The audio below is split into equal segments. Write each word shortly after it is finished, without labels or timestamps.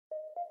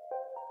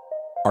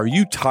Are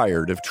you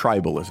tired of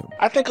tribalism?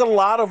 I think a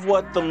lot of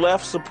what the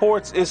left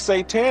supports is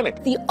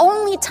satanic. The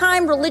only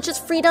time religious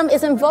freedom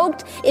is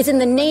invoked is in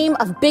the name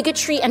of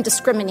bigotry and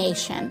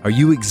discrimination. Are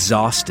you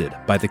exhausted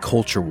by the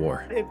culture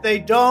war? If they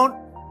don't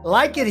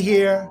like it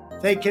here,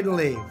 they can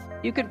leave.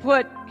 You could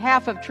put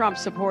half of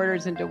Trump's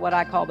supporters into what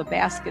I call the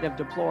basket of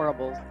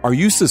deplorables. Are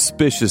you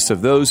suspicious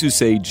of those who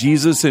say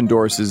Jesus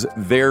endorses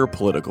their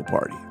political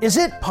party? Is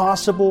it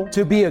possible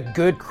to be a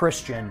good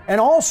Christian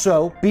and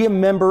also be a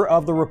member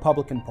of the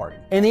Republican Party?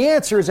 And the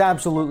answer is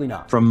absolutely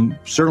not. From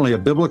certainly a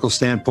biblical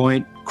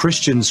standpoint,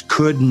 Christians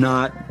could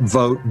not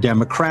vote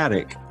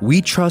Democratic.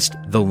 We trust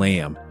the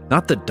Lamb,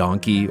 not the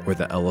donkey or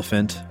the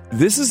elephant.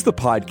 This is the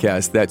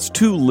podcast that's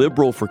too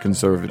liberal for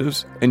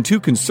conservatives and too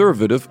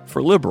conservative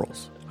for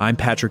liberals. I'm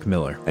Patrick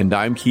Miller. And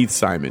I'm Keith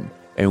Simon.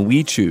 And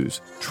we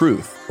choose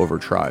truth over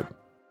tribe.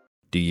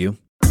 Do you?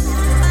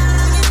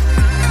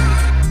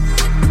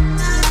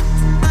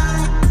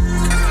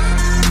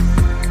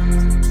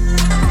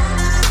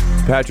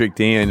 Patrick,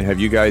 Dan, have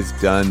you guys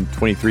done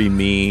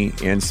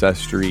 23andMe,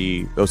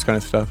 Ancestry, those kind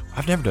of stuff?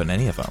 I've never done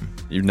any of them.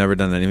 You've never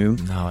done any of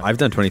them? No. I've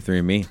done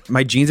 23andMe.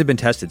 My genes have been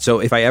tested. So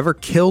if I ever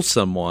kill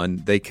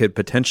someone, they could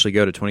potentially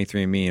go to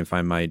 23andMe and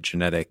find my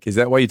genetic. Is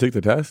that why you took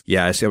the test?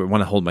 Yeah, I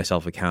want to hold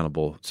myself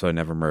accountable so I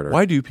never murder.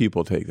 Why do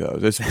people take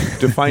those? It's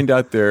to find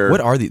out their...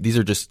 What are these? These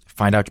are just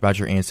find out about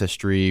your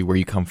ancestry, where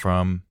you come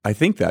from. I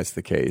think that's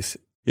the case.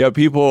 Yeah,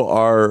 people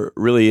are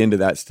really into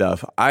that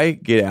stuff. I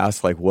get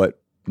asked like what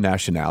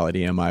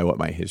nationality am I, what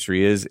my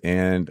history is,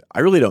 and I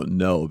really don't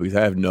know because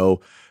I have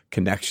no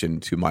connection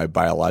to my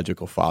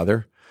biological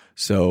father.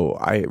 So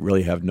I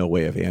really have no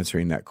way of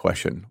answering that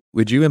question.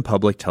 Would you in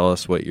public tell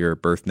us what your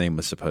birth name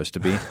was supposed to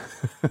be?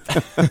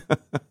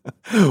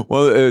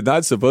 Well,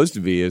 not supposed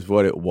to be is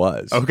what it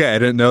was. Okay, I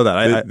didn't know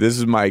that. This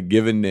is my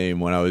given name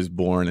when I was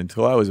born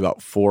until I was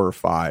about 4 or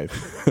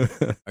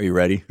 5. Are you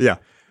ready? Yeah.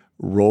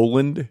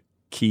 Roland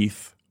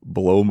Keith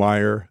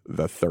Blomeyer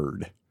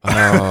III.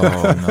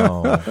 Oh,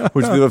 no.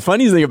 Which the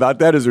funniest thing about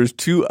that is there's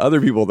 2 other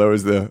people. There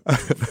was the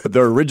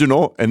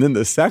original and then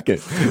the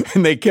second.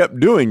 And they kept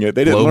doing it.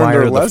 They didn't learn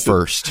their lesson.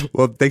 First.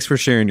 Well, thanks for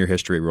sharing your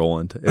history,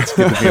 Roland. It's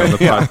good to be on the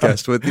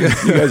podcast with you.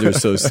 You guys are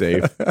so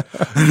safe.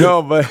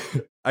 No, but...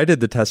 I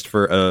did the test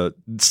for a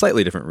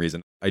slightly different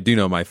reason. I do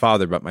know my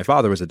father, but my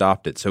father was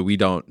adopted, so we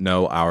don't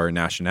know our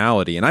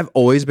nationality. And I've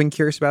always been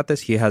curious about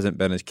this. He hasn't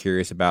been as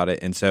curious about it.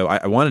 And so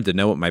I wanted to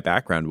know what my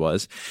background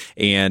was.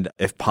 And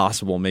if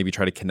possible, maybe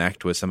try to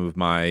connect with some of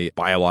my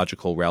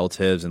biological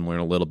relatives and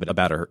learn a little bit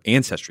about our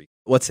ancestry.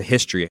 What's the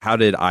history? How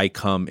did I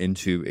come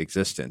into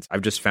existence?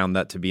 I've just found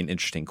that to be an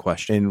interesting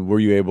question. And were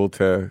you able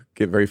to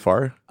get very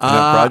far in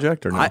that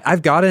project or not?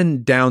 I've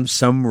gotten down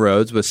some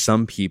roads with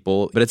some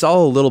people, but it's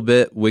all a little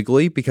bit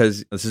wiggly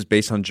because this is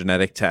based on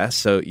genetic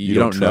tests. So you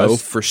don't know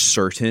for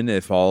certain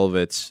if all of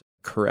it's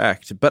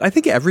correct. But I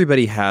think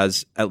everybody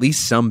has at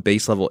least some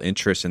base level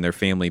interest in their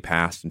family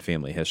past and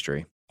family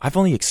history. I've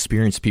only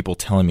experienced people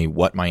telling me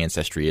what my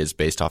ancestry is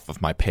based off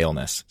of my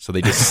paleness. So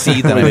they just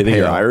see that I'm They think pale.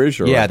 you're Irish?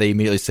 Or yeah, what? they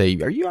immediately say,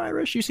 "Are you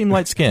Irish? You seem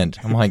light-skinned."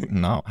 I'm like,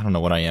 "No, I don't know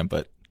what I am,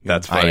 but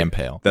That's funny. I am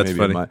pale." That's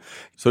Maybe funny.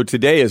 So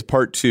today is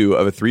part 2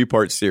 of a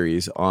 3-part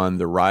series on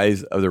the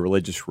rise of the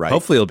religious right.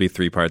 Hopefully it'll be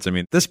 3 parts. I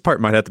mean, this part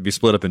might have to be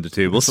split up into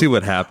 2. We'll see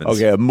what happens.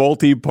 Okay, a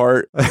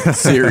multi-part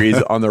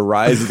series on the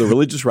rise of the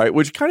religious right,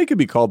 which kind of could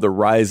be called the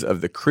rise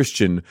of the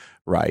Christian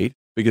right,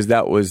 because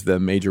that was the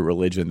major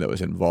religion that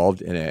was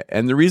involved in it.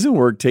 And the reason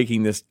we're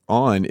taking this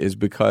on is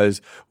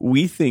because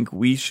we think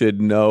we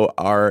should know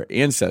our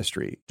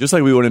ancestry. Just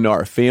like we want to know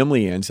our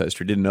family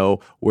ancestry, to know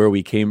where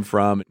we came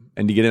from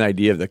and to get an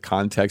idea of the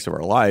context of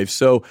our lives.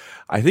 So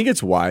I think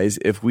it's wise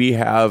if we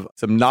have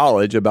some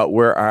knowledge about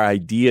where our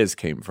ideas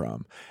came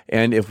from.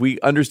 And if we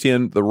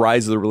understand the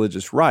rise of the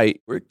religious right,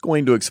 we're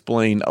going to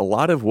explain a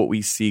lot of what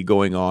we see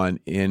going on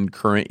in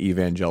current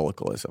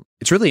evangelicalism.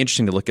 It's really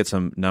interesting to look at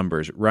some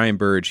numbers. Ryan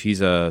Burge,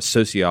 he's a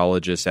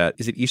sociologist at,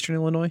 is it Eastern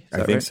Illinois? Is I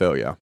that think right? so,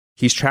 yeah.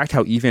 He's tracked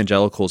how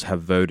evangelicals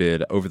have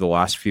voted over the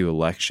last few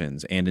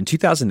elections. And in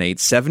 2008,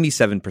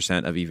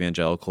 77% of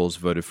evangelicals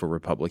voted for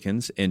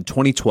Republicans. In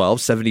 2012,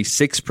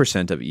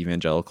 76% of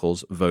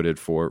evangelicals voted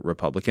for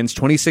Republicans.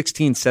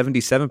 2016,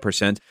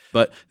 77%.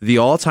 But the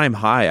all-time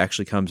high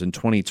actually comes in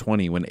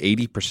 2020 when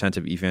 80%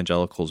 of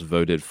evangelicals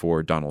voted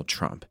for Donald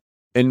Trump.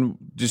 And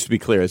just to be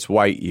clear, it's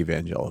white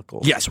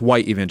evangelicals. Yes,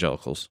 white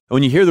evangelicals.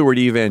 When you hear the word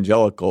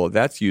evangelical,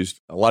 that's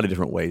used a lot of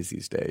different ways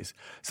these days.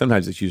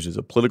 Sometimes it's used as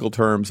a political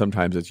term.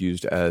 Sometimes it's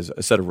used as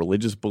a set of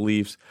religious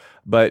beliefs.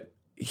 But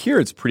here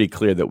it's pretty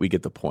clear that we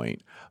get the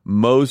point.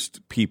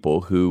 Most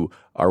people who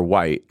are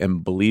white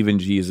and believe in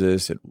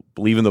Jesus and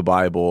believe in the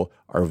Bible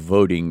are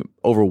voting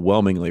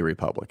overwhelmingly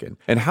Republican.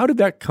 And how did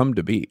that come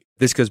to be?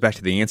 This goes back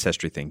to the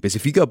ancestry thing, because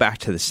if you go back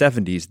to the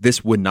 70s,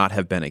 this would not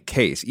have been a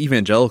case.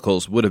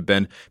 Evangelicals would have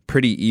been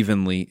pretty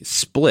evenly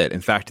split.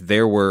 In fact,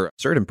 there were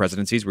certain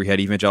presidencies where you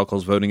had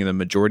evangelicals voting in the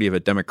majority of a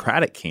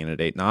Democratic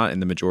candidate, not in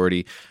the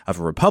majority of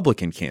a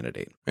Republican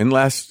candidate. In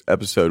last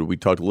episode, we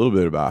talked a little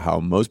bit about how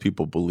most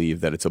people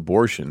believe that it's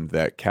abortion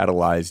that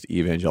catalyzed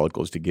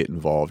evangelicals to get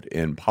involved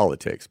in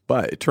politics. But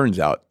But it turns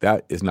out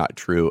that is not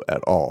true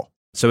at all.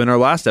 So in our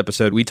last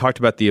episode, we talked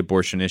about the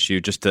abortion issue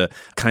just to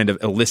kind of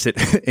elicit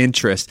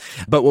interest.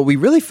 But what we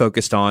really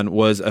focused on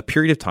was a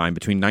period of time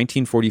between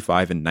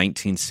 1945 and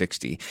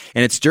 1960.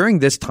 And it's during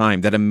this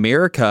time that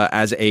America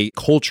as a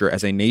culture,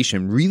 as a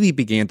nation, really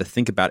began to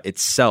think about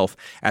itself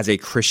as a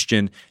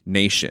Christian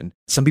nation.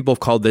 Some people have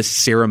called this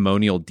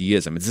ceremonial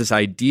deism. It's this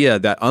idea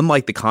that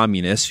unlike the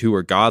communists who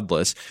are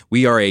godless,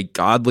 we are a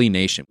godly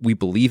nation. We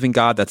believe in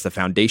God. That's the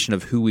foundation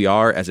of who we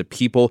are as a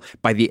people.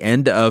 By the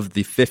end of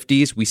the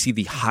 50s, we see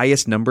the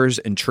highest numbers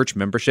in church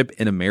membership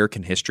in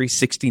American history.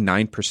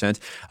 69%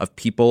 of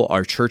people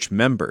are church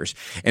members.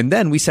 And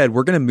then we said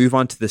we're going to move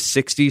on to the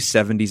 60s,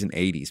 70s, and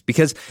 80s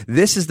because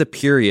this is the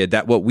period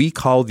that what we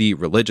call the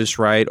religious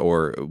right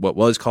or what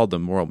was called the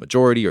moral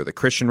majority or the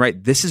Christian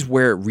right, this is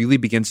where it really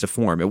begins to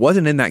form. It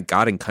wasn't in that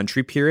God and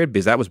country period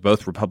because that was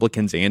both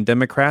Republicans and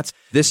Democrats.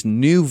 This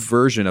new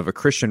version of a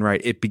Christian right,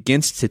 it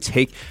begins to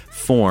take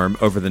form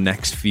over the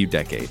next few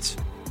decades.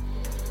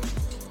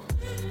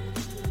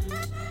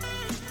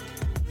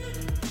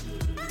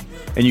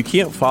 And you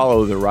can't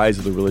follow the rise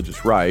of the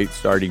religious right,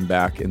 starting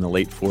back in the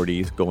late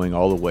 40s, going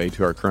all the way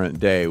to our current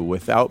day,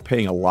 without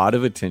paying a lot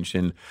of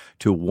attention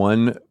to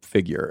one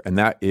figure, and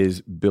that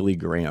is Billy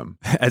Graham.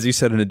 As you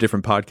said in a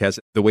different podcast,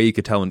 the way you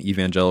could tell an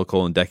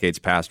evangelical in decades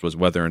past was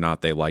whether or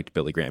not they liked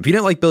Billy Graham. If you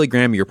didn't like Billy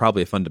Graham, you're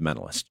probably a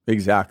fundamentalist.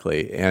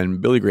 Exactly. And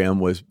Billy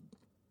Graham was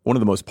one of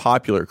the most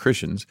popular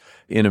Christians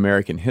in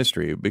American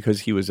history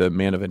because he was a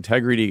man of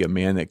integrity, a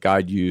man that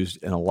God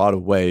used in a lot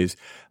of ways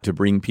to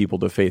bring people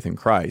to faith in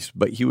Christ.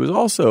 But he was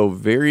also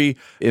very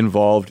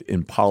involved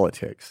in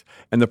politics.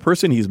 And the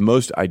person he's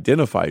most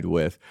identified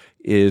with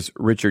is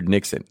Richard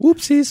Nixon.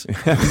 Whoopsies.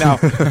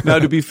 Now,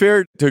 to be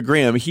fair to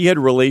Graham, he had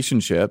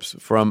relationships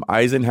from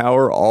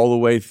Eisenhower all the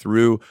way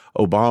through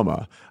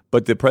Obama.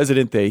 But the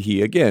president that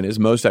he, again, is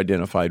most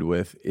identified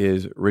with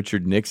is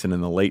Richard Nixon in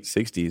the late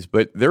 60s.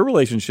 But their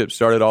relationship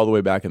started all the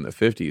way back in the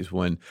 50s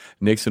when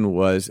Nixon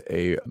was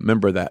a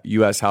member of that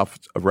U.S. House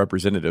of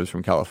Representatives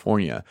from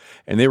California.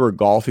 And they were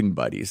golfing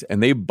buddies,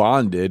 and they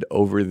bonded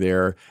over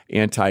their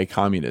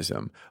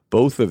anti-communism.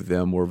 Both of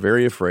them were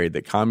very afraid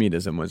that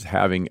communism was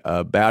having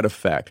a bad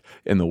effect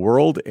in the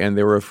world, and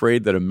they were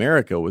afraid that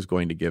America was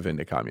going to give in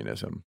to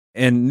communism.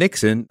 And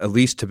Nixon, at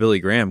least to Billy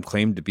Graham,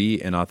 claimed to be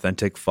an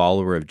authentic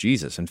follower of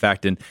Jesus. In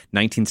fact, in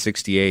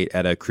 1968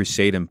 at a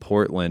crusade in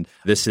Portland,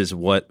 this is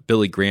what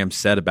Billy Graham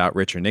said about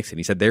Richard Nixon.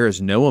 He said, "There is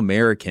no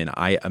American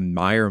I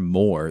admire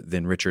more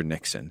than Richard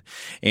Nixon."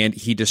 And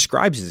he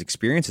describes his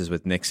experiences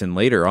with Nixon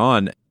later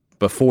on,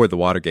 before the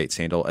Watergate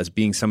scandal, as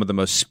being some of the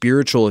most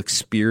spiritual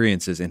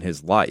experiences in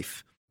his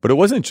life. But it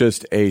wasn't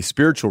just a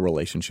spiritual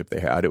relationship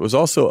they had. It was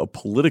also a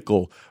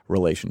political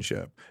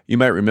relationship. You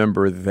might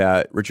remember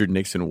that Richard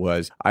Nixon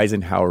was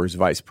Eisenhower's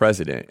vice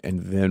president. And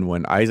then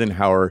when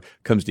Eisenhower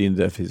comes to the end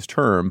of his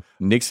term,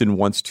 Nixon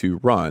wants to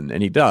run,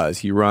 and he does.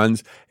 He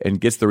runs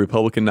and gets the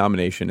Republican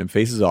nomination and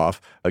faces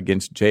off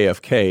against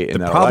JFK in that election.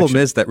 The problem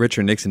is that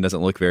Richard Nixon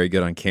doesn't look very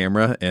good on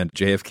camera, and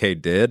JFK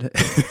did.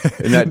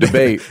 In that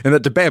debate.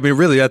 I mean,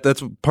 really,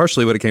 that's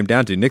partially what it came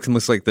down to. Nixon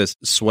looks like this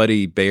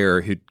sweaty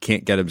bear who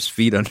can't get his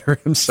feet under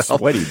himself.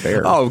 Sweaty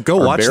bear. Oh, go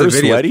watch the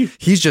video. Sweaty?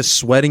 He's just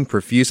sweating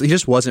profusely. He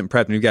just wasn't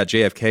prepped. And you've got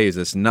JFK as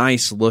this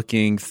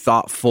nice-looking,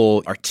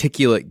 thoughtful,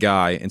 articulate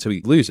guy, and so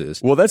he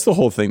loses. Well, that's the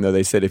whole thing, though.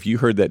 They said if you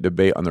heard that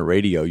debate on the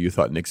radio, you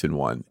thought Nixon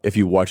won. If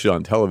you watched it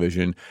on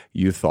television,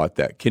 you thought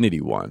that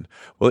Kennedy won.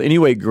 Well,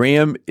 anyway,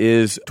 Graham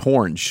is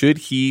torn. Should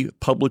he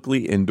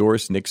publicly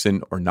endorse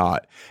Nixon or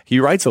not? He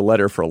writes a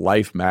letter for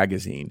Life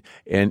magazine,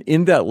 and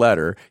in that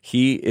letter,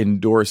 he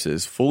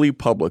fully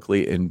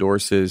publicly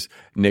endorses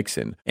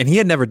Nixon. And he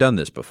had never done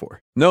this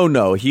before.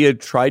 No. He had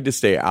tried to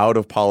stay out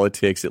of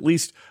politics, at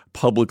least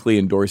publicly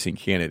endorsing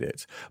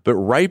candidates. But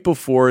right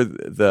before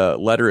the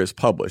letter is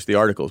published, the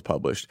article is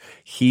published,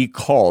 he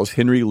calls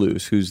Henry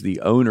Luce, who's the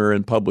owner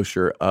and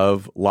publisher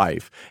of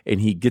Life, and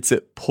he gets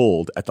it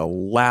pulled at the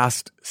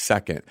last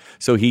second.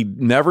 So he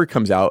never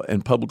comes out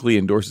and publicly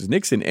endorses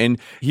Nixon, and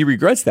he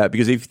regrets that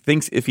because he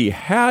thinks if he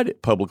had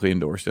publicly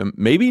endorsed him,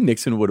 maybe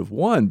Nixon would have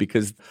won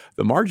because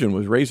the margin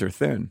was razor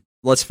thin.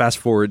 Let's fast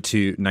forward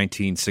to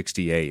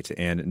 1968,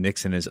 and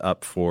Nixon is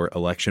up for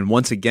election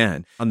once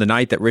again. On the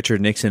night that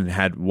Richard Nixon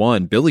had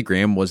won, Billy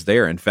Graham was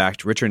there. In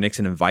fact, Richard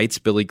Nixon invites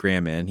Billy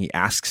Graham in. He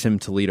asks him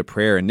to lead a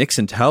prayer, and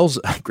Nixon tells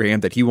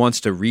Graham that he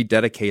wants to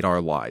rededicate our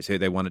lives.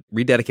 They want to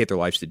rededicate their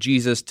lives to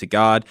Jesus, to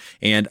God.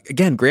 And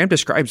again, Graham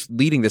describes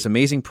leading this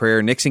amazing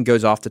prayer. Nixon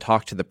goes off to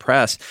talk to the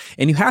press,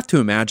 and you have to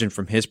imagine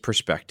from his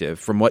perspective,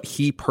 from what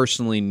he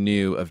personally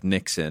knew of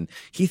Nixon,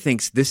 he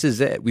thinks this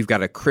is it. We've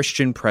got a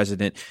Christian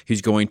president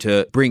who's going to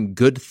bring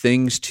good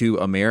things to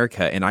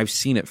America, and I've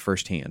seen it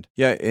firsthand.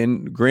 Yeah,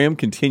 and Graham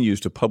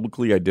continues to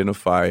publicly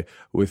identify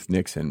with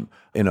Nixon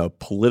in a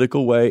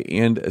political way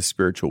and a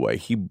spiritual way.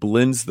 He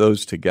blends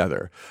those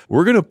together.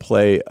 We're going to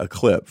play a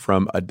clip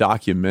from a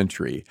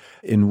documentary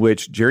in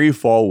which Jerry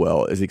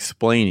Falwell is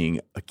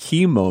explaining a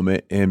key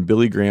moment in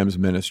Billy Graham's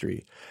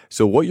ministry.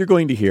 So what you're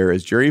going to hear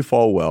is Jerry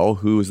Falwell,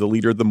 who is the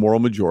leader of the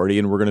moral majority,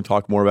 and we're going to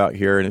talk more about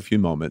here in a few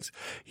moments.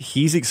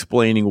 He's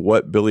explaining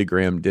what Billy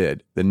Graham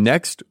did. The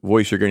next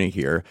voice you're going to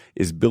hear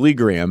is Billy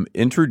Graham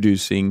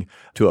introducing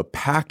to a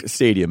packed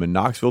stadium in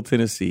Knoxville,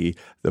 Tennessee,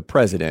 the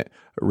president,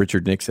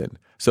 Richard Nixon.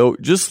 So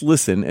just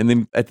listen, and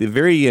then at the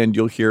very end,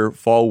 you'll hear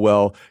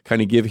Falwell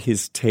kind of give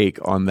his take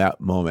on that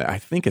moment. I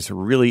think it's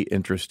really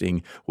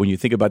interesting when you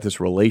think about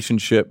this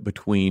relationship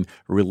between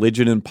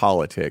religion and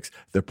politics,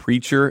 the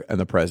preacher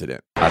and the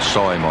president. I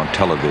saw him on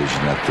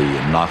television at the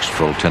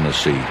Knoxville,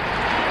 Tennessee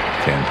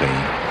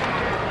campaign.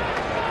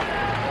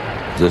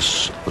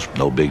 This was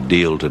no big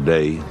deal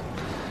today,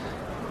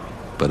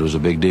 but it was a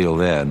big deal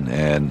then.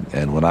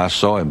 And when I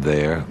saw him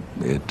there,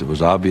 it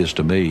was obvious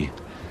to me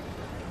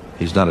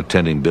he's not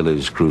attending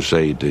Billy's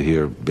crusade to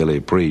hear Billy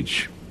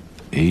preach.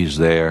 He's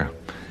there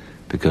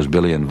because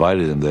Billy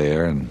invited him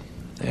there, and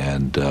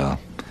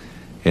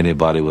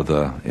anybody with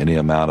any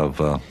amount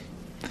of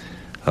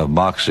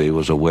moxie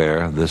was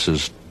aware this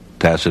is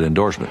tacit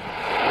endorsement.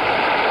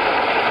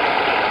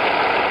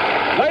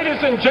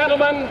 Ladies and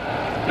gentlemen,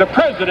 the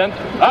President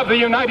of the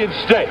United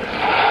States.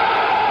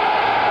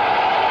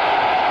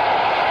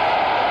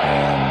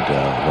 And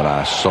when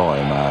I saw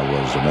him, I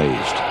was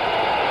amazed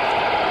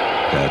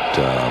that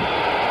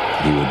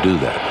he would do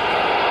that.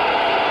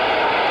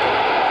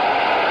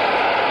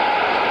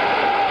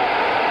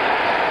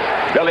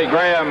 Billy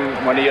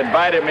Graham, when he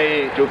invited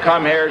me to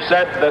come here,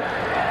 said that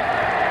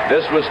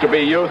this was to be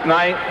youth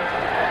night.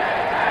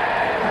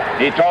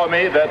 He told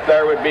me that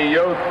there would be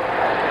youth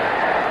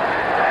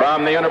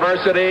from the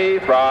university,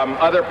 from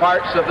other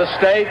parts of the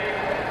state,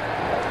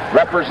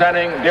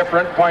 representing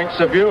different points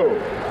of view.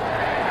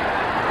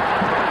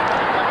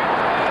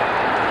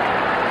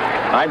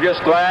 I'm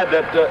just glad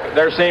that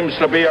there seems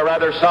to be a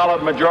rather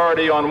solid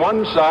majority on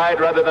one side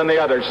rather than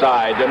the other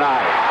side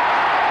tonight.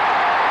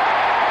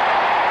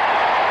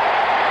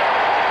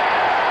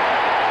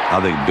 I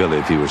think Billy,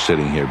 if he were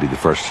sitting here, would be the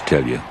first to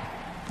tell you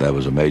that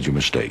was a major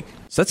mistake.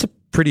 So that's a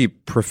pretty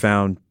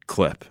profound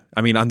clip. I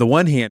mean, on the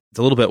one hand, it's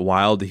a little bit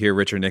wild to hear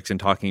Richard Nixon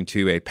talking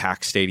to a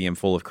packed stadium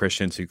full of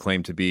Christians who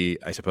claim to be,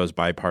 I suppose,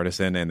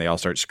 bipartisan, and they all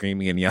start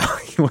screaming and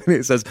yelling when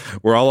it says,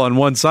 we're all on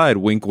one side,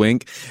 wink,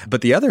 wink.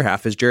 But the other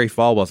half is Jerry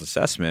Falwell's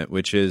assessment,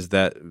 which is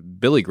that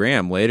Billy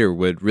Graham later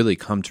would really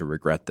come to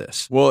regret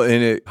this. Well,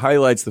 and it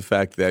highlights the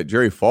fact that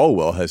Jerry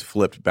Falwell has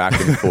flipped back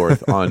and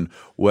forth on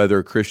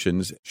whether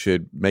Christians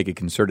should make a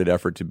concerted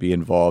effort to be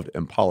involved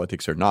in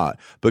politics or not.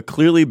 But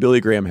clearly Billy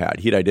Graham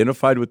had. He'd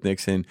identified with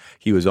Nixon.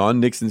 He was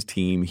on Nixon's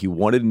team. He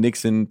wanted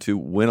Nixon to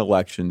win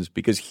elections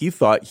because he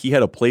thought he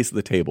had a place at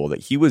the table, that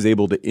he was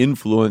able to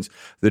influence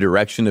the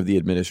direction of the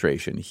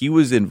administration. He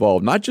was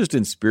involved not just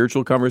in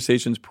spiritual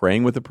conversations,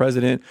 praying with the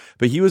president,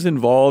 but he was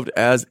involved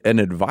as an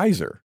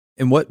advisor.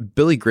 And what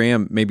Billy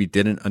Graham maybe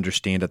didn't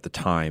understand at the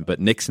time, but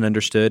Nixon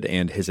understood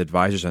and his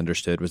advisors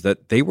understood, was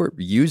that they were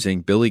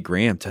using Billy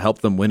Graham to help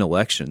them win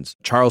elections.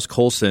 Charles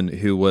Colson,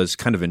 who was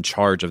kind of in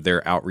charge of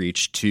their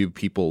outreach to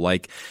people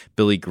like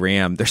Billy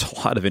Graham, there's a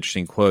lot of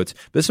interesting quotes.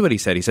 But this is what he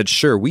said. He said,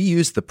 sure, we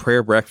use the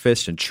prayer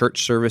breakfast and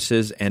church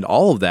services and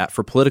all of that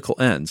for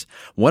political ends.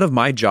 One of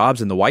my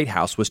jobs in the White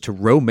House was to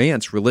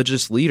romance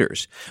religious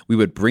leaders. We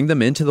would bring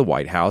them into the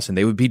White House and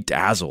they would be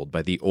dazzled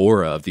by the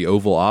aura of the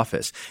Oval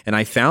Office. And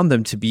I found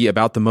them to be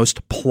about the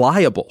most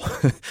pliable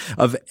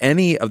of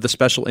any of the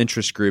special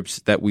interest groups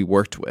that we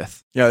worked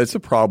with. Yeah, it's a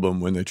problem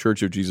when the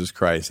Church of Jesus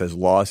Christ has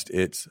lost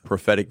its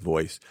prophetic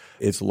voice.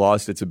 It's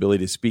lost its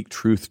ability to speak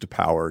truth to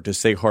power, to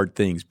say hard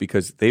things,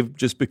 because they've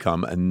just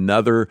become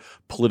another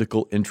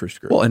political interest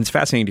group. Well, and it's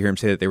fascinating to hear him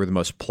say that they were the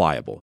most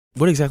pliable.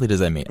 What exactly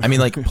does that mean? I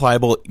mean, like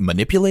pliable,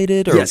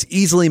 manipulated? Or? Yes,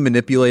 easily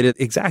manipulated.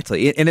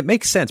 Exactly. And it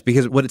makes sense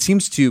because what it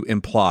seems to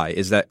imply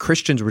is that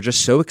Christians were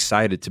just so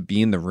excited to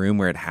be in the room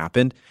where it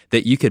happened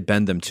that you could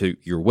bend them to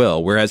your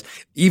will. Whereas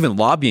even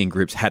lobbying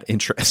groups had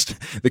interest.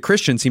 The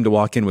Christians seem to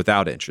walk in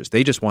without interest.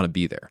 They just want to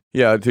be there.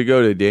 Yeah, to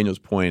go to Daniel's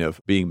point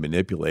of being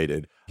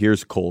manipulated,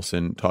 here's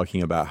Colson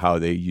talking about how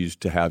they used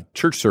to have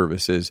church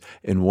services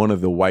in one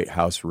of the White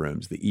House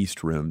rooms, the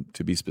East Room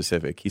to be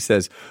specific. He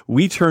says,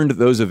 we turned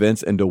those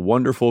events into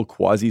wonderful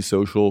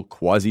quasi-social,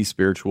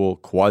 quasi-spiritual,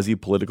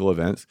 quasi-political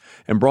events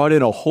and brought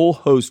in a whole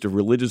host of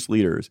religious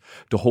leaders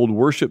to hold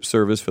worship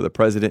service for the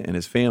president and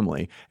his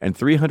family, and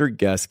 300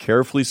 guests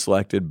carefully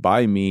selected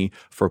by me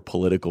for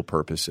political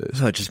purposes.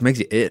 So it just makes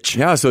you itch.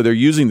 Yeah, so they're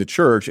using the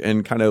church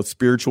and kind of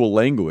spiritual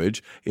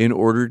language in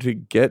order to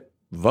get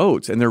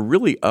votes, and they're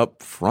really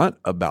upfront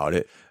about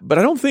it. But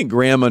I don't think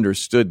Graham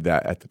understood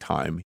that at the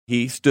time.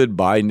 He stood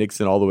by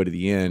Nixon all the way to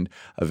the end.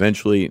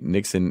 Eventually,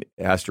 Nixon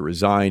has to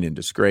resign in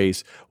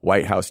disgrace.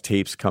 White House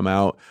tapes come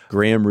out.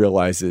 Graham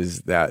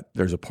realizes that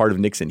there's a part of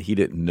Nixon he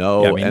didn't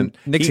know. Yeah, I mean,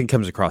 Nixon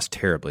comes across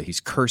terribly. He's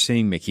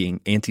cursing,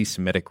 making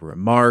anti-Semitic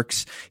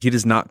remarks. He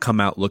does not come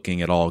out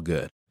looking at all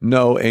good.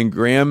 No, and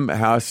Graham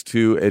has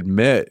to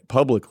admit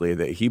publicly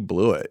that he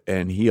blew it,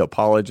 and he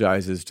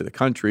apologizes to the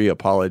country,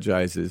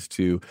 apologizes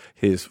to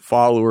his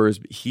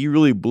followers. He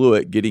really blew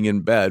it getting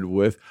in bed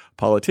with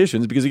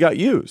politicians because he got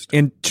used.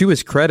 And to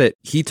his credit,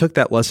 he took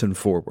that lesson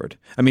forward.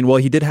 I mean, while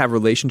he did have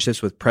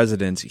relationships with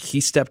presidents, he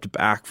stepped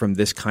back from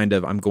this kind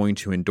of, I'm going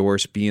to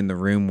endorse, be in the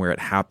room where it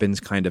happens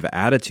kind of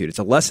attitude. It's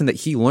a lesson that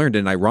he learned.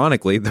 And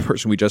ironically, the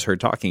person we just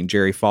heard talking,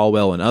 Jerry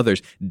Falwell and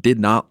others, did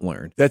not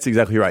learn. That's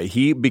exactly right.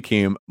 He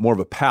became more of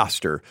a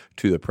pastor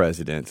to the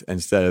president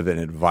instead of an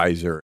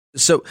advisor.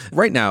 So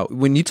right now,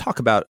 when you talk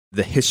about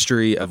the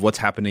history of what's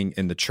happening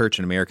in the church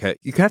in America,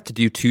 you have to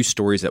do two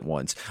stories at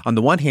once. On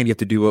the one hand, you have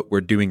to do what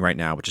we're doing right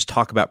now, which is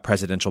talk about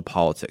presidential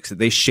politics.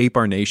 They shape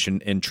our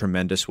nation in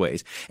tremendous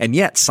ways. And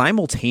yet,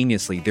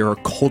 simultaneously, there are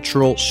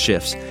cultural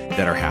shifts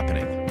that are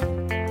happening.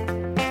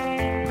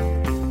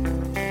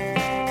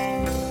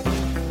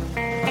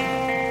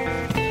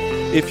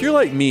 If you're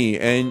like me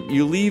and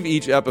you leave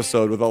each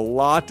episode with a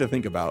lot to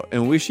think about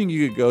and wishing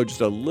you could go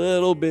just a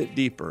little bit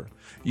deeper,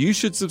 you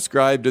should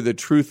subscribe to the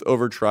Truth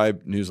Over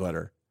Tribe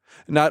newsletter.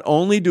 Not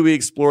only do we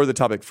explore the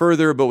topic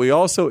further, but we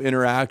also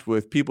interact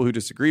with people who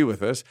disagree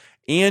with us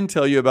and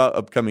tell you about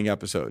upcoming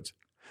episodes.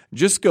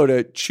 Just go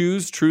to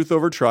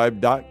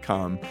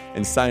choosetruthovertribe.com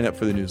and sign up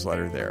for the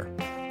newsletter there.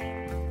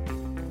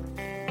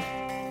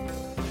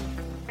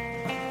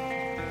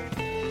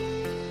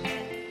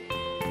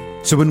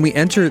 So when we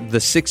enter the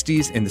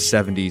 60s and the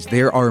 70s,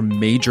 there are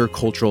major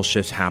cultural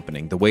shifts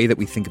happening. The way that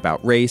we think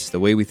about race, the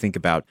way we think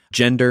about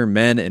gender,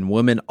 men and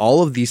women,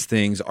 all of these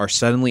things are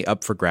suddenly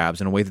up for grabs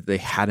in a way that they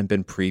hadn't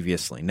been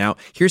previously. Now,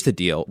 here's the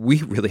deal.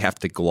 We really have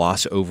to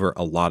gloss over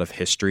a lot of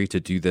history to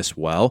do this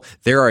well.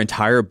 There are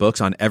entire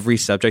books on every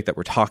subject that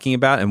we're talking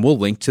about, and we'll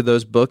link to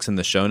those books in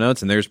the show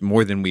notes, and there's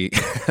more than we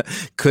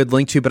could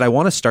link to. But I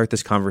want to start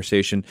this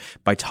conversation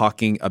by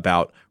talking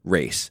about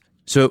race.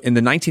 So in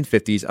the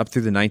 1950s up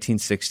through the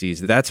 1960s,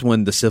 that's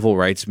when the civil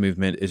rights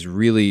movement is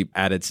really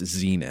at its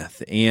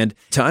zenith. And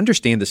to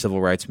understand the civil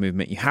rights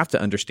movement, you have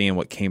to understand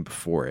what came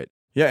before it.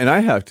 Yeah, and I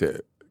have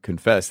to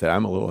confess that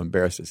I'm a little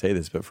embarrassed to say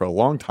this, but for a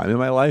long time in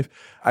my life,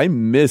 I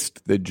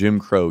missed the Jim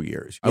Crow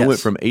years. I went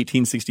from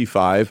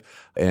 1865,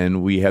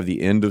 and we have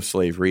the end of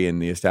slavery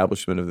and the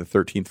establishment of the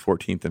 13th,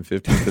 14th, and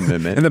 15th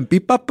Amendment. And then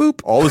beep, bop, boop.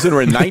 All of a sudden,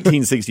 we're in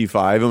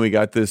 1965, and we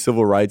got the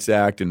Civil Rights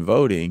Act and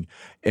voting.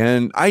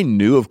 And I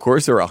knew, of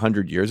course, there were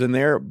 100 years in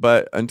there,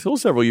 but until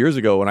several years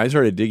ago, when I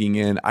started digging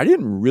in, I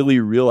didn't really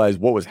realize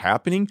what was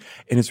happening.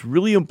 And it's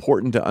really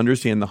important to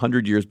understand the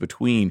 100 years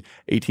between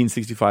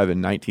 1865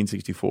 and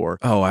 1964.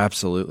 Oh,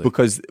 absolutely.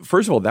 Because,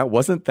 first of all, that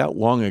wasn't that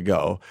long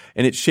ago,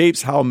 and it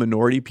shapes how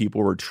minority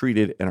people were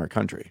treated in our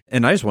country.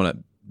 And I just want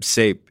to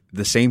say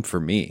the same for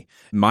me.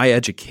 My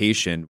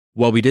education,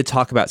 while we did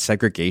talk about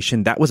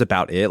segregation, that was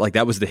about it. Like,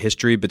 that was the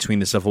history between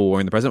the Civil War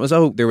and the present was,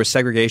 there was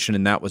segregation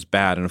and that was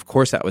bad. And of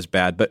course that was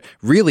bad. But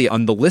really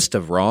on the list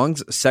of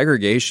wrongs,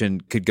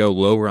 segregation could go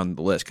lower on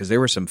the list because there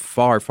were some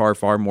far, far,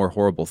 far more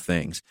horrible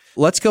things.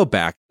 Let's go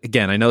back.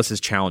 Again, I know this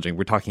is challenging.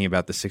 We're talking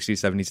about the 60s,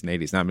 70s, and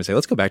 80s. Now I'm going to say,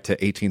 let's go back to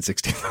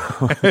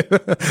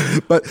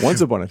 1865. But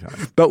once upon a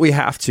time. But we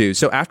have to.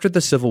 So after the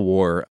Civil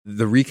War,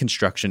 the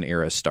Reconstruction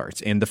era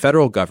starts, and the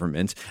federal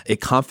government, it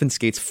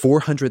confiscates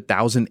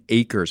 400,000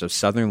 acres of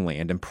Southern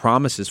land and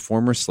promises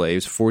former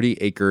slaves 40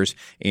 acres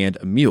and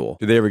a mule.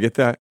 Did they ever get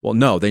that? Well,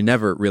 no, they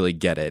never really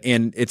get it.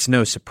 And it's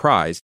no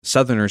surprise.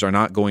 Southerners are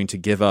not going to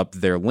give up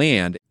their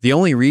land. The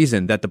only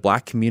reason that the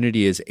black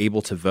community is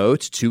able to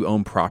vote to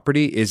own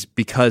property is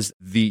because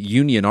the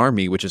Union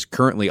Army, which is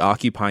currently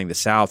occupying the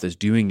South, is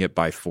doing it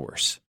by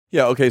force.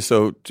 Yeah, okay,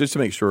 so just to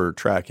make sure we're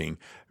tracking,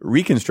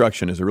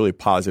 Reconstruction is a really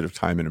positive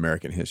time in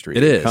American history.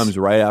 It is. It comes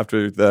right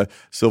after the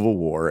Civil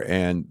War,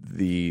 and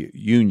the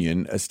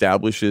Union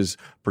establishes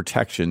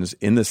protections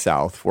in the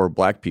South for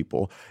black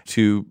people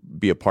to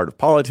be a part of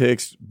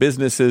politics,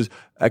 businesses,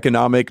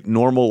 economic,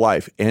 normal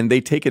life, and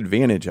they take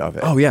advantage of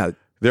it. Oh, yeah.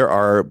 There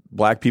are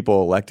black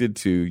people elected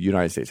to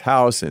United States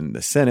House and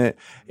the Senate,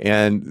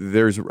 and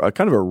there's a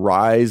kind of a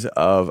rise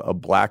of a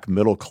black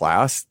middle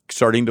class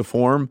starting to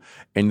form.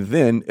 And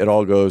then it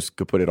all goes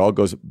kaput. It all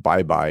goes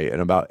bye-bye in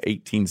about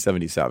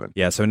 1877.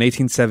 Yeah, so in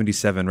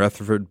 1877,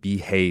 Rutherford B.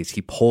 Hayes,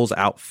 he pulls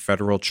out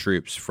federal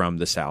troops from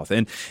the South.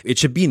 And it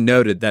should be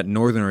noted that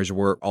Northerners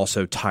were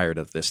also tired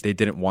of this. They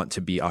didn't want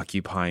to be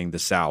occupying the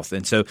South.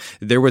 And so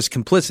there was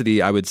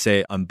complicity, I would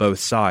say, on both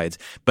sides.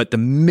 But the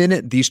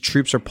minute these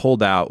troops are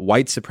pulled out,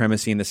 white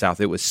supremacy in the South,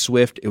 it was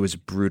swift, it was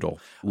brutal.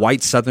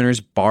 White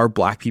Southerners bar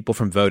black people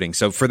from voting.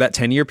 So for that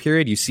 10-year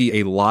period, you see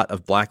a lot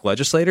of black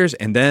legislators.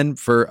 And then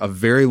for a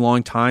very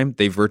long time,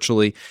 they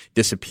virtually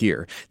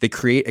disappear. They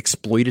create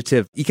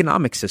exploitative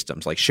economic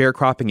systems like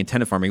sharecropping and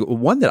tenant farming.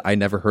 One that I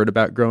never heard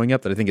about growing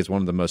up that I think is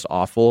one of the most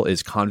awful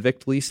is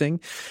convict leasing.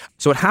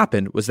 So what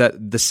happened was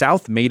that the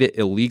South made it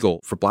illegal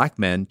for black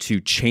men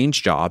to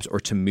change jobs or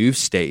to move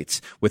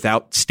states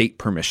without state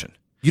permission.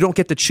 You don't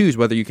get to choose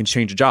whether you can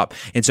change a job.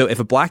 And so if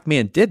a black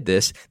man did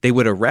this, they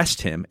would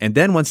arrest him. And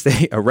then once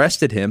they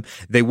arrested him,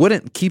 they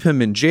wouldn't keep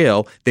him in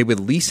jail. They would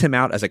lease him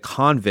out as a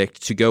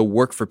convict to go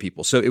work for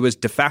people. So it was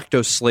de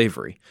facto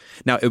slavery.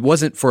 Now, it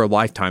wasn't for a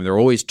lifetime. There were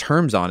always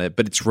terms on it,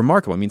 but it's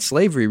remarkable. I mean,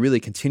 slavery really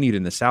continued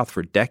in the South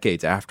for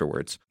decades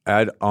afterwards.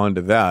 Add on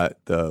to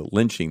that the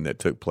lynching that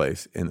took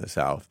place in the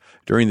South.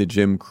 During the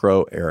Jim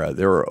Crow era,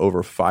 there were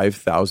over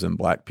 5,000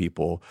 black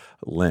people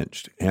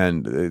lynched.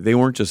 And they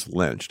weren't just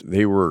lynched,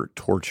 they were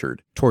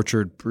tortured.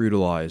 Tortured,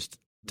 brutalized,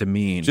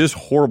 demeaned. Just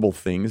horrible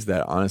things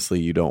that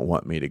honestly you don't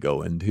want me to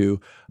go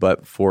into.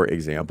 But for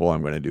example,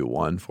 I'm going to do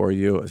one for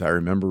you. As I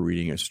remember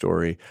reading a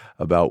story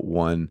about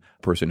one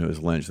person who was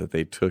lynched, that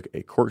they took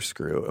a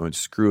corkscrew and would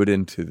screw it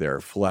into their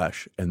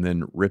flesh and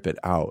then rip it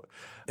out.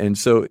 And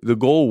so the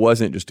goal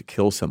wasn't just to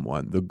kill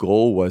someone. The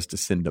goal was to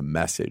send a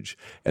message.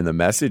 And the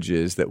message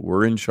is that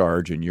we're in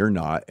charge and you're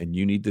not, and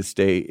you need to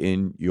stay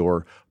in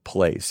your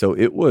place. So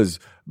it was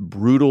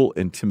brutal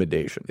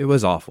intimidation. It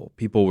was awful.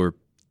 People were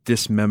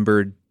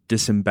dismembered,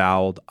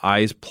 disemboweled,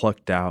 eyes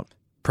plucked out.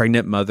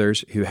 Pregnant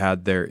mothers who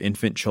had their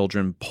infant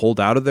children pulled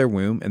out of their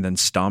womb and then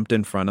stomped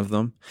in front of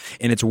them.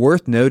 And it's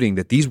worth noting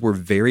that these were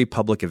very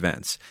public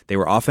events. They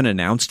were often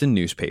announced in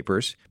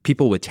newspapers.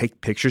 People would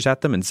take pictures at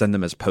them and send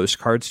them as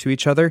postcards to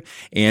each other,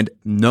 and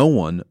no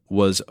one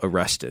was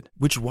arrested.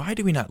 Why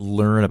do we not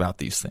learn about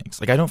these things?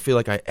 Like, I don't feel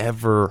like I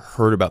ever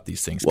heard about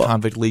these things. Well,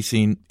 convict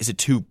leasing, is it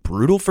too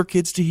brutal for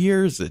kids to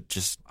hear? Is it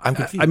just, I'm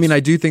confused. I mean,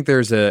 I do think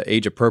there's a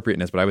age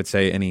appropriateness, but I would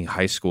say any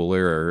high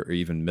schooler or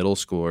even middle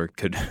schooler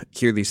could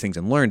hear these things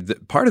and learn.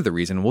 Part of the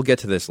reason, and we'll get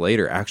to this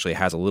later, actually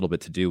has a little bit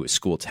to do with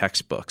school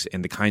textbooks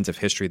and the kinds of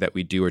history that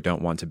we do or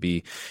don't want to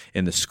be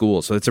in the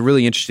school. So it's a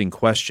really interesting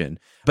question.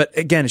 But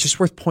again, it's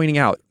just worth pointing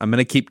out. I'm going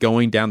to keep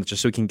going down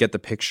just so we can get the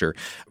picture.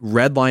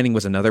 Redlining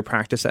was another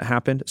practice that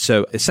happened.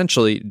 So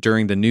essentially,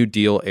 during the New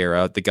Deal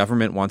era, the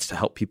government wants to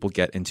help people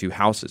get into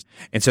houses.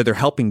 And so they're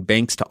helping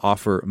banks to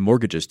offer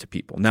mortgages to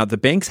people. Now, the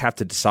banks have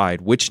to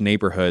decide which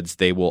neighborhoods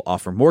they will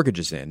offer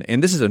mortgages in.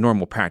 And this is a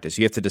normal practice.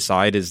 You have to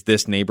decide, is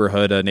this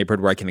neighborhood a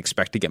neighborhood where I can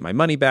expect to get my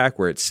money back,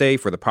 where it's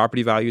safe, where the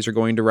property values are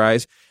going to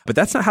rise? But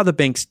that's not how the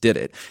banks did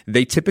it.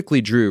 They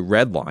typically drew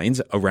red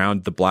lines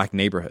around the black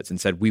neighborhoods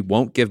and said, we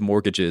won't give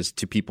mortgages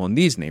to people in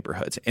these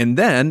neighborhoods. And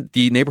then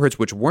the neighborhoods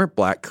which weren't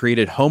black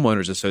created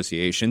homeowners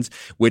associations,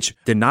 which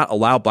did not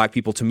allow black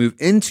people to move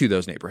into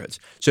those neighborhoods.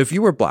 So if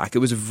you were black, it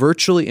was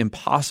virtually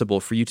impossible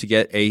for you to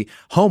get a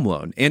home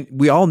loan. And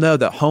we all know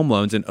that home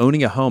loans and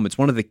owning a home, it's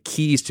one of the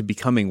keys to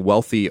becoming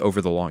wealthy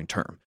over the long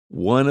term.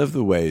 One of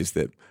the ways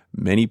that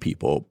many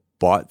people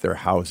bought their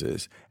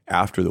houses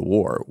after the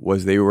war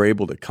was they were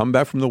able to come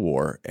back from the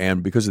war,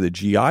 and because of the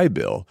GI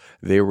Bill,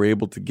 they were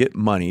able to get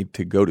money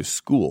to go to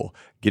school,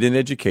 get an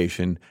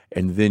education,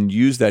 and then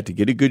use that to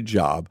get a good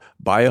job,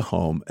 buy a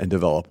home, and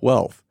develop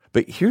wealth.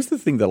 But here's the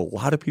thing that a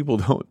lot of people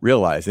don't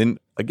realize, and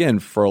again,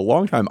 for a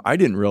long time, I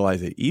didn't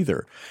realize it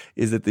either,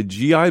 is that the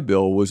GI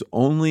Bill was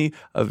only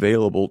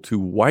available to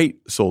white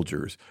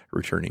soldiers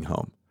returning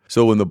home.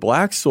 So when the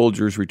black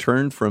soldiers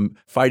returned from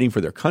fighting for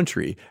their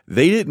country,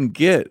 they didn't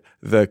get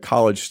the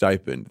college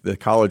stipend, the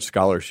college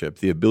scholarship,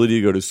 the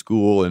ability to go to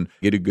school and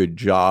get a good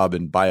job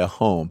and buy a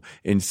home.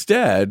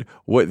 Instead,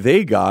 what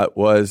they got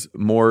was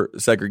more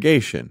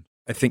segregation.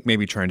 I think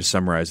maybe trying to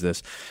summarize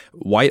this,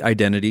 white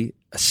identity,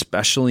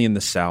 especially in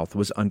the South,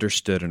 was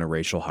understood in a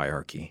racial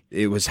hierarchy.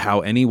 It was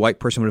how any white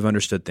person would have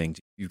understood things.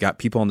 You've got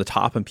people on the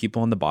top and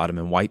people on the bottom,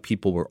 and white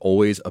people were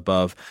always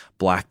above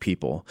black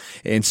people.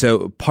 And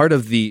so part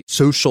of the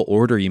social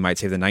order, you might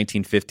say, of the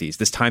 1950s,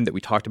 this time that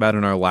we talked about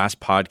in our last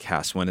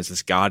podcast, when is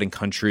this God and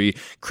country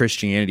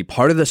Christianity,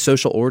 part of the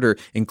social order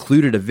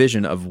included a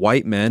vision of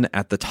white men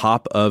at the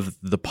top of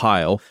the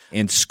pile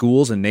and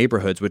schools and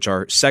neighborhoods which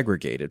are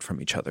segregated from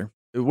each other.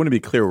 I want to be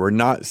clear, we're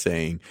not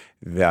saying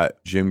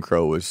that Jim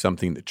Crow was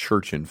something the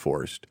church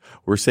enforced.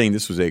 We're saying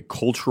this was a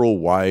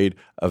cultural-wide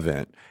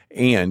event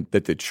and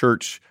that the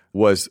church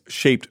was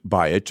shaped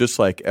by it, just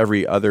like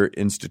every other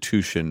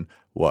institution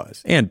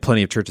was. And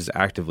plenty of churches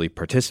actively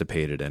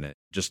participated in it.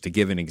 Just to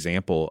give an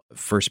example,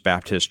 First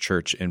Baptist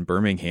Church in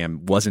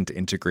Birmingham wasn't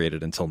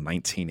integrated until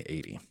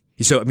 1980.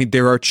 So, I mean,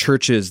 there are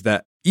churches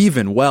that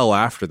even well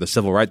after the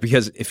civil rights,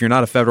 because if you're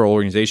not a federal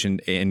organization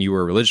and you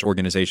were a religious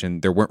organization,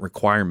 there weren't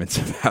requirements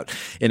about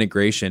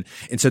integration.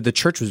 And so the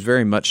church was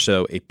very much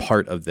so a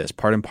part of this,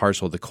 part and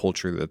parcel of the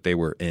culture that they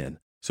were in.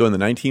 So in the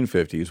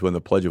 1950s, when the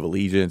Pledge of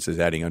Allegiance is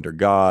adding under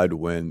God,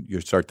 when you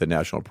start the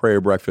National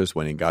Prayer Breakfast,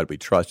 when In God We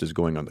Trust is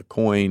going on the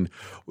coin,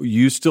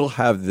 you still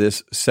have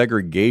this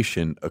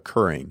segregation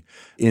occurring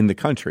in the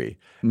country.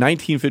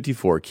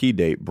 1954, key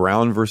date,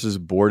 Brown versus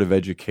Board of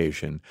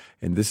Education.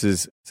 And this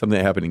is something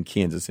that happened in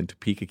Kansas, in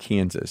Topeka,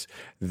 Kansas.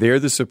 There,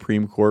 the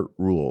Supreme Court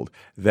ruled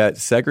that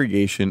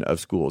segregation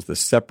of schools, the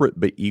separate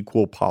but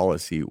equal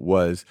policy,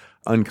 was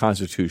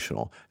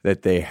unconstitutional,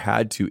 that they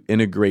had to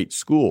integrate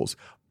schools.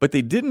 But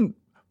they didn't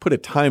put a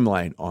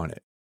timeline on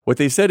it. What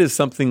they said is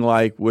something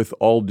like with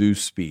all due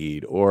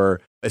speed,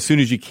 or as soon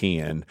as you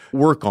can,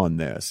 work on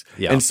this.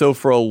 Yeah. And so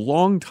for a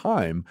long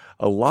time,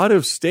 a lot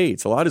of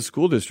states, a lot of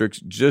school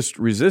districts just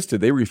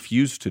resisted. They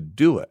refused to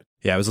do it.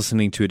 Yeah, I was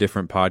listening to a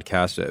different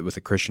podcast with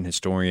a Christian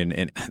historian,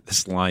 and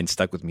this line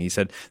stuck with me. He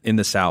said, in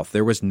the South,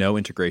 there was no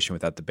integration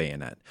without the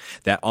bayonet.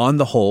 That on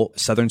the whole,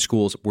 Southern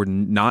schools were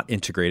not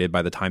integrated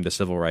by the time the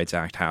Civil Rights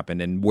Act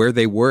happened. And where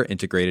they were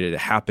integrated, it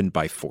happened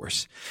by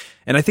force.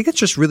 And I think it's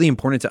just really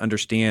important to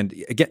understand,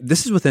 again,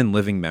 this is within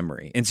living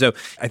memory. And so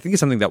I think it's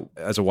something that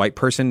as a white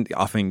person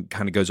often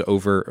kind of goes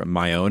over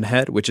my own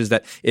head, which is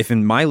that if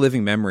in my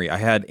living memory, I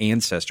had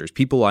ancestors,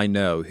 people I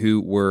know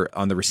who were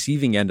on the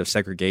receiving end of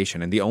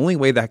segregation, and the only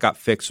way that got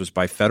fixed was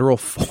by federal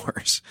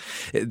force,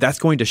 that's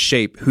going to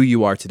shape who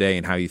you are today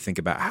and how you think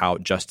about how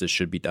justice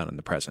should be done in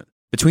the present.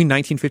 Between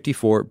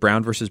 1954,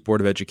 Brown versus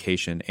Board of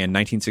Education, and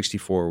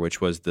 1964,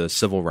 which was the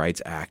Civil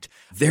Rights Act,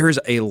 there's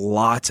a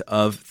lot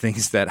of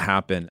things that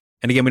happen.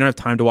 And again, we don't have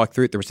time to walk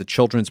through it. There was the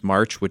Children's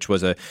March, which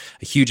was a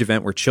huge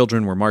event where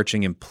children were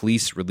marching and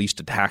police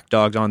released attack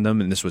dogs on them.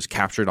 And this was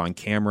captured on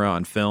camera,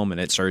 on film, and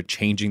it started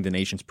changing the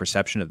nation's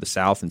perception of the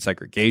South and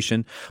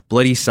segregation.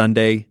 Bloody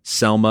Sunday,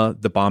 Selma,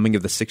 the bombing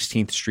of the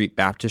 16th Street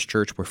Baptist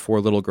Church where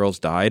 4 little girls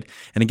died.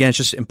 And again, it's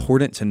just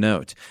important to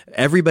note,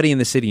 everybody in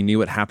the city knew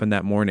what happened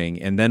that morning.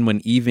 And then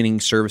when evening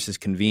services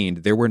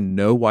convened, there were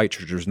no white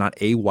churches. There was not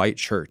a white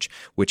church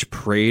which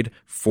prayed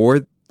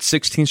for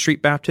 16th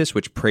Street Baptist,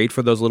 which prayed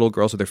for those little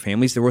girls with their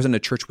families. There wasn't a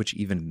church which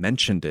even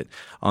mentioned it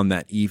on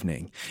that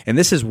evening. And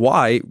this is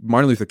why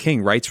Martin Luther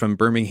King writes from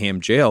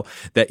Birmingham jail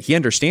that he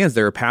understands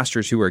there are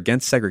pastors who are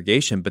against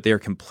segregation, but they are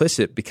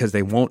complicit because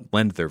they won't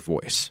lend their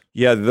voice.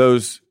 Yeah,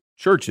 those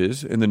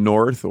churches in the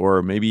North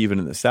or maybe even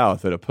in the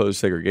South that oppose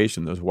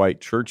segregation, those white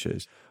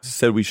churches,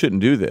 said we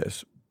shouldn't do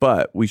this.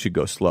 But we should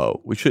go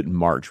slow. We shouldn't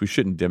march. We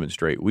shouldn't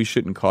demonstrate. We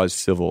shouldn't cause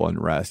civil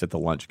unrest at the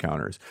lunch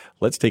counters.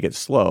 Let's take it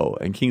slow.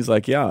 And King's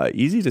like, yeah,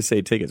 easy to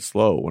say take it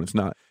slow when it's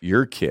not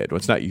your kid, when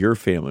it's not your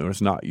family, when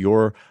it's not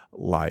your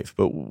life.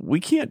 But we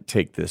can't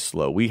take this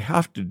slow. We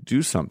have to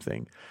do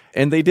something.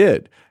 And they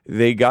did.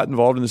 They got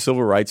involved in the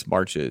civil rights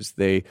marches.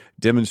 They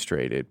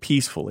demonstrated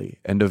peacefully.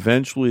 And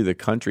eventually the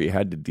country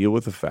had to deal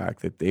with the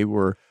fact that they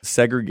were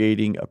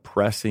segregating,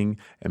 oppressing,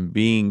 and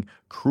being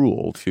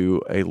cruel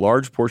to a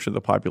large portion of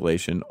the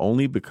population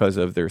only because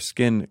of their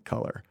skin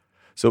color.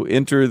 So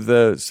enter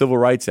the Civil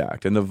Rights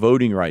Act and the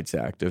Voting Rights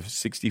Act of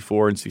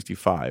 64 and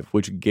 65,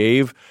 which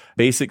gave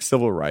basic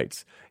civil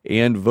rights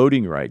and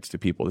voting rights to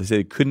people. They said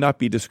it could not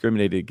be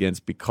discriminated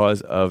against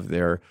because of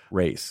their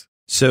race.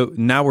 So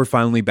now we're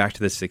finally back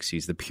to the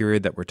 60s, the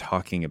period that we're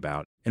talking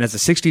about. And as the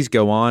 60s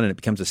go on and it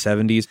becomes the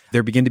 70s,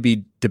 there begin to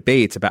be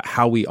debates about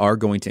how we are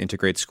going to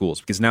integrate schools.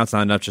 Because now it's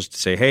not enough just to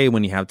say, hey,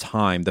 when you have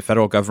time, the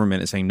federal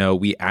government is saying, no,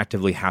 we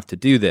actively have to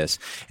do this.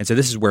 And so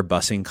this is where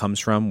busing comes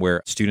from,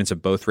 where students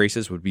of both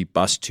races would be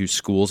bused to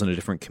schools in a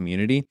different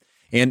community.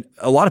 And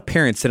a lot of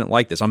parents didn't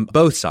like this on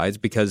both sides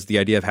because the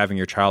idea of having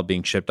your child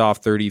being shipped off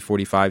 30,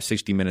 45,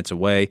 60 minutes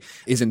away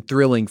isn't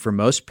thrilling for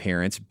most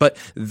parents. But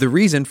the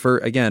reason for,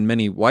 again,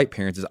 many white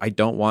parents is I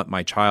don't want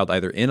my child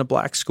either in a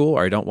black school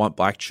or I don't want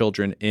black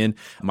children in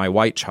my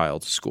white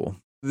child's school.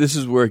 This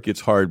is where it gets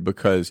hard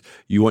because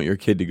you want your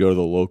kid to go to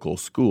the local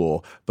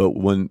school, but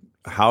when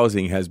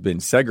housing has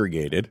been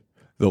segregated,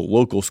 the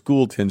local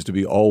school tends to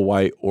be all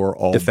white or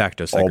all de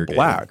facto segregated,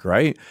 all black,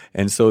 right?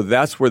 And so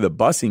that's where the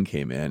busing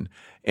came in.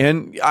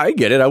 And I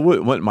get it. I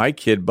wouldn't want my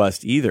kid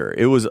bused either.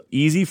 It was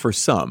easy for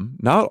some,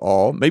 not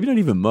all, maybe not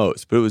even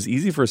most, but it was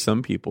easy for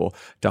some people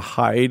to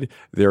hide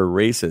their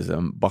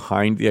racism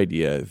behind the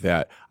idea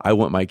that I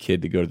want my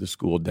kid to go to the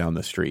school down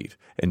the street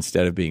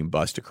instead of being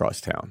bused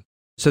across town.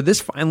 So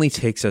this finally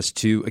takes us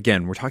to,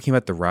 again, we're talking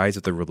about the rise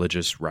of the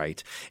religious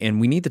right,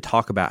 and we need to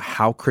talk about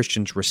how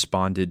Christians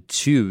responded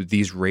to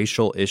these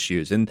racial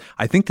issues. And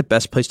I think the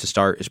best place to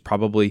start is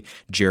probably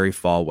Jerry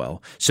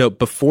Falwell. So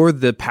before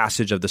the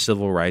passage of the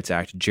Civil Rights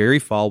Act, Jerry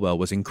Falwell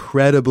was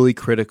incredibly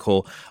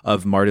critical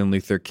of Martin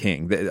Luther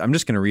King. I'm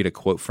just going to read a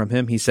quote from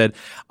him. He said,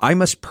 "I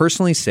must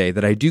personally say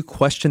that I do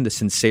question the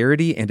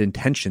sincerity and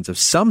intentions of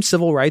some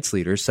civil rights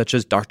leaders such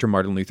as Dr.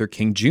 Martin Luther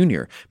King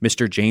Jr.,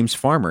 Mr. James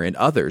Farmer, and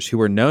others who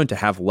are known to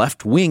have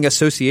left-wing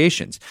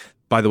associations."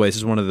 By the way, this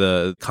is one of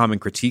the common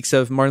critiques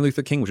of Martin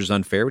Luther King, which is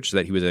unfair, which is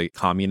that he was a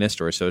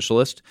communist or a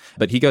socialist.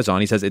 But he goes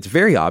on, he says, "It's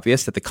very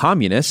obvious that the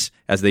communists,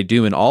 as they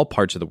do in all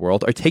parts of the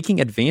world, are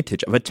taking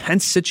advantage of a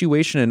tense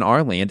situation in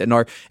our land and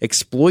are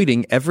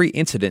exploiting every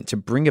incident to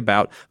bring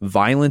about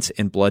violence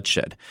and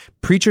bloodshed.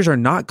 Preachers are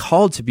not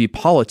called to be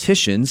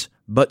politicians,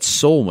 but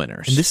soul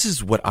winners." And this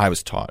is what I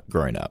was taught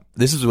growing up.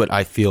 This is what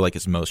I feel like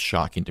is most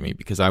shocking to me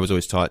because I was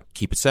always taught,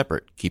 keep it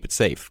separate, keep it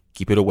safe,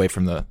 keep it away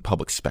from the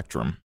public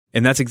spectrum.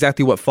 And that's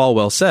exactly what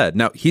Falwell said.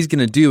 Now, he's going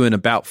to do an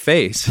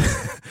about-face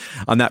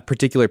on that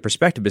particular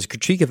perspective. His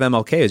critique of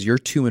MLK is you're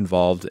too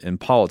involved in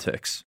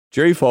politics.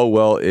 Jerry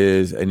Falwell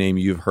is a name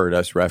you've heard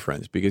us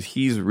reference because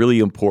he's really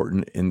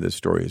important in this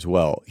story as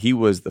well. He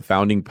was the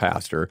founding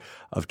pastor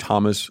of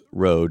Thomas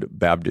Road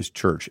Baptist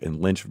Church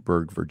in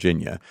Lynchburg,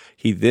 Virginia.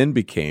 He then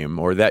became,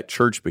 or that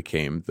church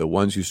became, the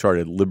ones who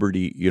started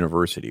Liberty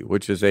University,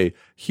 which is a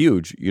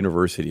huge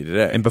university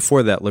today. And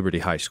before that, Liberty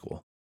High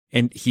School.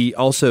 And he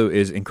also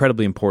is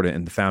incredibly important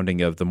in the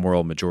founding of the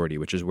Moral Majority,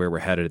 which is where we're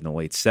headed in the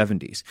late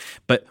 70s.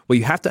 But what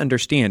you have to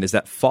understand is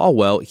that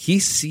Falwell, he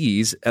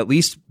sees, at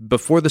least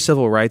before the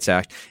Civil Rights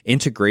Act,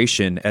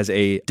 integration as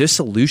a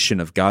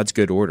dissolution of God's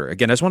good order.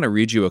 Again, I just want to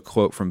read you a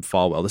quote from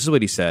Falwell. This is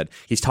what he said.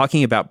 He's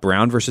talking about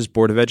Brown versus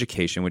Board of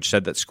Education, which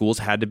said that schools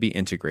had to be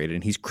integrated,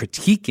 and he's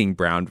critiquing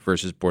Brown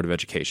versus Board of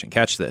Education.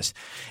 Catch this.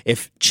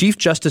 If Chief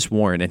Justice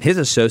Warren and his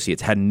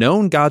associates had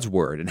known God's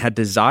word and had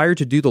desired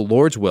to do the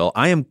Lord's will,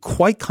 I am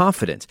quite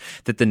confident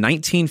that the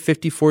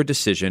 1954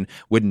 decision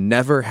would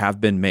never have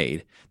been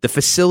made. The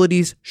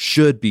facilities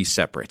should be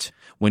separate.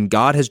 When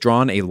God has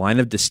drawn a line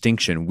of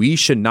distinction, we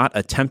should not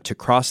attempt to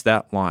cross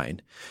that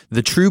line.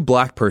 The true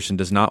black person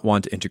does not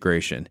want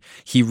integration.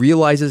 He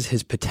realizes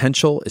his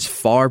potential is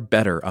far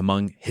better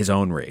among his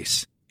own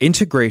race.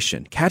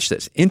 Integration, catch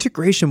this,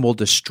 integration will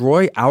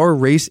destroy our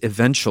race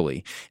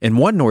eventually. In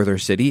one northern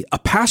city, a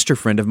pastor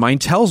friend of mine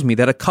tells me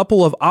that a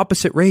couple of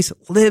opposite race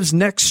lives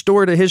next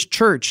door to his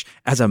church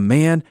as a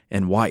man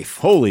and wife.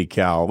 Holy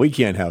cow, we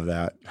can't have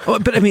that.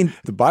 But I mean,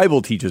 the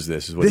Bible teaches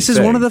this. This is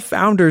one of the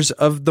founders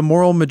of the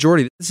Moral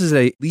Majority. This is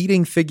a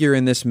leading figure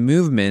in this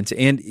movement,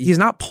 and he's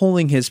not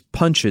pulling his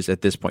punches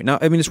at this point. Now,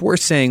 I mean, it's worth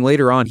saying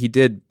later on he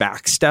did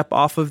backstep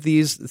off of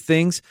these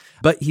things,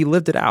 but he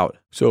lived it out.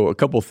 So a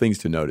couple of things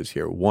to notice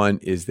here. One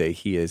is that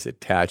he is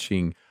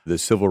attaching the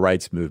civil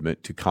rights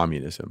movement to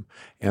communism.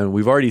 And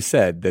we've already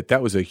said that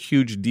that was a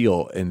huge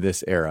deal in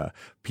this era.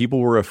 People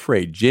were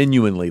afraid,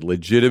 genuinely,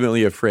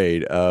 legitimately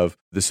afraid of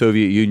the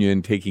Soviet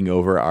Union taking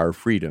over our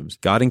freedoms.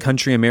 God and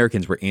country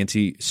Americans were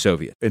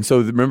anti-Soviet. And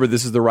so remember,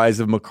 this is the rise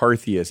of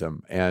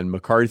McCarthyism. And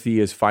McCarthy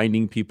is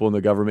finding people in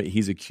the government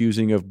he's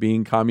accusing of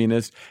being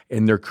communist,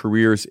 and their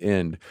careers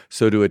end.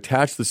 So to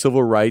attach the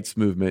civil rights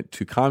movement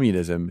to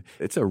communism,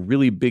 it's a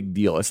really big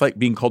deal. It's like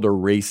being called a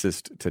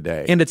racist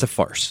today. And it's a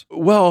farce.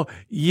 Well,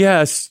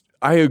 yes,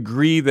 I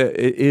agree that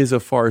it is a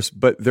farce,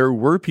 but there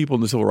were people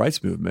in the civil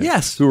rights movement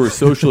who were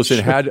socialists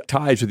and had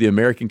ties to the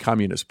American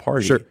Communist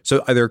Party. Sure.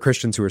 So there are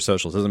Christians who are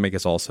socialists. It doesn't make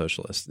us all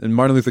socialists. And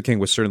Martin Luther King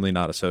was certainly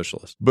not a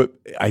socialist. But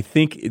I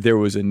think there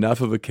was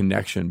enough of a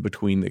connection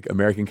between the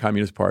American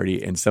Communist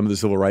Party and some of the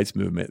civil rights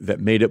movement that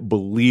made it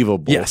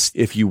believable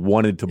if you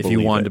wanted to believe it. If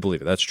you wanted to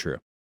believe it, that's true.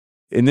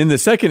 And then the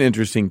second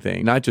interesting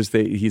thing, not just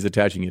that he's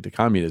attaching it to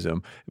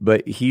communism,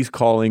 but he's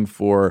calling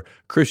for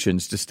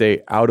Christians to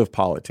stay out of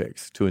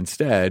politics, to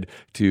instead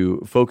to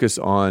focus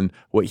on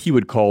what he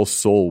would call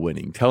soul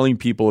winning, telling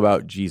people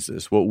about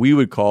Jesus, what we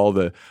would call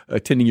the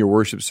attending your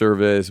worship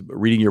service,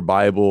 reading your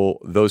Bible,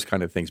 those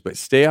kind of things, but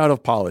stay out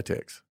of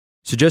politics.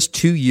 So just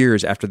 2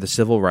 years after the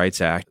Civil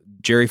Rights Act,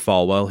 Jerry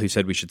Falwell, who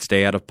said we should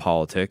stay out of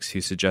politics, who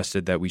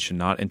suggested that we should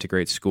not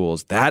integrate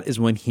schools, that is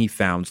when he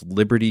founds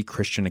Liberty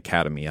Christian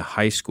Academy, a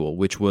high school,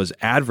 which was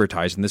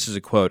advertised, and this is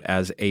a quote,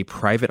 as a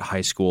private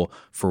high school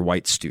for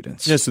white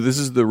students. Yeah, so this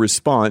is the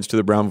response to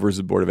the Brown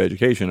versus Board of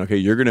Education. Okay,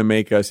 you're going to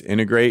make us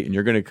integrate, and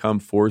you're going to come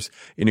force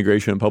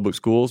integration in public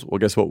schools. Well,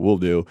 guess what we'll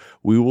do?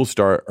 We will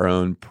start our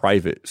own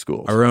private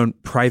schools. Our own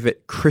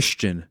private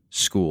Christian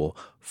school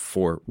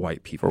for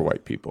white people. For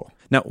white people.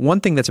 Now,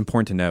 one thing that's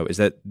important to know is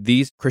that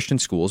these Christian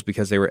schools,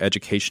 because they were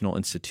educational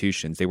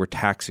institutions, they were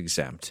tax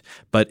exempt.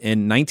 But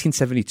in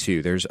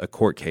 1972, there's a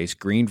court case,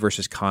 Green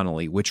versus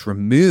Connolly, which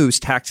removes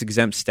tax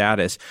exempt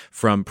status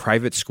from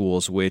private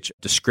schools which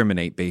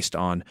discriminate based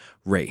on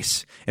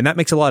race. And that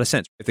makes a lot of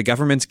sense. If the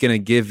government's going to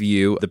give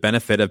you the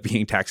benefit of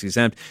being tax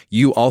exempt,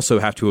 you also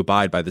have to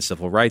abide by the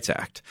Civil Rights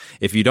Act.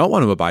 If you don't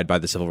want to abide by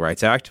the Civil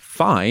Rights Act,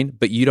 fine,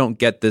 but you don't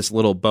get this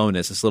little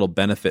bonus, this little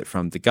benefit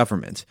from the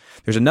government.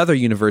 There's another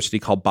university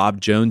called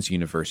Bob Jones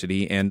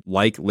University, and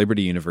like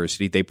Liberty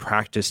University, they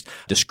practiced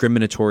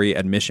discriminatory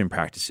admission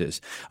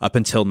practices up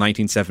until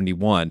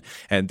 1971,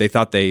 and they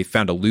thought they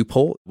found a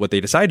loophole. What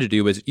they decided to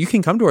do was, you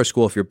can come to our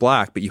school if you're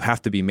black, but you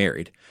have to be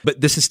married.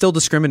 But this is still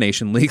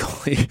discrimination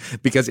legally,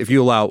 because if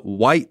you allow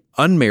white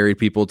unmarried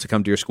people to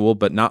come to your school,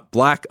 but not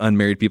black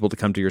unmarried people to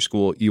come to your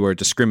school, you are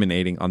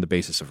discriminating on the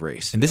basis of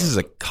race. And this is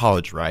a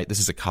college, right?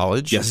 This is a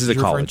college? Yes, this is a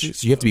college.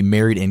 So you have to be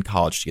married in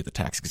college to get the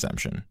tax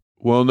exemption.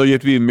 Well, no, you have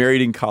to be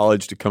married in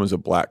college to come as a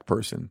black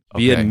person.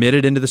 Be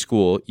admitted into the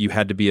school, you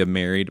had to be a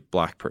married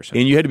black person.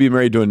 And you had to be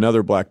married to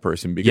another black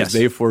person because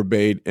they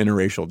forbade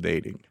interracial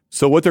dating.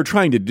 So what they're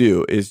trying to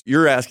do is,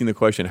 you're asking the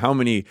question, how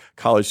many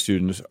college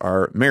students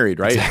are married,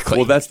 right? Exactly.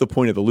 Well, that's the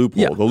point of the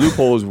loophole. Yeah. The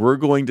loophole is we're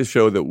going to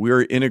show that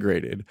we're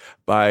integrated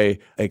by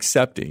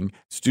accepting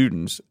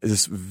students,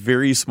 this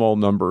very small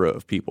number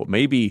of people,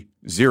 maybe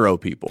 0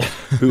 people,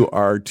 who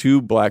are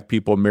 2 black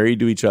people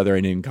married to each other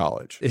and in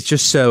college. It's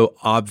just so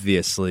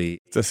obviously...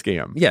 It's a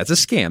scam. Yeah, it's a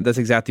scam. That's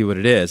exactly what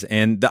it is.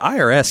 And the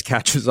IRS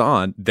catches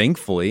on,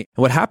 thankfully.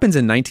 What happens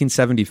in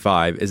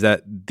 1975 is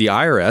that the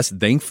IRS,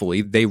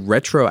 thankfully, they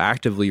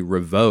retroactively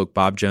effectively revoke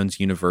Bob Jones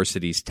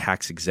University's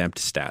tax-exempt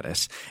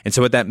status. And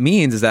so what that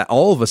means is that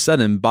all of a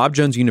sudden, Bob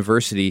Jones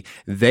University,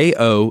 they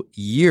owe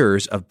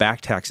years of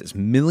back taxes,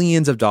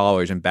 millions of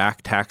dollars in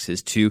back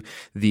taxes to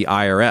the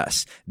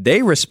IRS.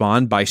 They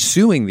respond by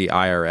suing the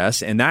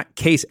IRS, and that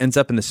case ends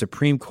up in the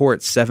Supreme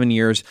Court 7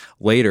 years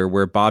later,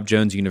 where Bob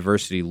Jones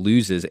University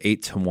loses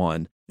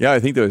 8-1. Yeah, I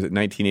think that was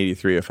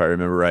 1983, if I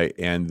remember right.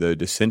 And the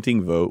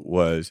dissenting vote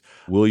was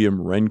William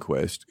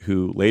Rehnquist,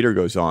 who later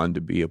goes on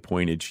to be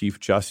appointed Chief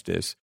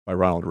Justice by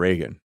Ronald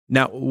Reagan.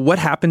 Now, what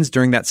happens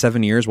during that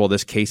 7 years while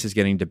this case is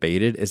getting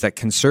debated is that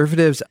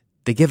conservatives,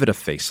 they give it a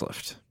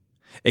facelift.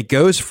 It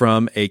goes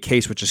from a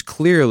case which is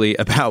clearly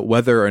about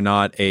whether or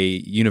not a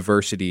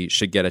university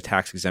should get a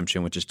tax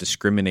exemption, which is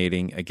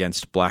discriminating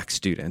against black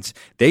students.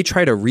 They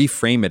try to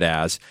reframe it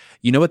as,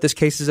 you know what this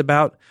case is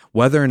about?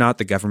 Whether or not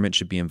the government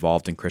should be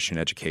involved in Christian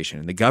education.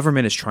 And the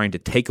government is trying to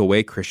take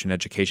away Christian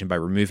education by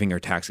removing our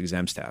tax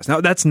exempt status.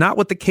 Now, that's not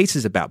what the case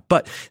is about,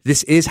 but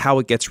this is how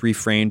it gets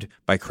reframed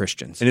by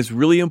Christians. And it's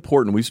really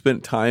important. We've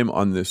spent time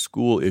on the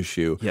school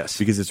issue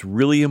because it's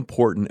really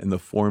important in the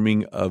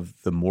forming of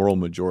the moral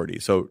majority.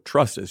 So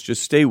trust us,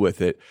 just stay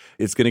with it.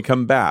 It's going to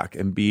come back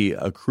and be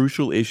a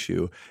crucial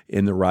issue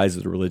in the rise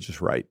of the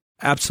religious right.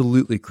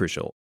 Absolutely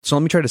crucial. So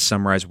let me try to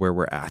summarize where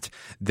we're at.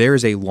 There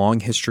is a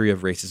long history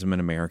of racism in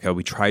America.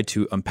 We tried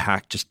to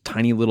unpack just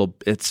tiny little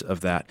bits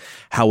of that.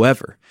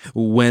 However,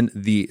 when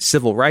the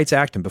Civil Rights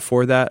Act and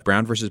before that,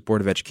 Brown versus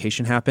Board of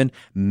Education happened,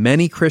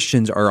 many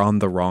Christians are on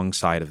the wrong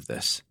side of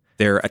this.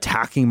 They're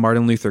attacking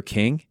Martin Luther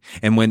King.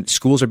 And when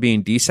schools are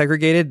being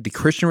desegregated, the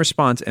Christian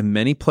response in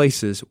many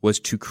places was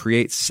to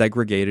create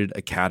segregated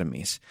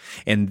academies.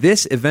 And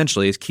this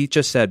eventually, as Keith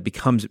just said,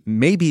 becomes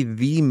maybe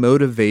the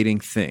motivating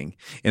thing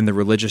in the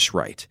religious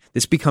right.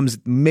 This becomes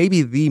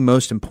maybe the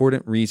most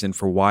important reason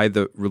for why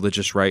the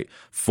religious right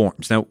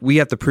forms. Now, we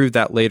have to prove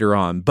that later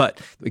on. But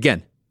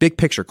again, big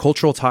picture,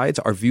 cultural tides,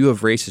 our view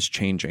of race is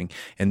changing.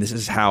 And this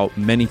is how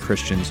many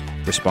Christians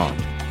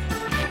respond.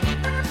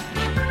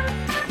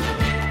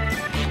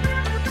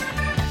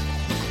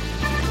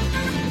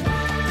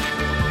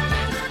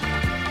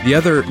 The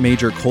other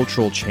major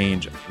cultural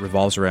change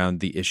revolves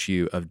around the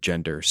issue of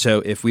gender.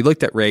 So if we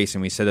looked at race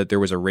and we said that there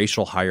was a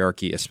racial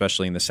hierarchy,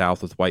 especially in the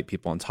South with white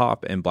people on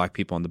top and black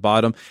people on the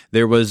bottom,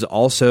 there was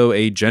also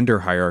a gender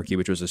hierarchy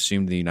which was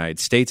assumed in the United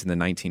States in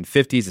the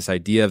 1950s, this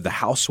idea of the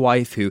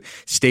housewife who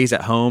stays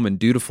at home and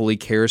dutifully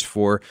cares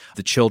for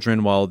the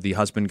children while the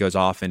husband goes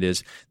off and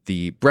is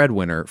the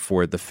breadwinner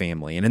for the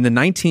family. And in the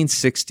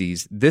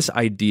 1960s, this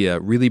idea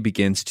really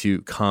begins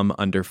to come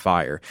under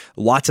fire.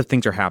 Lots of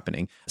things are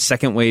happening.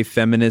 Second wave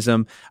feminism,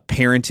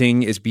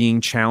 parenting is being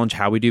challenged,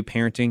 how we do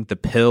parenting. The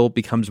pill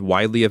becomes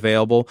widely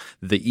available.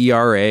 The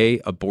ERA,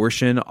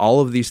 abortion, all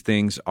of these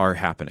things are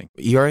happening.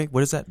 ERA,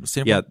 what is that?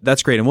 Yeah,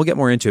 that's great. And we'll get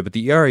more into it. But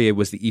the ERA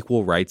was the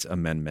Equal Rights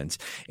Amendment.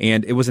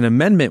 And it was an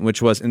amendment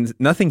which was, and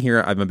nothing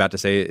here I'm about to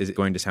say is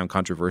going to sound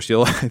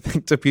controversial, I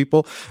think, to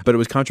people, but it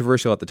was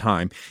controversial at the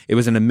time. It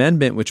was an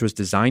amendment which was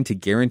designed to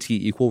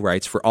guarantee equal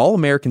rights for all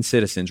American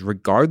citizens,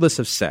 regardless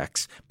of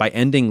sex, by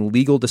ending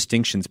legal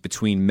distinctions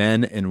between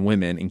men and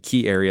women in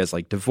key areas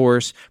like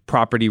divorce,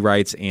 property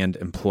rights, and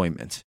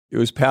employment. It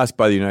was passed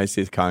by the United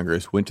States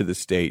Congress, went to the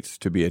states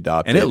to be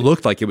adopted. And it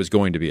looked like it was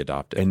going to be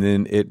adopted. And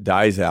then it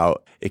dies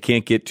out. It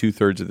can't get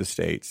 2/3 of the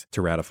states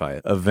to ratify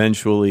it.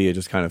 Eventually, it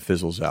just kind of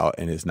fizzles out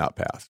and is not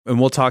passed. And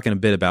we'll talk in a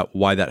bit about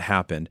why that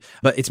happened.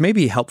 But it's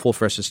maybe helpful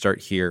for us to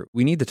start here.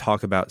 We need to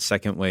talk about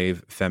second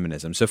wave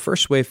feminism. So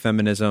first wave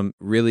feminism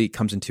really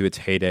comes into its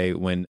heyday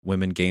when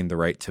women gained the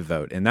right to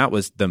vote. And that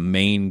was the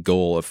main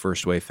goal of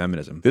first wave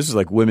feminism. This is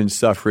like women's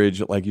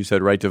suffrage, like you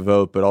said, right to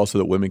vote, but also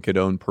that women could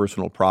own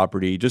personal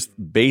property, just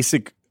basic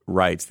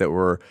rights that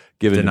were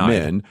given to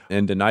men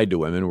and denied to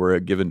women were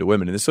given to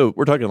women. And so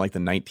we're talking like the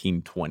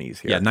 1920s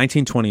here. Yeah,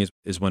 1920s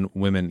is when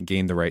women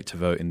gained the right to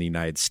vote in the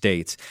United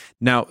States.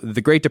 Now,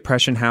 the Great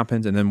Depression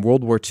happens and then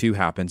World War II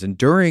happens. And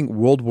during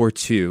World War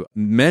II,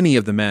 many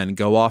of the men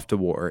go off to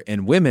war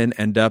and women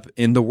end up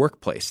in the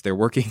workplace. They're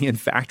working in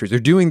factories. They're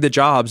doing the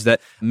jobs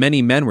that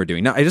many men were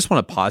doing. Now, I just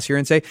want to pause here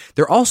and say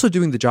they're also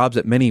doing the jobs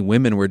that many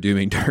women were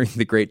doing during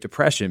the Great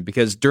Depression,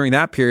 because during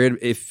that period,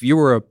 if you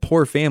were a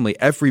poor family,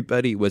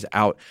 everybody was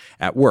out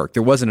at work.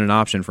 There wasn't an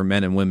option for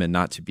men and women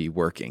not to be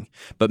working.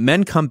 But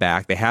men come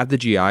back, they have the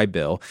GI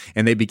Bill,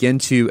 and they begin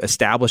to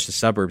establish the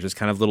suburbs as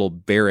kind of little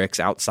barracks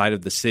outside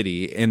of the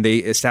city. And they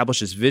establish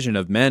this vision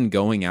of men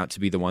going out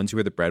to be the ones who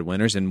are the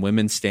breadwinners and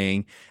women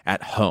staying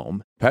at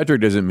home.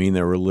 Patrick doesn't mean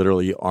there were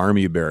literally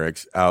army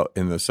barracks out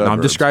in the suburbs. No,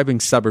 I'm describing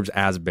suburbs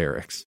as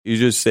barracks. You're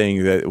just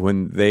saying that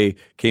when they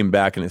came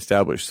back and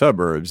established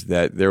suburbs,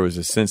 that there was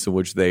a sense in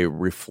which they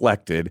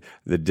reflected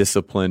the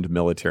disciplined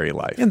military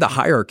life. And the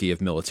hierarchy of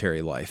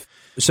military life.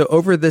 So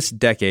over this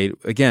decade,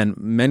 again,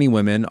 many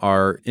women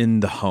are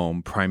in the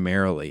home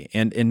primarily.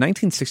 And in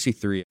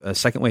 1963, a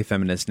second-wave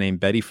feminist named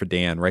Betty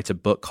Friedan writes a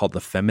book called The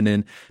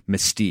Feminine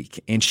Mystique.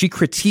 And she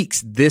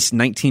critiques this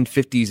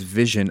 1950s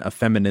vision of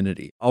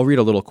femininity. I'll read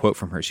a little quote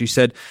from her. She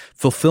said,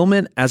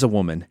 fulfillment as a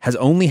woman has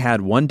only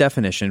had one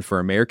definition for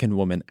American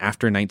woman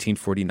after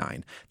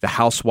 1949, the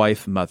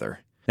housewife mother.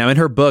 Now, in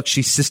her book,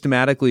 she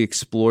systematically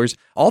explores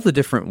all the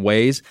different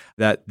ways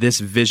that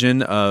this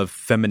vision of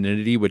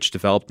femininity, which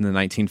developed in the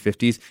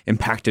 1950s,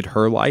 impacted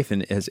her life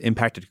and has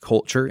impacted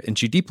culture, and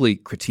she deeply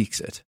critiques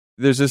it.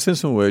 There's a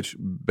sense in which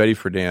Betty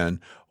Friedan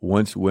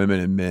wants women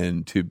and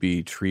men to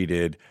be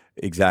treated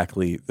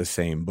exactly the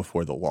same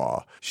before the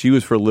law. She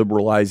was for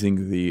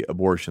liberalizing the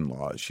abortion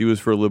laws. She was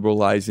for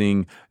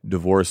liberalizing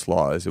divorce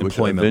laws, which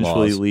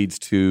eventually leads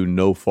to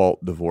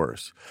no-fault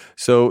divorce.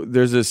 So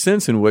there's a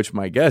sense in which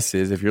my guess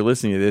is, if you're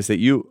listening to this, that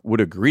you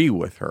would agree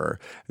with her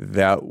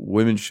that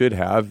women should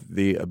have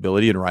the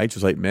ability and rights,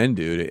 just like men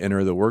do, to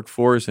enter the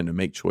workforce and to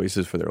make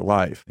choices for their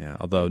life. Yeah,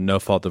 although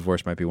no-fault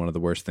divorce might be one of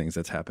the worst things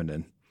that's happened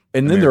in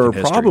And then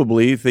American there are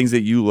probably things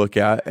that you look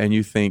at and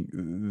you think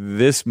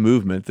this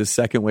movement, this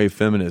second wave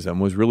feminism,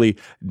 was really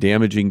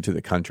damaging to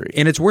the country.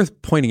 And it's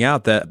worth pointing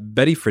out that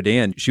Betty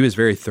Friedan, she was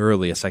very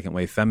thoroughly a second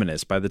wave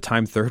feminist. By the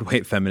time third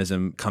wave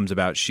feminism comes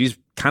about, she's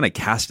kind of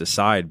cast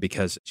aside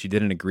because she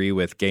didn't agree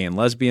with gay and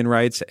lesbian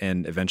rights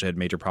and eventually had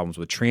major problems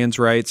with trans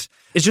rights.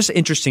 It's just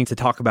interesting to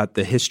talk about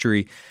the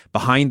history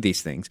behind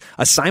these things.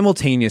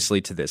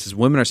 Simultaneously to this, as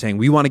women are saying,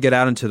 we want to get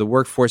out into the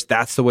workforce,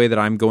 that's the way that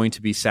I'm going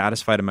to be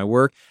satisfied in my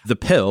work, the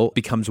pill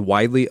becomes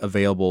widely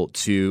available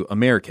to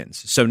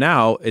Americans. So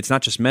now it's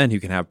not just men who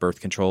can have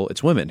birth control,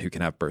 it's women who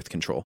can have birth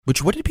control.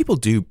 Which, what did people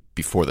do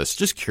before this?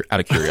 Just out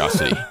of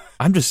curiosity.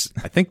 I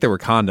think there were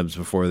condoms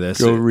before this.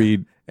 Go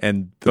read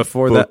and the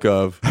book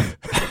of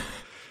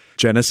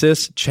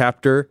Genesis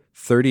chapter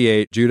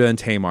 38, Judah and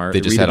Tamar. They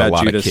just read had about a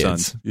lot Judah's of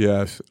kids. sons.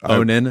 Yes.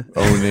 Onan.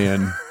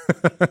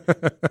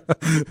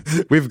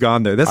 We've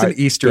gone there. That's an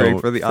Easter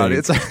egg for the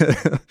audience.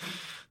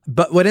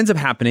 But what ends up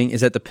happening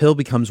is that the pill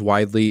becomes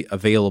widely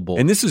available.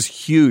 And this is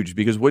huge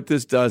because what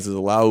this does is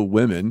allow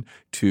women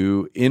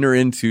to enter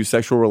into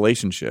sexual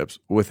relationships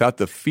without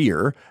the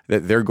fear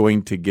that they're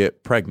going to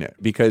get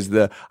pregnant. Because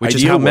which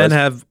is how men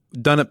have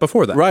done it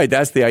before that. Right.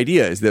 That's the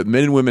idea, is that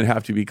men and women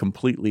have to be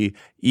completely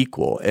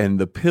equal. And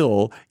the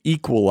pill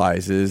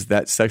equalizes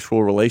that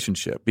sexual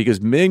relationship because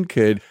men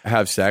could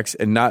have sex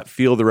and not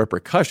feel the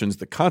repercussions,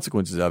 the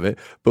consequences of it.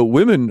 But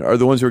women are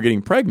the ones who are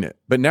getting pregnant.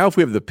 But now if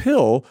we have the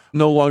pill,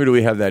 no longer do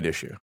we have that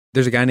issue.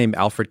 There's a guy named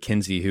Alfred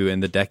Kinsey who, in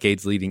the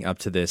decades leading up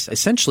to this,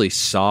 essentially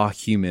saw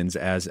humans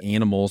as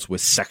animals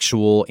with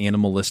sexual,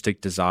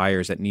 animalistic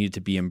desires that needed to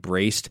be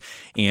embraced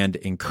and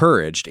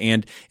encouraged.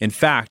 And in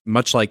fact,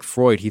 much like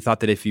Freud, he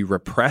thought that if you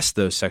repressed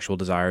those sexual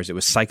desires, it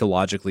was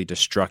psychologically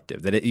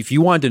destructive. That if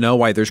you wanted to know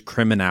why there's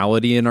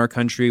criminality in our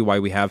country, why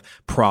we have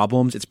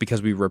problems, it's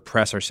because we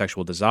repress our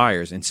sexual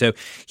desires. And so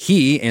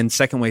he and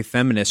second wave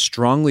feminists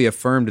strongly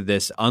affirmed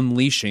this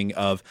unleashing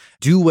of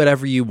do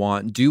whatever you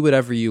want, do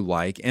whatever you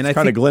like. And I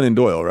think Glennon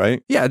Doyle,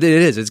 right? Yeah, it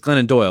is. It's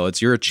Glennon Doyle.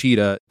 It's you're a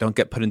cheetah. Don't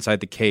get put inside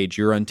the cage.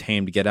 You're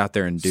untamed. Get out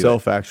there and do it.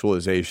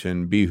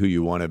 Self-actualization, be who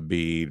you want to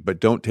be, but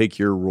don't take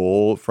your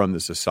role from the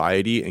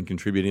society and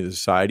contributing to the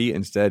society.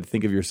 Instead,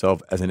 think of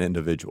yourself as an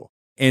individual.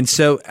 And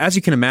so, as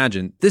you can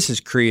imagine, this is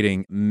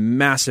creating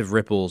massive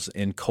ripples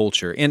in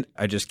culture. And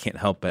I just can't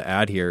help but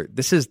add here,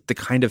 this is the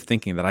kind of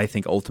thinking that I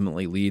think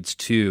ultimately leads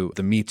to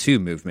the Me Too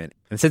movement.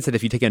 In the sense that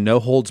if you take a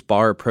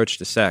no-holds-barred approach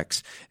to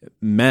sex,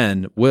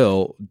 men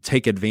will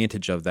take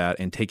advantage of that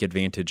and take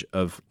advantage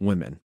of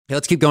women. Okay,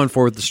 let's keep going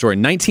forward with the story.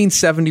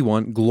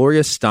 1971,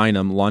 Gloria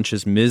Steinem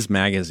launches Ms.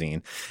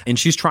 Magazine, and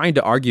she's trying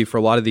to argue for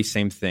a lot of these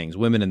same things.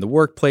 Women in the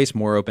workplace,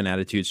 more open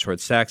attitudes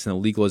towards sex, and the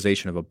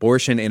legalization of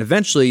abortion. And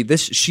eventually,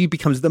 she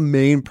becomes the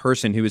main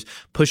person who is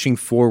pushing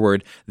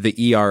forward the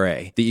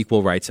ERA, the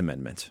Equal Rights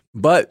Amendment.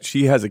 But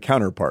she has a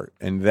counterpart,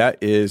 and that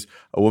is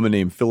a woman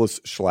named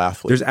Phyllis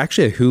Schlafly. There's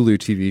actually a Hulu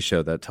TV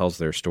show that tells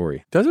their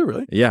story. Does it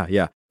really?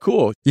 Yeah.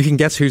 Cool. You can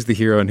guess who's the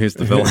hero and who's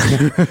the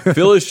villain.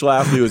 Phyllis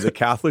Schlafly was a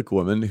Catholic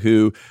woman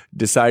who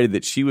decided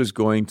that she was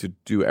going to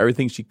do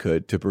everything she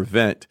could to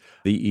prevent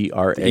the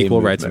ERA the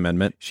Equal Rights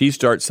Amendment. She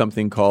starts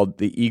something called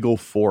the Eagle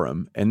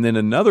Forum. And then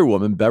another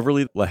woman,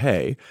 Beverly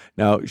LaHaye.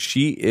 Now,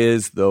 she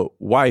is the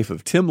wife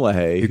of Tim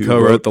LaHaye, who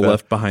co-wrote the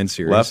Left Behind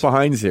series. Left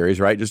Behind series,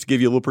 right? Just to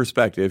give you a little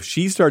perspective,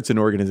 she starts an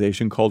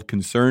organization called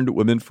Concerned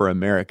Women for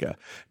America.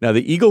 Now,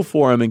 the Eagle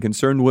Forum and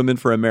Concerned Women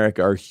for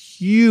America are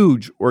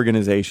huge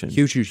organizations.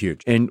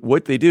 Huge. And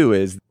what they do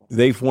is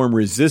they form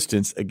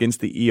resistance against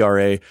the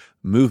ERA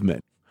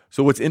movement.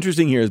 So what's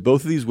interesting here is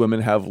both of these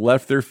women have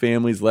left their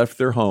families, left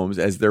their homes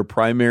as their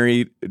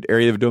primary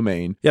area of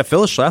domain. Yeah,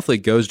 Phyllis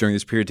Schlafly goes during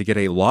this period to get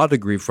a law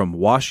degree from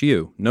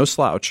WashU, no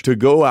slouch. To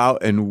go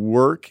out and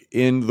work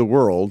in the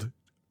world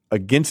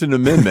against an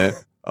amendment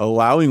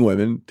allowing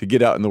women to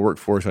get out in the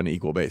workforce on an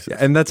equal basis. Yeah,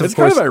 and that's, of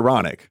course, kind of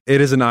ironic.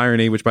 It is an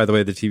irony, which, by the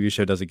way, the TV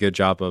show does a good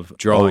job of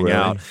drawing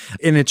out.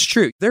 And it's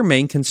true. Their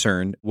main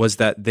concern was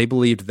that they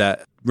believed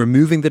that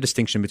removing the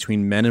distinction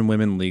between men and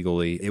women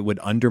legally, it would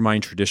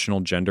undermine traditional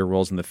gender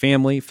roles in the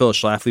family.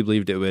 Phyllis Schlafly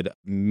believed it would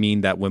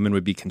mean that women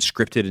would be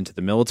conscripted into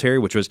the military,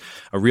 which was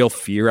a real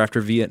fear after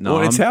Vietnam.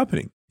 Well, it's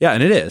happening. Yeah,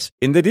 and it is.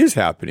 And that is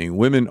happening.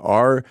 Women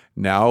are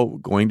now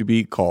going to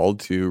be called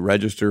to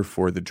register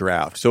for the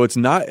draft. So it's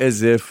not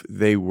as if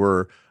they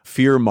were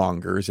fear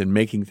mongers and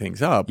making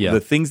things up. Yeah. The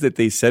things that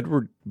they said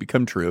were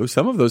become true.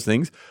 Some of those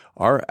things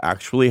are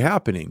actually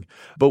happening.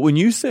 But when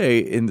you say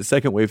in the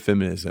second wave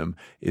feminism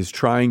is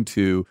trying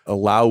to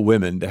allow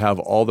women to have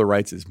all the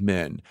rights as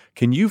men,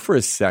 can you for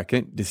a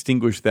second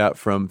distinguish that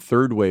from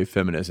third wave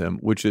feminism,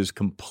 which is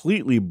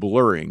completely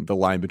blurring the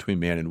line between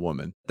man and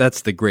woman?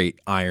 That's the great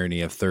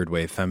irony of third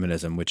wave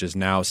feminism, which is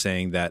now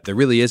saying that there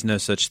really is no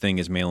such thing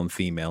as male and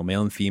female.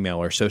 Male and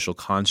female are social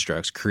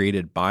constructs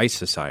created by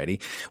society,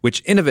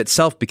 which in of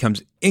itself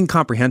becomes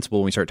incomprehensible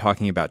when we start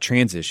talking about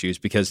trans issues,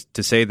 because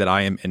to say that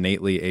I am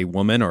innately a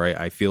woman, or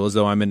I feel as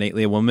though I'm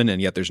innately a woman,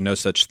 and yet there's no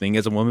such thing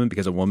as a woman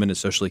because a woman is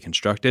socially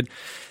constructed.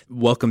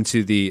 Welcome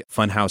to the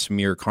funhouse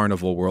mirror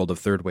carnival world of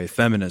third wave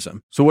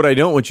feminism. So what I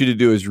don't want you to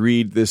do is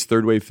read this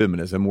third wave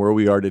feminism where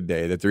we are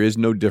today, that there is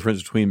no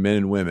difference between men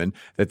and women,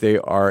 that they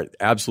are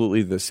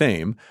absolutely the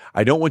same.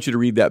 I don't want you to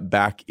read that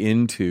back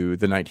into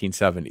the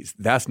 1970s.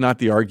 That's not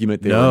the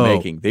argument they were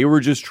making. They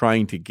were just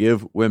trying to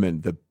give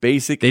women the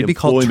basic They'd be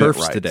called employment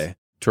TERFs rights. today.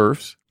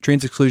 TERFs?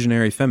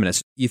 Trans-exclusionary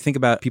feminists. You think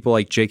about people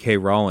like J.K.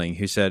 Rowling,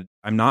 who said,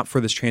 I'm not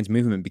for this trans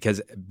movement because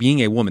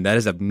being a woman, that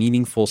is a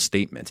meaningful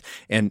statement.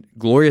 And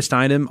Gloria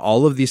Steinem,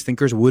 all of these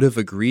thinkers would have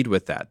agreed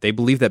with that. They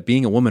believed that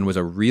being a woman was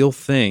a real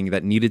thing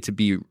that needed to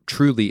be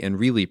truly and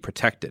really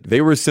protected.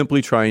 They were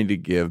simply trying to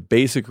give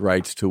basic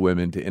rights to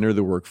women to enter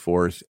the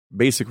workforce,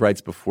 basic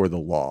rights before the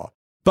law.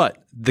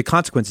 But the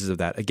consequences of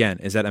that, again,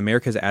 is that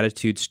America's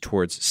attitudes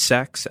towards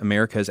sex,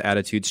 America's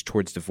attitudes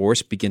towards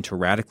divorce begin to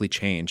radically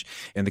change.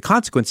 And the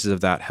consequences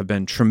of that have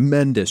been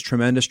tremendous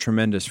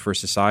for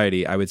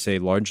society, I would say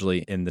largely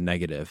in the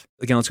negative.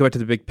 Again, let's go back to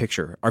the big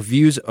picture. Our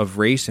views of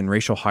race and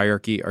racial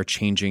hierarchy are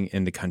changing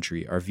in the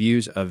country. Our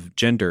views of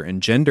gender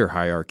and gender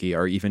hierarchy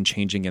are even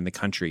changing in the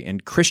country.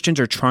 And Christians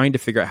are trying to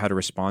figure out how to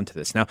respond to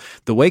this. Now,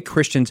 the way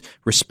Christians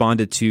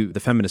responded to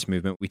the feminist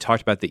movement, we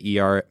talked about the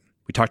ER.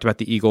 We talked about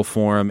the Eagle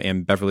Forum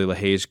and Beverly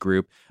LaHaye's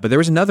group, but there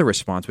was another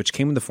response which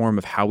came in the form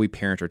of how we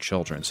parent our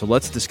children. So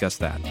let's discuss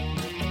that.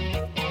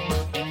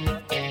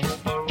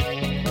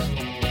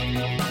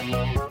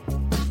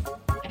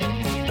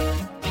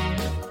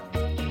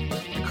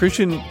 The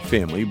Christian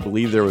family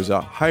believed there was a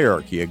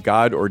hierarchy, a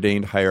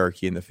God-ordained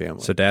hierarchy in the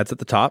family. So dad's at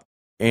the top.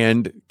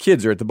 And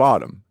kids are at the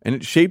bottom. And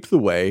it shaped the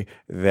way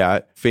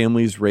that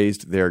families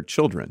raised their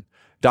children.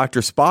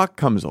 Dr. Spock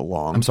comes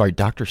along. I'm sorry,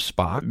 Dr.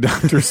 Spock?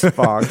 Dr.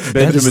 Spock. That is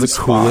Benjamin the Spock.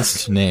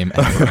 coolest name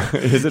ever.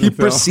 Is it He a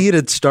film?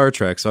 preceded Star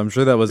Trek, so I'm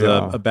sure that was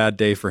Yeah. a bad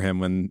day for him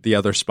when the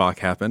other Spock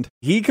happened.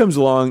 He comes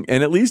along,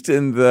 and at least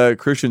in the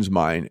Christian's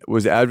mind,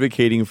 was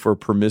advocating for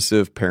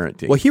permissive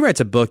parenting. Well, he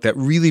writes a book that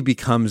really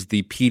becomes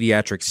the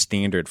pediatric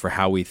standard for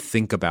how we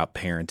think about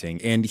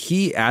parenting. And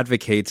he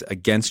advocates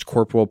against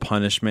corporal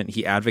punishment.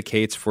 He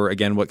advocates for,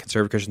 again, what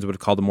conservative Christians would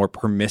call the more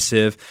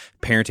permissive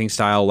parenting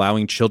style,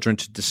 allowing children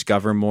to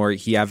discover more.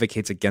 He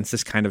advocates against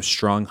this kind of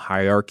strong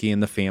hierarchy in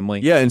the family.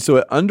 Yeah, and so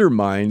it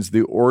undermines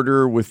the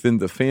order within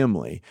the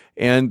family.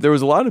 And there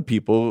was a lot of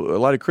people, a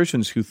lot of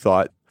Christians who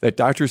thought that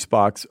Dr.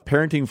 Spock's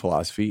parenting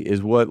philosophy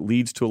is what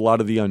leads to a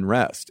lot of the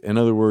unrest. In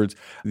other words,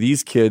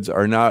 these kids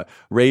are not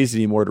raised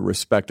anymore to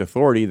respect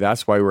authority.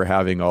 That's why we're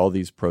having all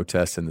these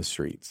protests in the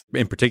streets.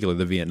 In particular,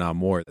 the Vietnam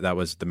War, that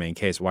was the main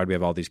case. Why do we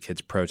have all these kids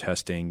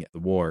protesting the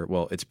war?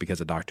 Well, it's because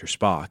of Dr.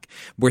 Spock.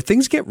 Where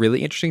things get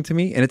really interesting to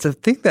me, and it's a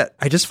thing that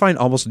I just find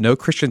almost no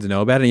Christians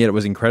know about, and yet it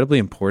was incredibly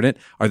important,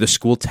 are the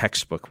school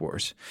textbook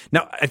wars.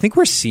 Now, I think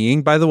we're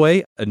seeing, by the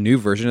way, a new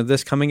version of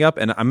this coming up,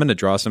 and I'm going to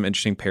draw some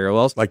interesting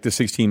parallels. Like the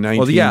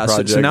 1619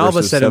 project so now all of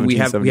a sudden we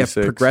have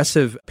 1776.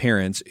 progressive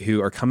parents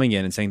who are coming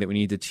in and saying that we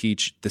need to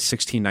teach the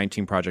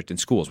 1619 project in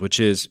schools, which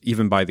is,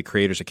 even by the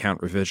creator's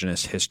account,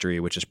 revisionist history,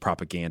 which is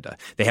propaganda.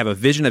 They have a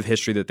vision of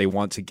history that they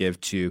want to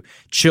give to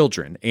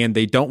children, and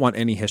they don't want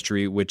any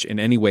history which in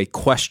any way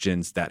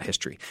questions that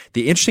history.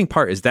 The interesting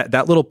part is that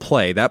that little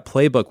play, that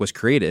playbook was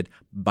created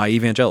by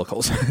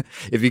evangelicals.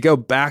 If you go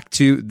back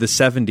to the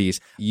 70s,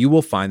 you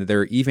will find that there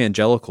are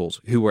evangelicals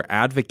who were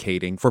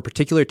advocating for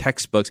particular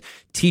textbooks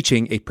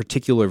teaching a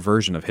particular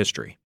version of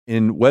history.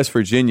 In West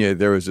Virginia,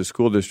 there was a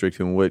school district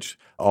in which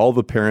all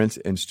the parents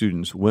and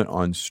students went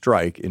on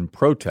strike in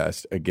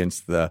protest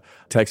against the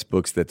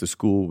textbooks that the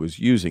school was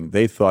using.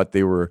 They thought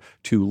they were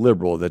too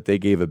liberal, that they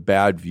gave a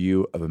bad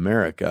view of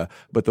America.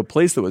 But the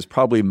place that was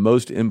probably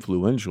most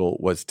influential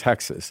was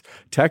Texas.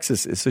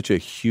 Texas is such a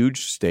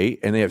huge state,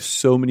 and they have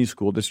so many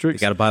school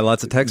districts. You got to buy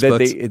lots of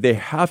textbooks. That they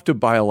have to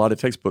buy a lot of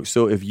textbooks.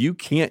 So if you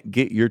can't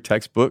get your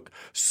textbook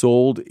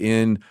sold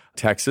in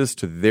Texas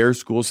to their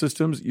school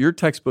systems, your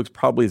textbooks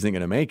probably isn't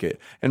going to make it.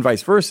 And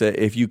vice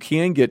versa. If you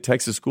can get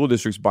Texas school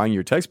districts buying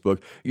your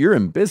textbook, you're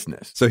in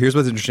business. So here's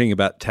what's interesting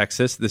about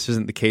Texas. This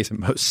isn't the case in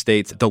most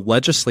states. The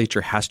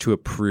legislature has to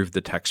approve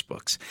the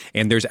textbooks.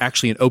 And there's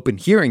actually an open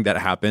hearing that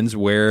happens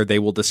where they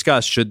will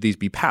discuss should these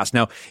be passed.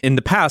 Now, in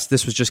the past,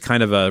 this was just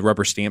kind of a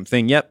rubber stamp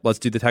thing. Yep, let's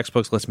do the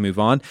textbooks. Let's move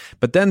on.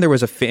 But then there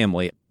was a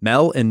family.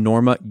 Mel and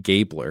Norma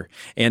Gabler.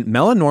 And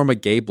Mel and Norma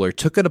Gabler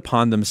took it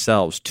upon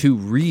themselves to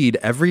read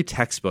every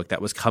textbook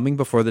that was coming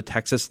before the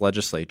Texas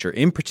legislature,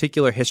 in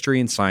particular history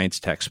and science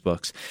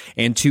textbooks,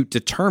 and to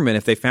determine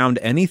if they found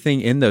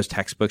anything in those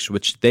textbooks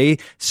which they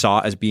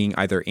saw as being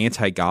either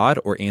anti-God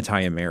or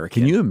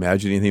anti-American. Can you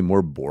imagine anything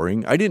more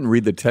boring? I didn't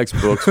read the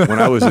textbooks when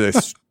I was a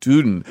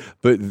student,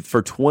 but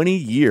for 20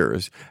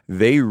 years,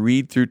 they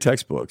read through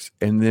textbooks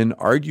and then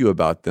argue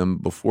about them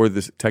before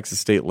the Texas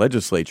state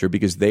legislature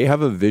because they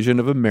have a vision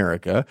of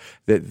America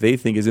that they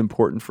think is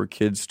important for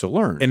kids to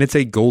learn. And it's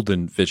a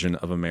golden vision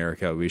of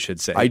America, we should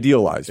say.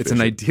 Idealized It's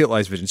vision. an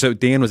idealized vision. So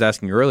Dan was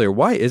asking earlier,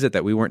 why is it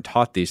that we weren't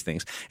taught these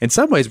things? In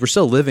some ways, we're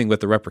still living with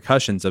the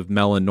repercussions of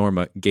Mel and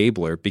Norma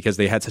Gabler because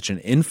they had such an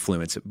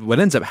influence. What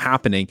ends up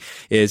happening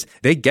is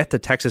they get the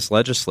Texas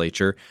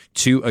legislature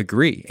to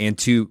agree and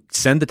to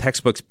send the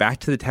textbooks back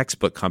to the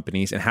textbook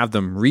companies and have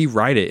them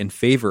rewrite it in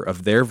favor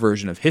of their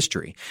version of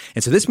history.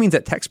 And so this means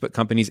that textbook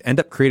companies end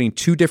up creating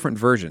two different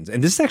versions.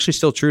 And this is actually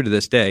still true to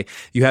this day.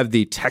 You have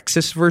the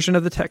Texas version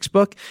of the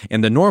textbook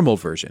and the normal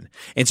version.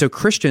 And so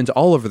Christians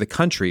all over the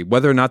country,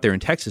 whether or not they're in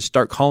Texas,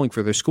 start calling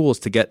for their schools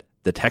to get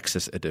the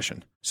Texas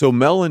edition. So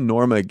Mel and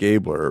Norma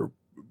Gabler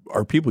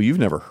are people you've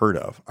never heard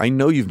of. I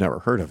know you've never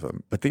heard of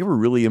them, but they were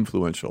really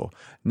influential,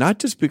 not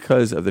just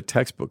because of the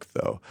textbook,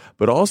 though,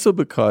 but also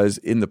because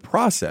in the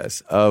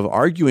process of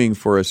arguing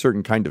for a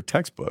certain kind of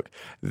textbook,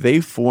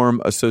 they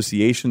form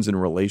associations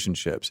and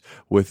relationships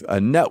with a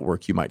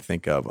network, you might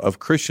think of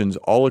Christians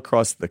all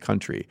across the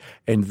country.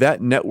 And that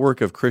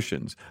network of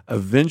Christians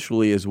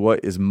eventually is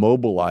what is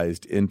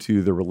mobilized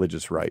into the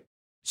religious right.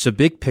 So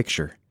big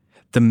picture.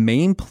 The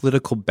main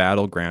political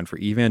battleground for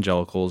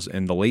evangelicals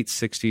in the late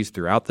 60s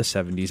throughout the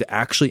 70s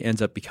actually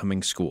ends up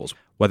becoming schools,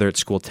 whether it's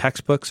school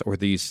textbooks or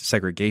these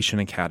segregation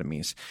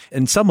academies.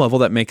 In some level,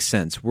 that makes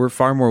sense. We're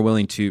far more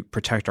willing to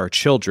protect our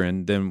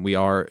children than we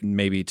are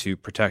maybe to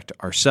protect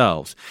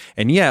ourselves.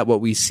 And yet, what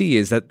we see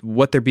is that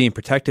what they're being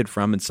protected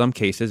from in some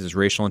cases is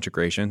racial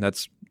integration.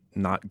 That's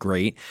not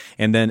great.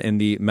 And then in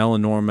the Mel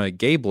and Norma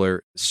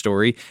Gabler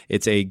story,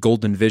 it's a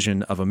golden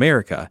vision of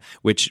America,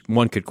 which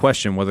one could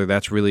question whether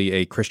that's really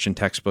a Christian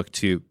textbook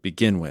to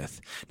begin with.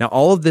 Now,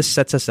 all of this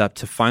sets us up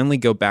to finally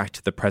go back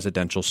to the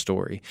presidential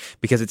story,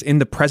 because it's in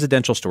the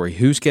presidential story,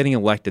 who's getting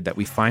elected, that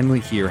we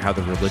finally hear how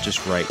the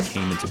religious right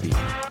came into being.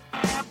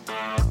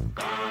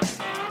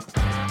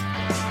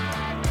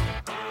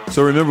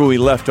 So remember, we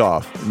left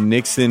off.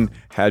 Nixon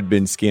had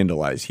been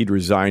scandalized. He'd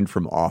resigned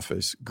from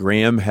office.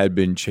 Graham had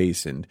been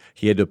chastened.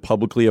 He had to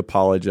publicly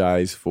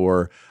apologize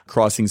for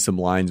crossing some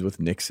lines with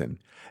Nixon.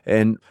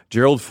 And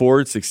Gerald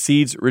Ford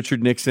succeeds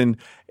Richard Nixon.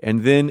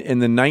 And then in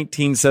the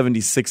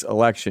 1976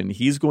 election,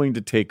 he's going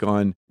to take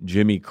on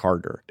Jimmy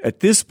Carter.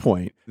 At this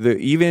point, the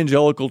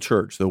evangelical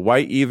church, the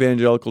white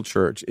evangelical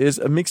church, is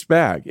a mixed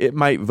bag. It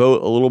might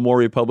vote a little more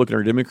Republican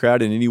or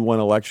Democrat in any one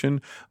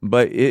election,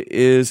 but it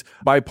is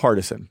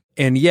bipartisan.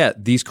 And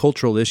yet, these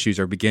cultural issues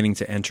are beginning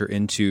to enter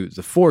into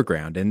the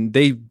foreground. And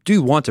they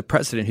do want a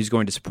president who's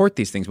going to support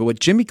these things. But what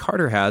Jimmy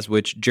Carter has,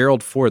 which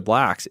Gerald Ford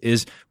lacks,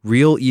 is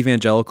real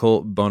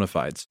evangelical bona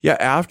fides. Yeah,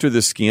 after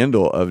the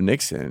scandal of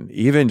Nixon,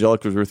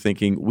 evangelicals were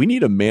thinking, we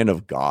need a man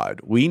of God.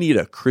 We need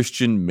a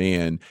Christian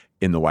man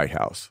in the White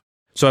House.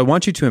 So I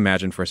want you to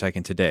imagine for a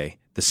second today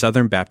the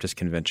Southern Baptist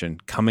Convention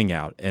coming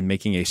out and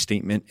making a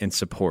statement in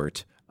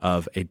support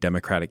of a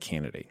Democratic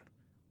candidate.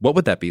 What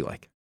would that be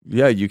like?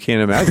 Yeah, you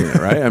can't imagine it,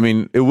 right? I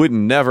mean, it would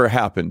never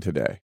happen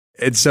today.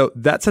 And so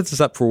that sets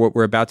us up for what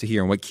we're about to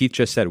hear. And what Keith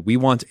just said, we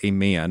want a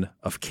man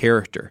of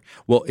character.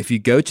 Well, if you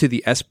go to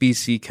the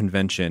SBC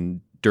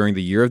convention during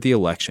the year of the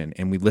election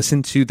and we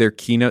listen to their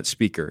keynote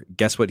speaker,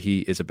 guess what he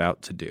is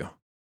about to do?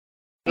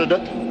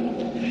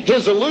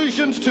 His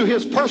allusions to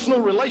his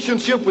personal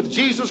relationship with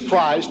Jesus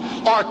Christ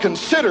are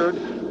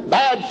considered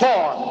bad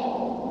form.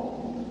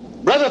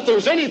 Brother, if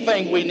there's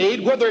anything we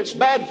need, whether it's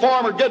bad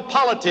form or good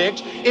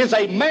politics, is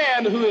a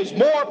man who is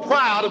more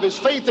proud of his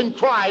faith in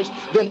Christ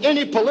than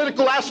any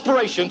political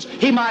aspirations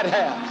he might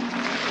have.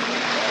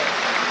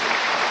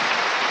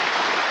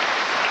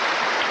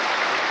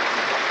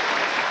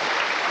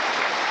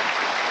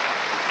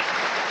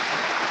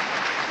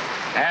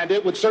 And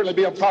it would certainly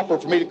be improper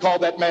for me to call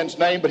that man's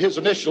name, but his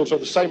initials are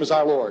the same as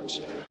our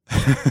Lord's.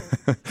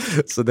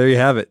 So there you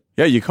have it.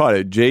 Yeah, you caught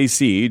it.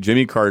 JC,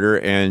 Jimmy Carter,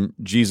 and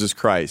Jesus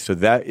Christ. So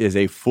that is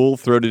a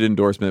full-throated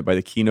endorsement by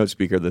the keynote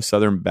speaker of the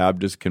Southern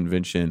Baptist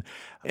Convention.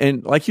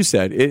 And like you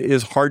said, it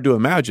is hard to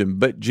imagine,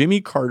 but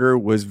Jimmy Carter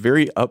was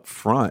very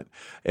upfront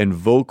and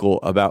vocal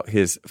about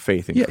his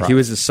faith in Christ. He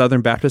was a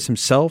Southern Baptist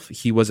himself.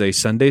 He was a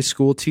Sunday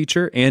school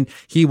teacher, and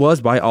he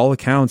was, by all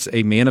accounts,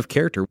 a man of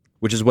character,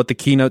 which is what the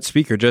keynote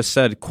speaker just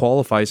said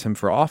qualifies him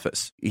for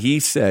office. He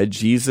said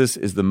Jesus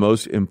is the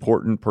most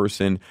important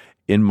person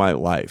in my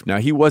life. Now,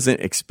 he wasn't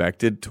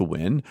expected to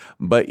win,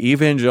 but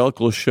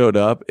evangelicals showed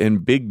up in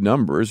big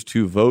numbers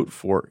to vote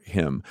for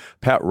him.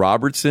 Pat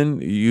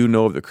Robertson, you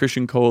know of the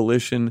Christian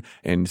Coalition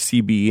and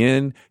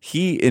CBN,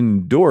 he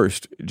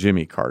endorsed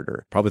Jimmy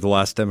Carter. Probably the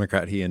last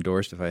Democrat he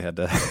endorsed, if I had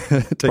to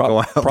take a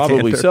while.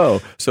 Probably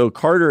so. So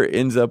Carter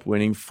ends up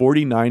winning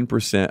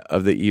 49%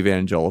 of the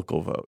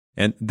evangelical vote.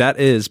 And that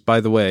is,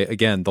 by the way,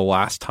 again, the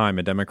last time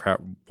a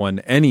Democrat won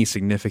any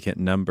significant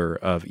number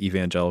of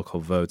evangelical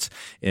votes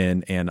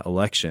in an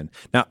election.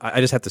 Now,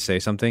 I just have to say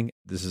something.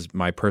 This is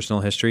my personal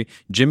history.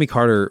 Jimmy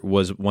Carter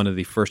was one of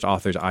the first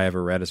authors I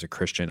ever read as a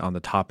Christian on the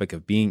topic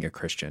of being a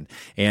Christian.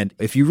 And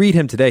if you read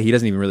him today, he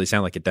doesn't even really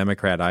sound like a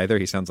Democrat either.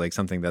 He sounds like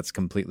something that's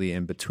completely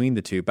in between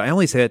the two. But I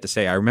only say that to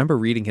say I remember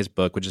reading his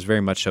book, which is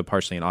very much so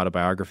partially an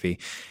autobiography,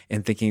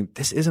 and thinking,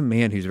 this is a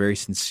man who's very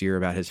sincere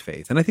about his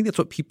faith. And I think that's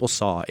what people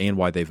saw and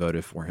why they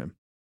voted for him.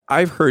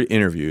 I've heard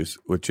interviews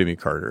with Jimmy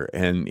Carter,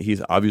 and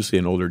he's obviously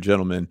an older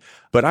gentleman,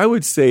 but I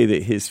would say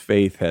that his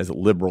faith has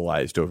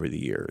liberalized over the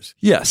years.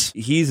 Yes.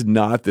 He's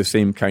not the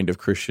same kind of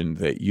Christian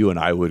that you and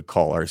I would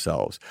call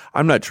ourselves.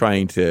 I'm not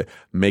trying to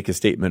make a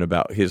statement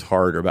about his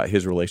heart or about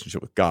his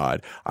relationship with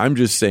God. I'm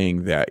just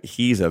saying that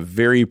he's a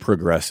very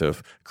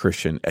progressive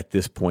Christian at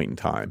this point in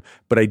time.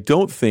 But I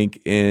don't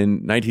think in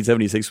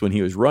 1976 when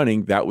he was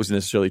running, that was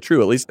necessarily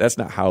true. At least that's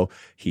not how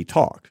he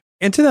talked.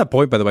 And to that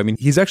point, by the way, I mean,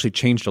 he's actually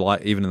changed a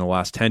lot even in the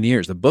last 10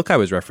 years. The book I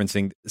was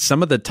referencing,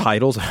 some of the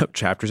titles of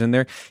chapters in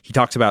there, he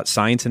talks about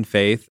science and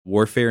faith,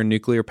 warfare and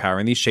nuclear power,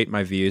 and these shape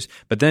my views.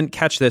 But then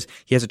catch this,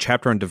 he has a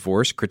chapter on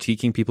divorce,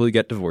 critiquing people who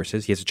get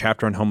divorces. He has a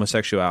chapter on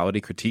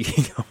homosexuality,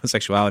 critiquing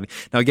homosexuality.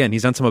 Now, again,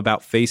 he's done some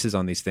about faces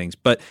on these things.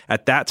 But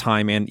at that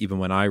time, and even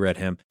when I read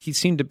him, he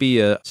seemed to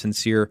be a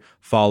sincere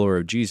follower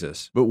of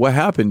Jesus. But what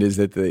happened is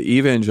that the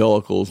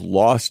evangelicals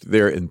lost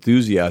their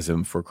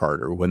enthusiasm for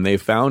Carter when they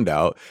found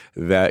out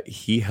that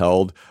he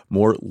held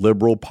more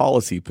liberal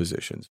policy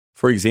positions.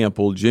 For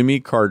example, Jimmy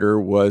Carter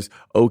was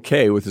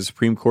okay with the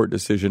Supreme Court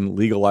decision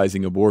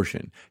legalizing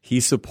abortion. He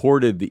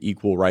supported the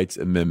Equal Rights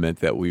Amendment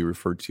that we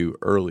referred to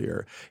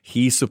earlier.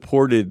 He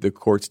supported the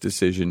court's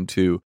decision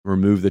to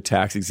remove the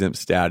tax-exempt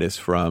status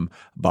from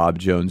Bob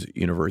Jones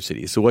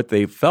University. So what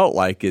they felt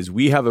like is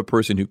we have a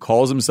person who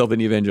calls himself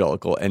an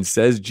evangelical and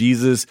says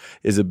Jesus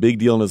is a big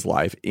deal in his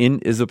life,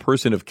 is a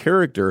person of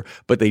character,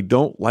 but they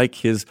don't like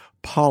his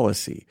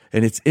policy.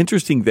 And it's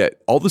interesting that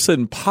all of a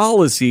sudden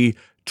policy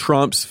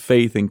trumps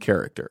faith and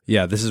character.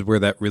 Yeah, this is where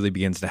that really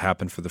begins to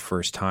happen for the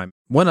first time.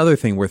 One other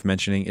thing worth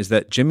mentioning is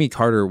that Jimmy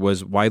Carter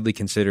was widely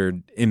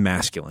considered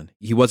emasculine.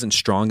 He wasn't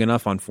strong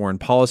enough on foreign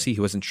policy. He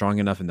wasn't strong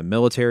enough in the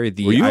military.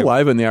 Were you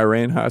alive in the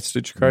Iran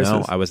hostage crisis?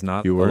 No, I was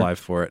not alive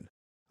for it.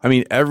 I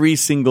mean, every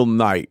single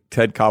night,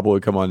 Ted Koppel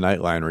would come on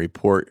Nightline and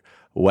report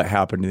what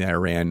happened in the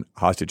Iran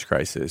hostage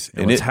crisis.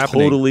 And it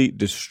totally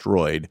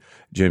destroyed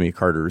Jimmy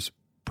Carter's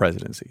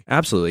presidency.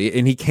 Absolutely.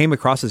 And he came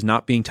across as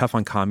not being tough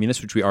on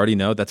communists, which we already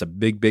know that's a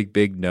big, big,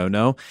 big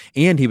no-no.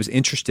 And he was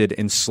interested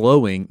in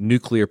slowing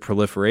nuclear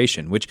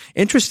proliferation, which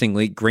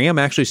interestingly, Graham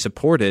actually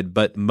supported,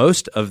 but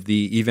most of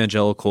the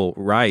evangelical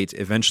right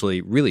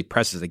eventually really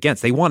presses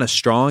against. They want a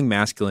strong,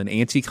 masculine,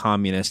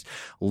 anti-communist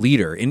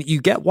leader. And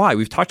you get why.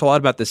 We've talked a lot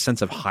about this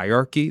sense of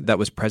hierarchy that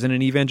was present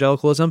in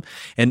evangelicalism.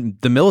 And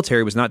the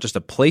military was not just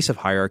a place of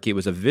hierarchy, it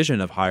was a vision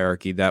of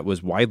hierarchy that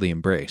was widely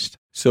embraced.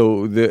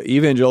 So the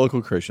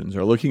evangelical Christians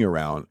are looking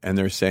around and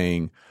they're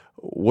saying,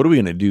 what are we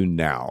going to do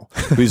now?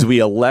 Because we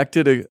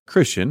elected a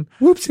Christian.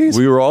 Whoopsies.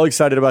 We were all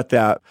excited about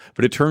that.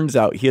 But it turns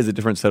out he has a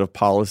different set of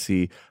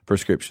policy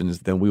prescriptions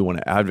than we want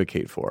to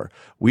advocate for.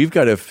 We've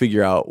got to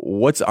figure out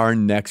what's our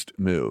next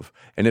move.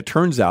 And it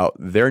turns out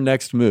their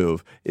next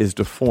move is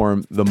to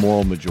form the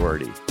moral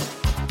majority.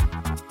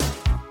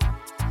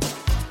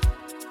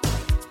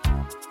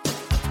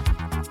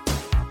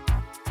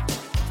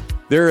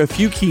 There are a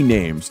few key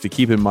names to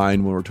keep in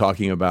mind when we're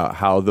talking about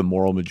how the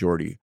moral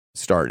majority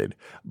started.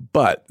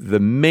 But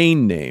the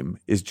main name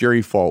is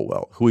Jerry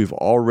Falwell, who we've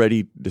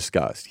already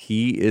discussed.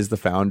 He is the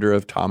founder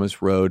of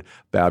Thomas Road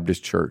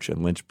Baptist Church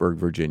in Lynchburg,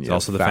 Virginia. He's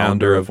also the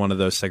founder of one of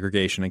those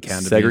segregation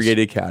academies.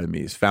 Segregated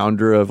academies,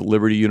 founder of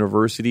Liberty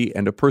University,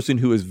 and a person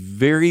who is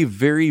very,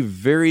 very,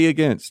 very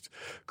against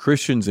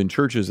Christians and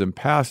churches and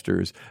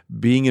pastors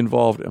being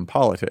involved in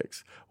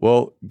politics.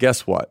 Well,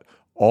 guess what?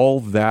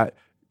 All that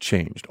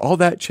changed. All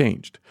that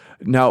changed.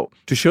 Now,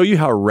 to show you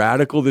how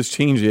radical this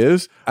change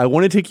is, I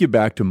want to take you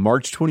back to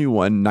March 21,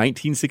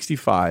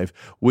 1965,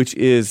 which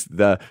is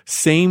the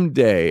same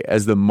day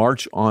as the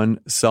March on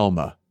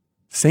Selma.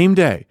 Same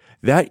day.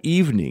 That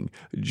evening,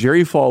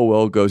 Jerry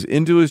Falwell goes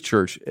into his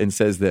church and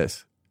says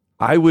this: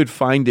 I would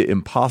find it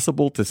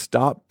impossible to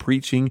stop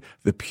preaching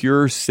the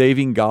pure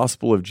saving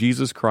gospel of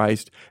Jesus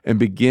Christ and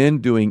begin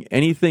doing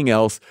anything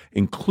else,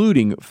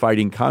 including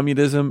fighting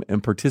communism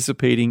and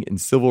participating in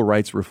civil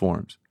rights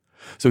reforms.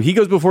 So he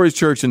goes before his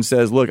church and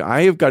says, look,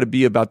 I have got to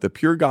be about the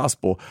pure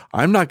gospel.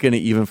 I'm not going to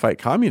even fight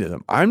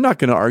communism. I'm not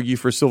going to argue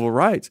for civil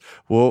rights.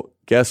 Well,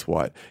 guess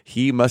what?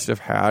 He must have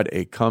had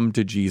a come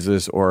to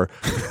Jesus or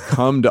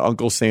come to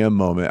Uncle Sam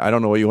moment. I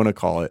don't know what you want to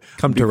call it.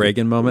 Come to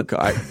Reagan moment.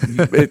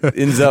 It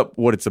ends up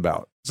what it's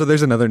about. So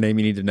there's another name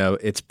you need to know.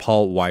 It's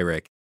Paul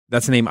Weyrich.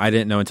 That's a name I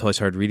didn't know until I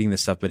started reading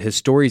this stuff, but his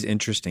story is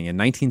interesting. In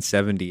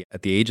 1970,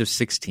 at the age of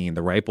 16,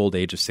 the ripe old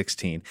age of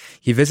 16,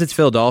 he visits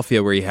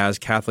Philadelphia where he has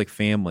Catholic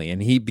family,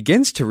 and he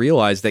begins to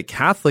realize that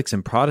Catholics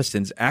and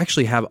Protestants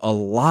actually have a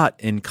lot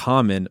in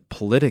common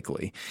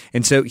politically.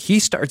 And so he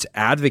starts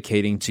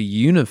advocating to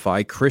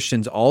unify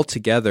Christians all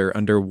together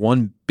under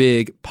one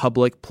big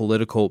public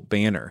political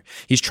banner.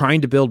 He's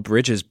trying to build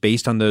bridges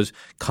based on those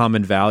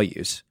common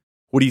values.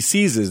 What he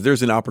sees is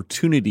there's an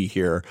opportunity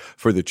here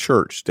for the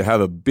church to have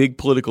a big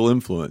political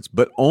influence,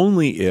 but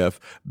only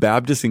if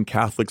Baptists and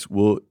Catholics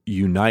will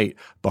unite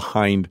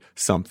behind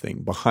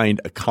something,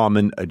 behind a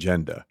common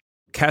agenda.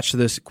 Catch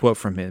this quote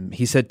from him.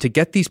 He said, to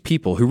get these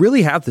people who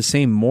really have the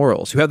same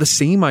morals, who have the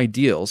same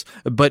ideals,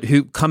 but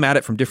who come at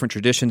it from different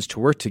traditions to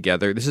work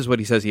together, this is what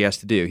he says he has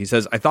to do. He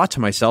says, I thought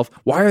to myself,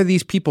 why are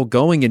these people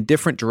going in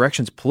different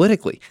directions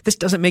politically? This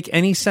doesn't make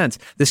any sense.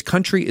 This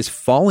country is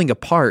falling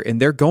apart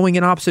and they're going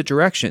in opposite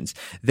directions.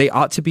 They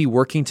ought to be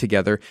working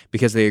together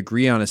because they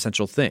agree on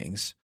essential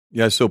things.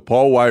 Yeah, so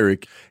Paul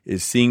Weyrich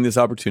is seeing this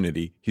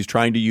opportunity. He's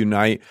trying to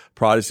unite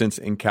Protestants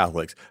and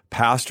Catholics.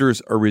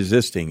 Pastors are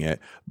resisting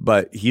it,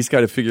 but he's got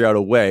to figure out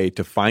a way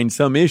to find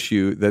some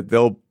issue that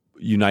they'll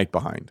unite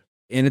behind.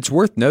 And it's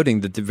worth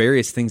noting that the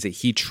various things that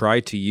he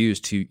tried to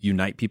use to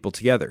unite people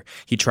together.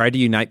 He tried to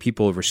unite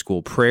people over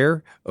school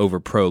prayer,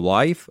 over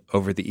pro-life,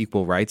 over the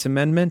Equal Rights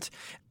Amendment.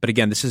 But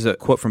again, this is a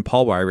quote from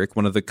Paul Weyrich,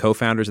 one of the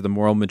co-founders of the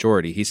Moral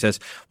Majority. He says,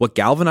 what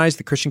galvanized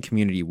the Christian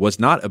community was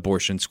not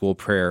abortion, school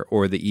prayer,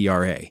 or the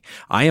ERA.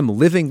 I am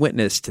living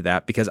witness to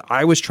that because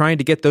I was trying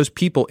to get those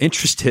people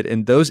interested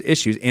in those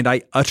issues, and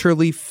I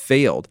utterly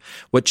failed.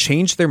 What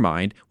changed their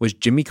mind was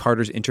Jimmy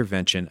Carter's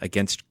intervention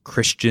against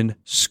Christian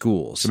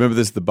schools. Remember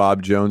this, the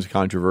Bob Jones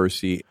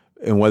controversy,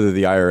 and whether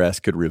the IRS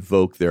could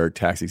revoke their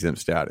tax-exempt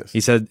status. He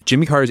said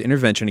Jimmy Carter's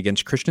intervention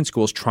against Christian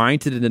schools trying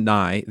to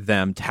deny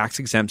them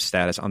tax-exempt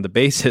status on the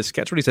basis,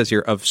 catch what he says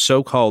here, of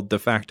so-called de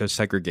facto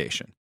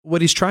segregation.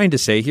 What he's trying to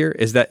say here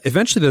is that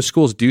eventually those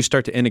schools do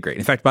start to integrate.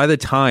 In fact, by the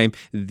time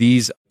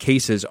these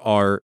cases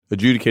are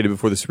adjudicated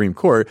before the Supreme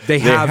Court, they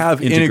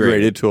have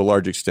integrated to a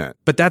large extent.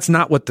 But that's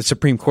not what the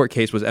Supreme Court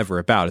case was ever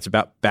about. It's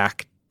about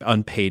back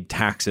unpaid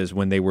taxes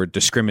when they were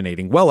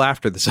discriminating well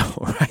after the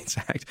Civil Rights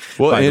Act.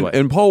 Well,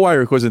 and Paul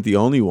Weyrich wasn't the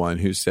only one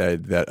who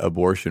said that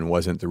abortion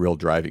wasn't the real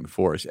driving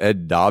force.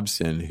 Ed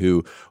Dobson,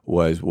 who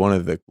was one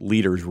of the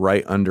leaders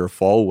right under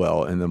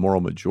Falwell in the Moral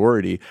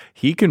Majority,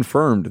 he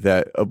confirmed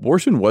that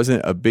abortion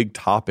wasn't a big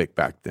topic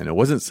back then. It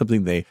wasn't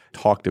something they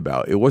talked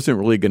about. It wasn't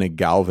really going to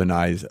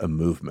galvanize a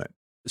movement.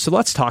 So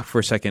let's talk for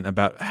a second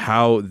about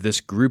how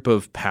this group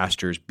of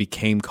pastors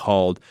became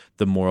called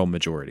the Moral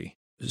Majority.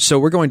 So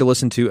we're going to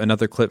listen to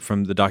another clip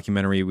from the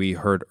documentary we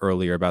heard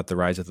earlier about the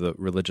rise of the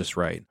religious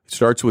right. It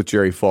starts with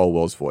Jerry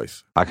Falwell's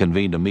voice. I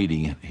convened a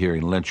meeting here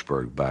in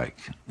Lynchburg back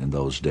in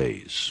those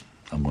days.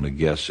 I'm going to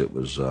guess it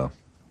was,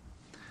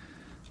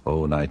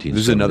 1979.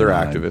 This is another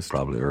activist.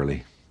 Probably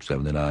early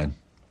 79.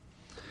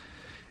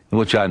 In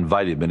which I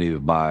invited many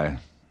of my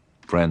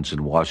friends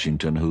in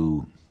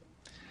Washington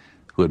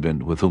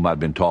with whom I'd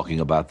been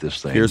talking about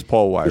this thing. Here's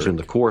Paul Weyrich. It was in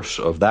the course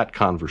of that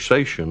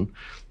conversation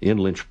in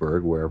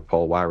Lynchburg where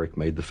Paul Weyrich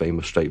made the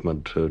famous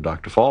statement to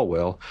Dr.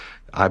 Falwell,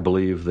 I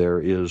believe there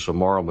is a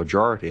moral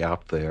majority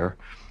out there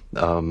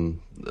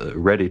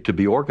ready to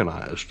be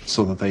organized.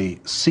 So that they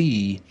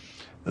see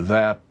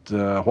that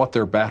what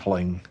they're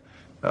battling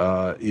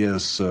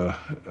is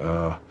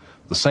the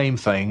same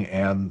thing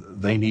and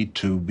they need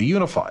to be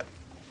unified.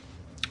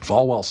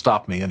 Falwell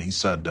stopped me and he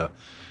said,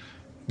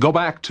 go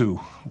back to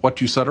what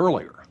you said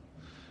earlier.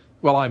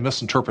 Well, I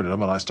misinterpreted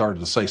him and I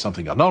started to say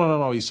something.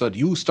 No. He said,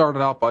 you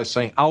started out by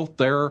saying out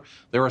there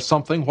is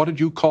something. What did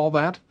you call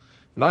that?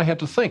 And I had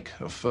to think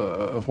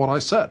of what I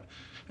said.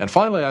 And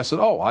finally I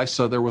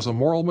said there was a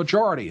moral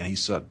majority. And he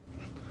said,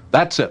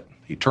 that's it.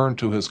 He turned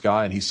to his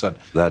guy and he said,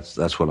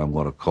 that's what I'm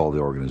going to call the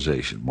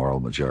organization, Moral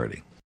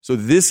Majority. So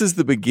this is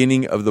the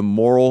beginning of the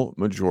moral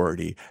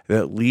majority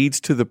that leads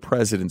to the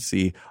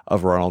presidency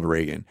of Ronald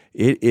Reagan.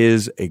 It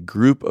is a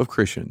group of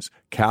Christians,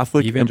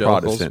 Catholic and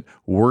Protestant,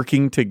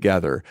 working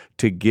together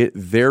to get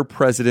their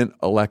president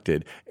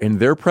elected. And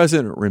their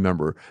president,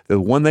 remember,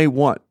 the one they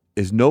want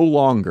is no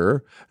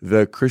longer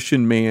the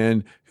Christian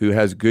man who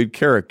has good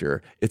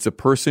character. It's a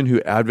person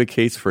who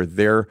advocates for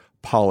their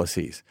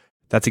policies.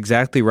 That's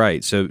exactly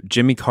right. So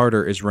Jimmy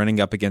Carter is running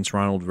up against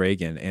Ronald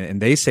Reagan,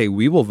 and they say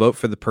we will vote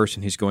for the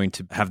person who's going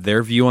to have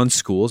their view on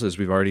schools, as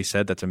we've already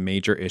said, that's a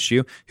major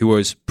issue, who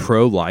was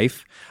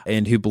pro-life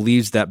and who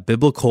believes that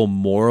biblical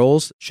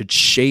morals should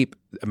shape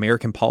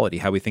American polity,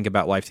 how we think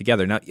about life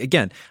together. Now,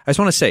 again, I just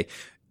want to say,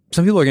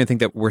 Some people are going to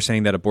think that we're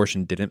saying that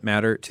abortion didn't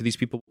matter to these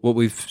people. What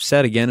we've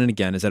said again and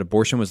again is that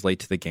abortion was late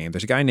to the game.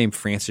 There's a guy named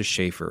Francis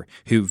Schaeffer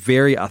who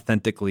very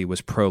authentically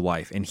was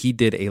pro-life, and he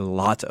did a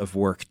lot of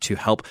work to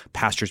help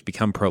pastors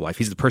become pro-life.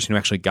 He's the person who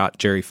actually got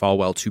Jerry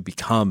Falwell to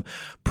become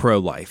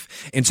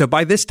pro-life. And so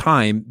by this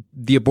time,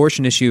 the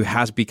abortion issue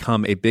has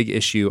become a big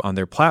issue on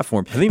their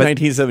platform. I think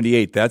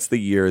 1978, that's the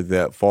year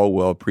that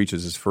Falwell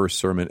preaches his first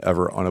sermon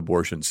ever on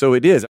abortion. So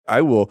it is.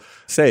 I will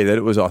say that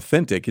it was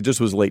authentic. It just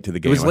was late to the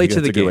game. It was late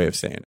to the game. That's a good way of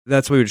saying it.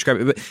 That's the way we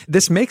describe it. But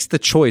this makes the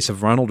choice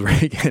of Ronald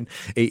Reagan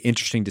an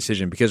interesting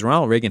decision, because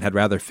Ronald Reagan had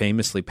rather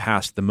famously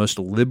passed the most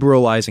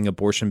liberalizing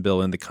abortion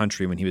bill in the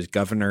country when he was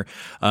governor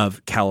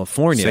of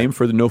California. Same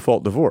for the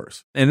no-fault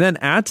divorce. And then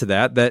add to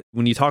that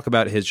when you talk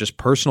about his just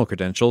personal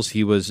credentials,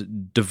 he was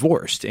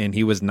divorced and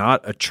he was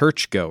not a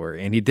churchgoer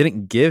and he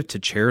didn't give to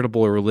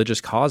charitable or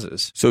religious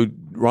causes. So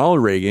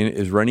Ronald Reagan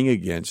is running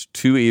against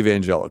two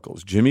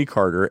evangelicals, Jimmy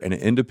Carter and an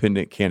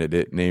independent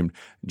candidate named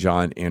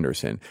John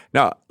Anderson.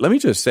 Now, let me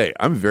just say,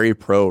 I'm very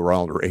pro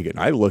Ronald Reagan.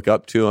 I look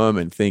up to him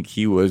and think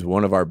he was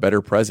one of our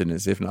better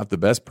presidents, if not the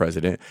best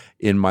president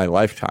in my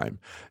lifetime.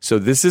 So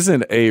this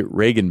isn't a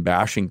Reagan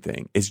bashing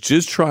thing. It's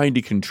just trying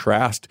to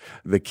contrast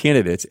the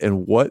candidates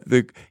and what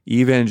the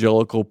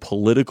evangelical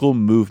political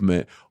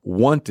movement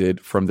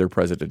wanted from their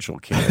presidential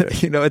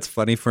candidate. You know, it's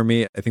funny for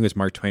me. I think it was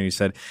Mark Twain who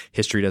said,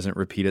 history doesn't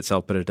repeat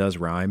itself, but it does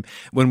rhyme.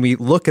 When we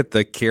look at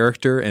the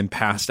character and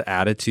past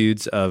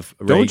attitudes of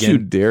Reagan. Don't you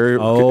dare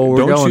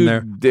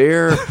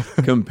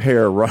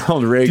compare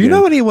Ronald Reagan. Do you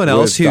know anyone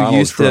else who Donald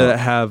used Trump? to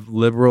have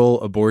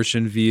liberal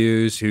abortion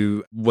views,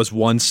 who was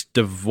once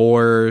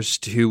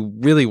divorced, who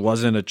really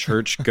wasn't a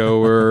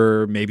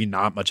churchgoer, maybe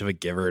not much of a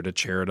giver to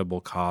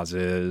charitable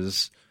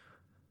causes?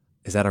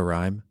 Is that a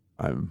rhyme?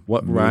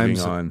 What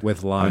rhymes on.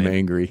 with line? I'm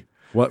angry.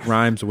 What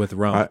rhymes with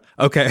rum?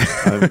 Okay,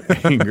 I'm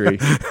angry.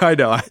 I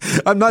know.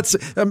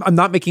 I'm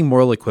not making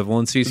moral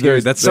equivalencies here.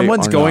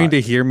 Someone's going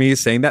to hear me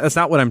saying that. That's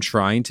not what I'm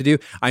trying to do.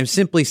 I'm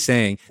simply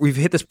saying we've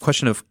hit this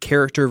question of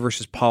character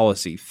versus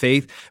policy,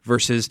 faith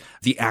versus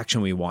the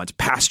action we want,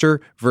 pastor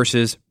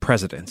versus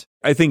president.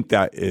 I think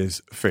that is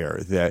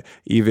fair, that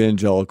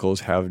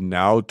evangelicals have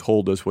now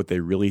told us what they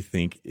really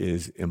think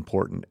is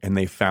important. And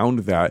they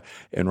found that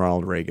in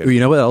Ronald Reagan. You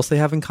know what else they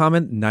have in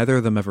common? Neither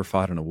of them ever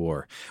fought in a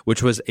war,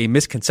 which was a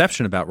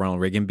misconception about Ronald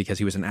Reagan because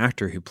he was an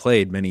actor who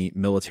played many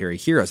military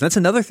heroes. And that's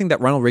another thing that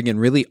Ronald Reagan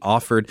really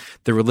offered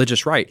the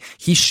religious right.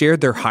 He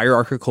shared their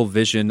hierarchical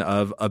vision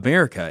of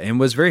America and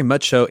was very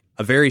much so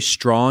a very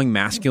strong,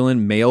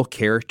 masculine male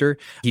character.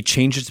 He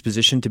changed his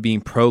position to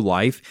being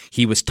pro-life.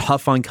 He was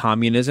tough on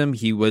communism.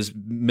 He was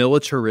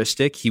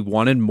militaristic. He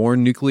wanted more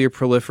nuclear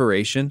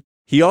proliferation.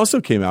 He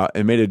also came out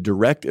and made a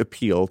direct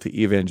appeal to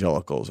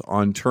evangelicals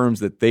on terms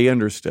that they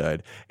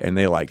understood and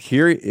they liked.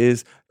 Here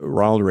is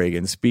Ronald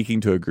Reagan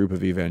speaking to a group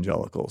of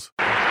evangelicals.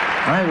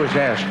 I was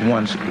asked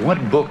once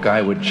what book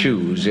I would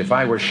choose if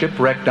I were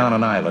shipwrecked on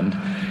an island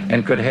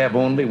and could have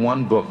only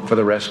one book for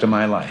the rest of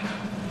my life.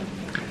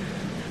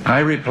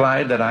 I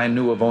replied that I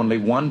knew of only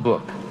one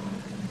book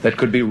that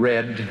could be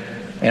read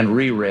and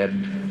reread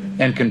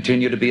and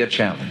continue to be a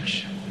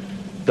challenge: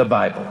 the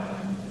Bible.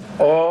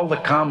 All the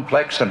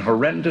complex and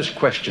horrendous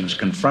questions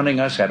confronting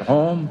us at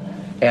home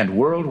and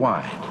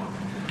worldwide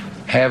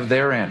have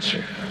their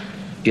answer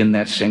in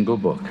that single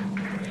book.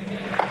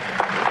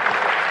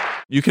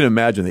 You can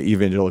imagine the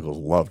evangelicals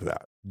loved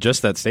that.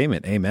 Just that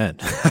statement. Amen.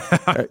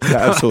 Yeah,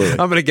 absolutely.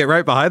 I'm going to get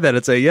right behind that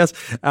and say, yes,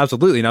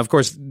 absolutely. Now, of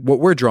course, what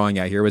we're drawing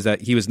at here was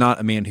that he was not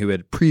a man who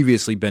had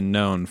previously been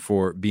known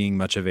for being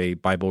much of a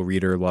Bible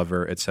reader,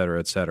 lover, et cetera,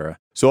 et cetera.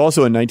 So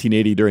also in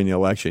 1980, during the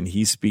election,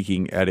 he's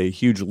speaking at a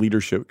huge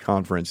leadership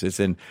conference. It's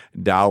in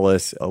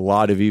Dallas. A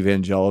lot of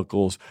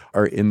evangelicals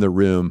are in the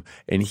room,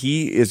 and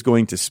he is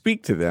going to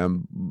speak to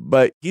them,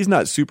 but he's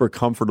not super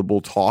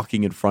comfortable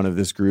talking in front of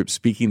this group,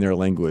 speaking their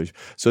language.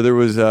 So there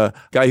was a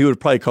guy who would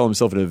probably call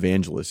himself an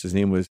evangelist. His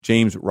name was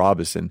James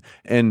Robison,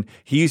 and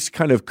he's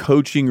kind of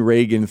coaching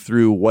Reagan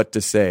through what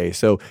to say.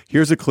 So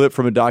here's a clip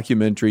from a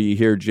documentary. You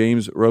hear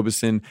James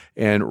Robison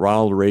and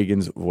Ronald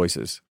Reagan's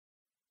voices.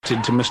 To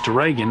Mr.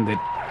 Reagan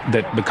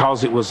that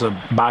because it was a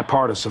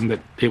bipartisan, that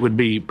it would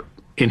be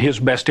in his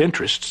best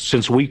interest,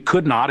 since we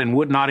could not and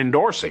would not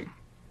endorse him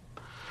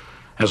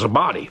as a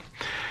body,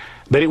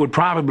 that it would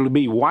probably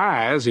be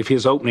wise if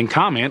his opening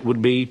comment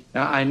would be,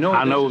 now, I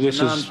know this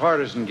is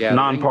nonpartisan gathering.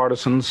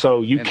 Nonpartisan,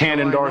 so you can't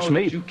endorse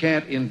me. You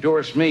can't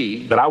endorse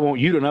me. But I want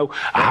you to know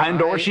I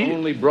endorse you. I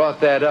only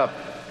brought that up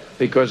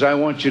because I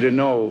want you to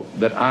know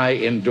that I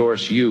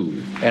endorse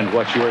you and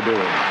what you're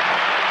doing.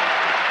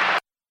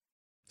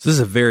 So this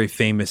is a very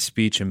famous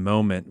speech and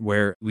moment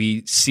where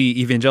we see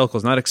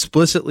evangelicals not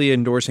explicitly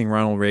endorsing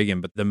Ronald Reagan,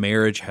 but the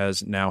marriage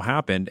has now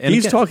happened. And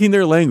he's talking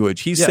their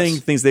language. He's Yes. saying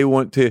things they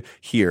want to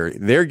hear.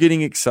 They're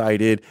getting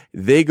excited.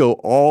 They go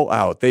all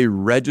out. They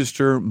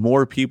register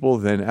more people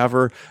than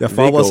ever. Yeah,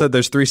 Falwell said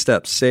there's 3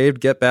 steps: saved,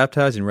 get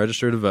baptized, and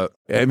register to vote.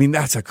 I mean,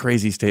 that's a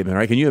crazy statement,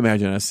 right? Can you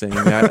imagine us saying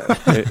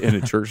that in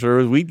a church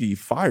service? We'd be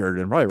fired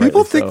and probably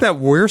People rightly think so. that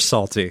we're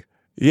salty.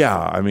 Yeah,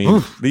 I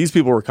mean, these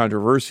people were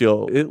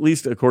controversial, at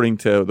least according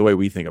to the way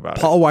we think about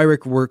it. Paul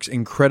Weyrich works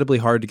incredibly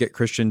hard to get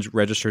Christians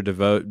registered to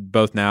vote,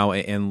 both now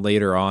and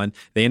later on.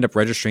 They end up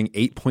registering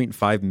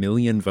 8.5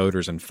 million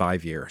voters in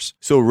 5 years.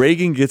 So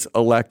Reagan gets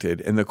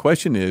elected, and the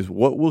question is,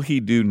 what will he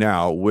do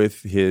now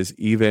with his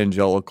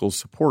evangelical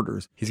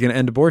supporters? He's going to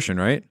end abortion,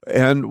 right?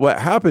 And what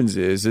happens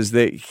is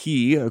that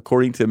he,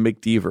 according to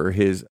McDeaver,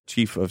 his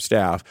chief of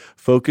staff,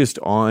 focused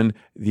on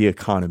the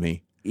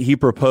economy. He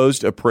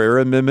proposed a prayer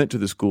amendment to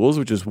the schools,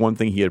 which is one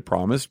thing he had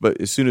promised. But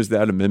as soon as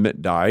that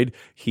amendment died,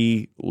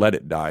 he let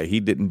it die. He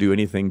didn't do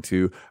anything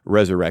to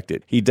resurrect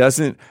it. He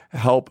doesn't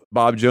help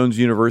Bob Jones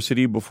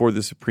University before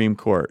the Supreme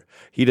Court.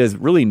 He does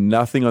really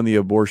nothing on the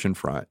abortion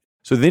front.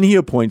 So then he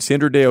appoints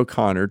Sandra Day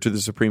O'Connor to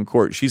the Supreme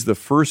Court. She's the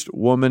first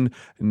woman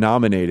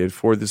nominated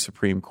for the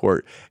Supreme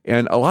Court.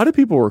 And a lot of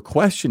people were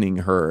questioning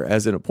her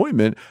as an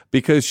appointment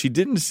because she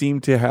didn't seem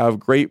to have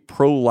great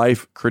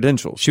pro-life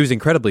credentials. She was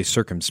incredibly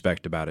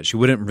circumspect about it. She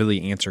wouldn't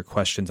really answer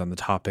questions on the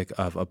topic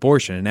of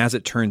abortion. And as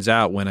it turns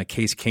out, when a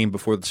case came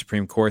before the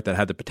Supreme Court that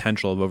had the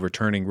potential of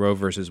overturning Roe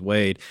versus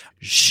Wade,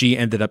 she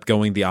ended up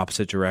going the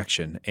opposite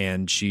direction.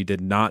 And she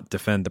did not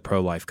defend the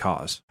pro-life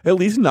cause. At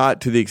least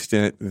not to the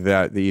extent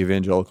that the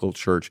evangelical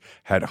church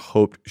had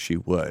hoped she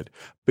would.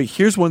 But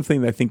here's one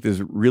thing that I think is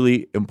a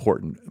really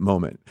important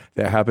moment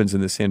that happens in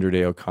the Sandra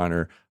Day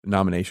O'Connor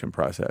nomination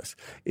process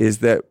is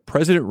that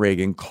President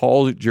Reagan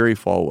called Jerry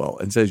Falwell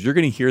and says, you're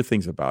going to hear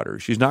things about her.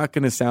 She's not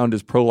going to sound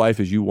as pro-life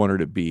as you want her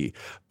to be,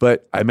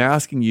 but I'm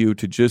asking you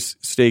to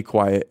just stay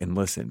quiet and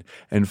listen.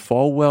 And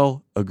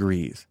Falwell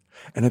agrees.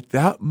 And at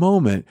that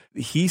moment,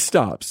 he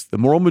stops, the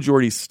moral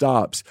majority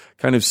stops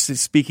kind of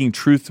speaking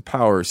truth to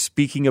power,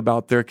 speaking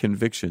about their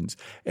convictions,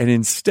 and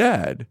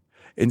instead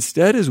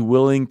is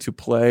willing to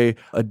play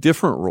a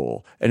different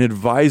role, an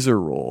advisor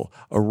role,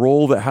 a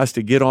role that has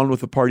to get on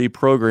with the party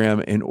program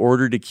in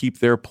order to keep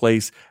their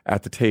place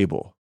at the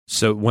table.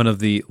 So one of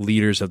the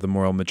leaders of the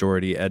moral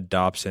majority, Ed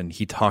Dobson,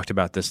 he talked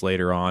about this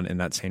later on in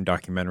that same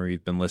documentary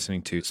we've been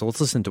listening to. So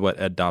let's listen to what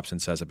Ed Dobson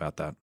says about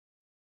that.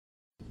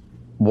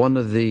 One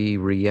of the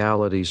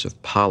realities of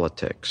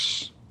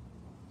politics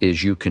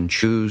is you can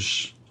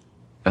choose,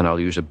 and I'll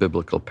use a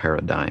biblical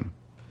paradigm,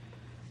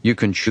 you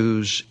can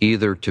choose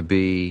either to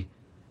be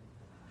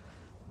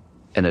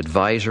an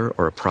advisor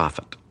or a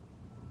prophet.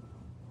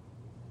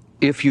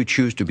 If you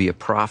choose to be a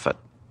prophet,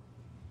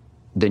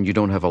 then you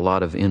don't have a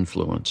lot of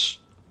influence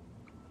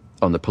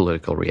on the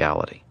political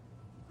reality.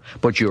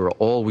 But you're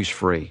always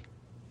free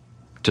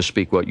to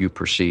speak what you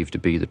perceive to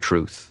be the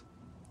truth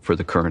for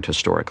the current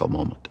historical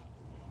moment.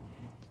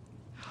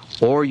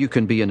 Or you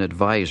can be an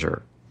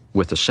advisor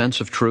with a sense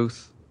of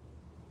truth,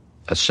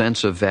 a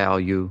sense of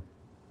value,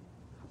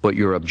 but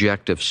your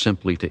objective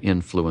simply to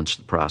influence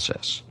the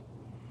process.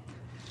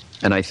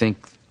 And I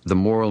think the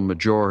moral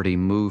majority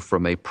moved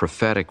from a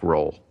prophetic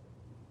role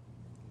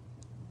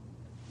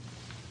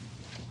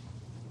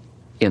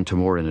into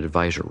more an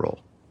advisor role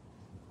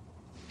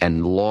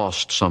and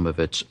lost some of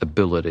its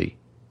ability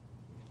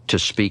to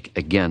speak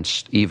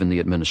against even the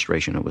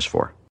administration it was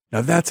for. Now,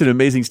 that's an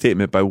amazing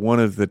statement by one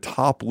of the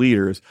top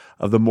leaders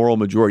of the moral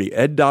majority.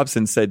 Ed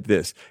Dobson said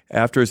this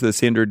after the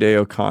Sandra Day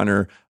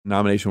O'Connor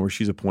nomination where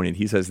she's appointed.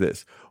 He says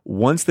this,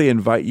 once they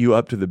invite you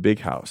up to the big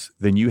house,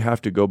 then you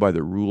have to go by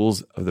the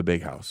rules of the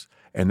big house.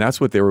 And that's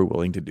what they were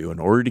willing to do. In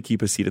order to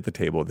keep a seat at the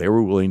table, they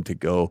were willing to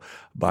go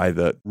by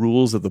the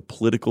rules of the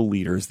political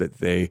leaders that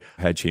they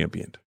had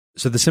championed.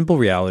 So the simple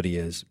reality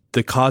is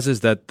the causes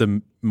that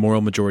the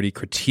moral majority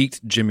critiqued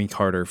Jimmy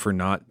Carter for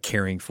not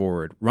carrying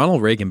forward,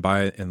 Ronald Reagan,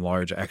 by and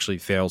large, actually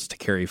fails to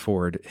carry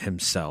forward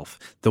himself.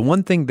 The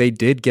one thing they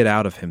did get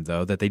out of him,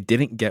 though, that they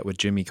didn't get with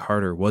Jimmy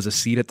Carter was a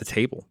seat at the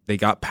table. They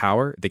got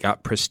power, they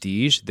got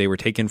prestige, they were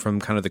taken from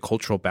kind of the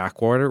cultural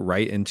backwater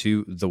right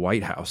into the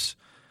White House.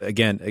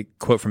 Again, a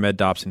quote from Ed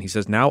Dobson. He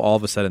says, now all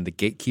of a sudden the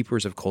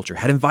gatekeepers of culture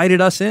had invited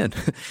us in.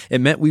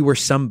 It meant we were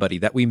somebody,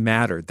 that we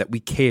mattered, that we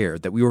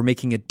cared, that we were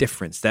making a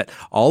difference, that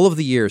all of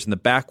the years in the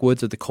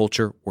backwoods of the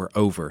culture were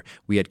over.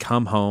 We had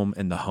come home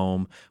and the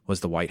home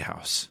was the White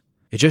House.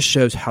 It just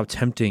shows how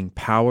tempting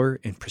power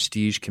and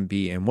prestige can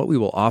be and what we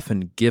will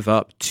often give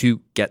up to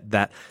get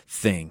that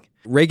thing.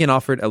 Reagan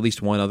offered at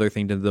least one other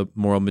thing to the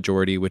moral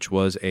majority, which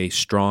was a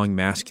strong,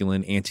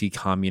 masculine,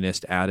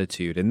 anti-communist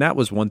attitude. And that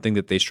was one thing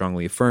that they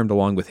strongly affirmed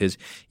along with his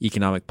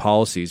economic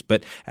policies.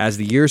 But as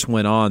the years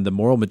went on, the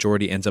moral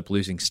majority ends up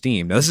losing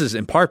steam. Now, this is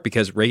in part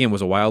because Reagan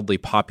was a wildly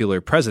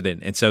popular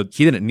president, and so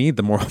he didn't need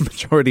the moral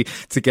majority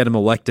to get him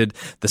elected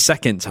the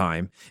second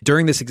time.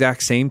 During this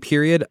exact same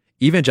period,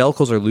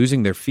 evangelicals are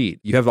losing their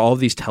feet. You have all of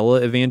these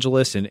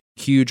televangelists and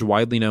huge,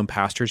 widely known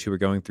pastors who are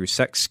going through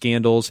sex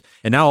scandals.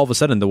 And now all of a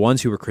sudden, the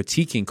ones who were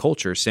critiquing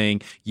culture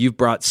saying, you've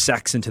brought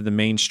sex into the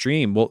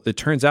mainstream. Well, it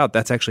turns out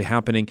that's actually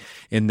happening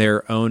in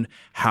their own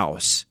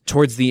house.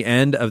 Towards the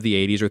end of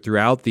the 80s or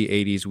throughout the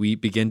 80s, we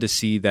begin to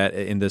see that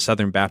in the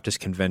Southern Baptist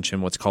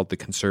Convention, what's called the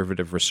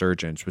conservative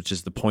resurgence, which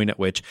is the point at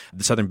which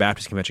the Southern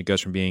Baptist Convention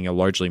goes from being a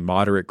largely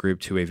moderate group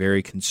to a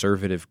very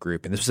conservative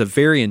group. And this was a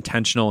very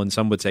intentional and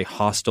some would say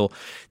hostile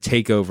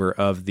takeover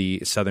of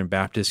the Southern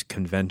Baptist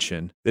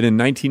Convention. Then in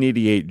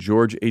 1988,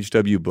 George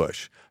H.W.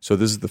 Bush, so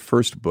this is the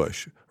first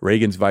Bush,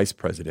 Reagan's vice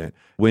president,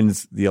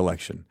 wins the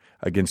election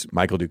against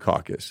Michael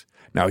Dukakis.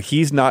 Now,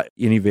 he's not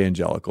an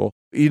evangelical.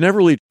 He never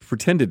really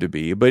pretended to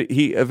be, but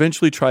he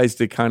eventually tries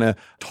to kind of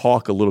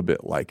talk a little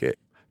bit like it.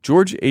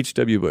 George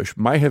H.W. Bush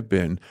might have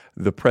been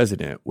the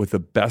president with the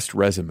best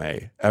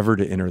resume ever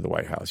to enter the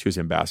White House. He was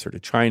ambassador to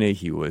China.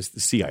 He was the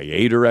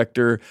CIA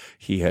director.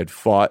 He had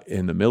fought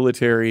in the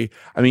military.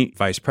 I mean,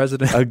 vice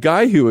president. A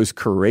guy who was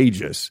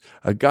courageous,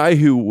 a guy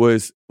who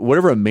was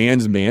whatever a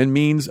man's man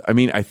means. I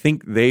mean, I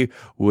think they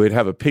would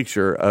have a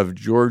picture of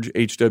George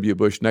H.W.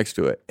 Bush next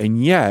to it.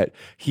 And yet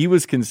he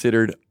was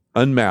considered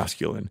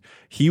unmasculine.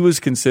 He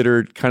was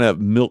considered kind of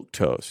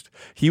milquetoast.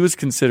 He was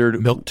considered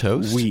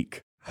milquetoast?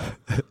 Weak.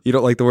 You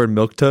don't like the word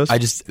milquetoast? I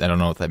don't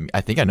know what that means.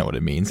 I think I know what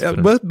it means. Yeah,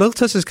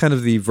 milquetoast is kind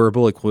of the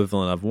verbal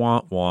equivalent of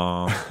wah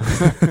wah.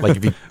 Like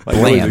if you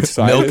bland,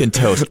 milk and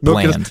toast,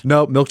 bland.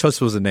 No,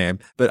 milquetoast was a name,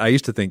 but I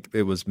used to think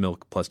it was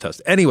milk plus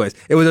toast. Anyways,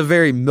 it was a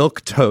very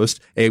milquetoast,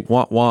 a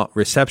wah wah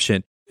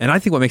reception. And I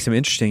think what makes him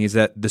interesting is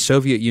that the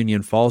Soviet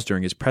Union falls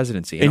during his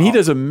presidency. And he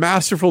does a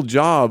masterful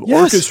job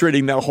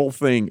orchestrating that whole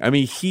thing. I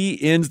mean,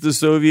 he ends the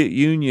Soviet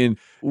Union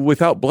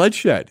without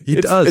bloodshed. He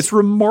does. It's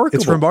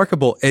remarkable. It's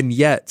remarkable. And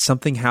yet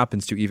something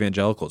happens to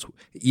evangelicals.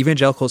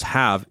 Evangelicals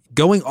have,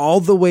 going all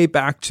the way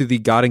back to the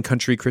God and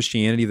country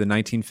Christianity of the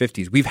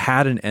 1950s, we've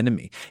had an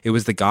enemy. It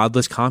was the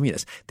godless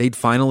communists. They'd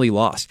finally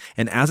lost.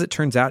 And as it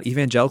turns out,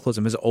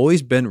 evangelicalism has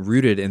always been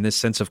rooted in this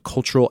sense of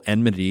cultural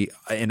enmity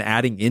and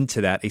adding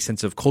into that a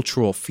sense of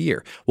cultural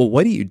fear. Well,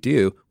 what do you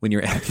do when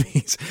your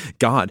enemy's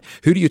God?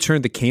 Who do you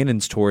turn the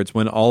cannons towards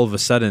when all of a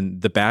sudden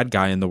the bad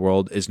guy in the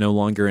world is no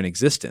longer in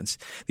existence?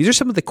 These are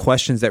some of the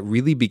questions that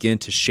really begin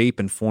to shape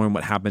and form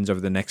what happens over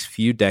the next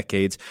few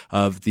decades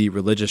of the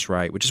religious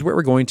right, which is where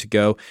we're going to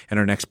go in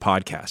our next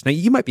podcast. Now,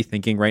 you might be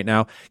thinking right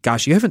now,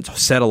 gosh, you haven't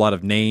said a lot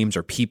of names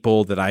or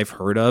people that I've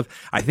heard of.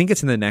 I think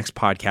it's in the next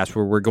podcast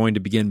where we're going to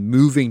begin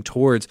moving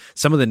towards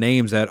some of the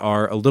names that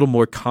are a little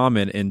more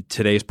common in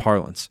today's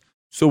parlance.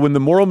 So when the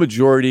moral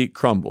majority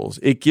crumbles,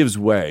 it gives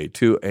way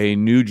to a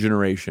new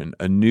generation,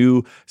 a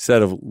new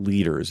set of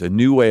leaders, a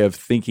new way of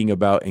thinking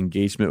about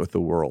engagement with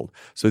the world.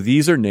 So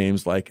these are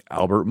names like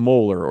Albert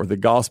Mohler or the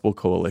Gospel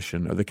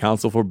Coalition or the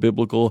Council for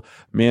Biblical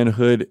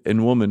Manhood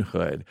and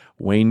Womanhood,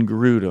 Wayne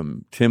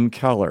Grudem, Tim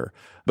Keller.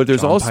 But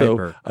there's John also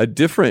Piper. a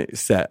different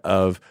set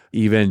of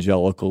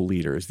evangelical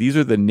leaders. These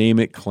are the name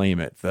it, claim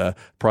it, the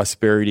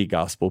prosperity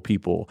gospel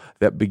people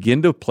that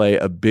begin to play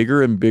a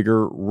bigger and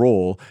bigger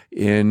role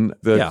in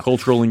the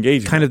cultural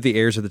engagement. Kind of the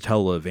heirs of the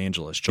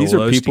televangelists. Joel These are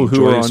Osteen, people who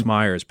Joyce are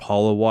Myers,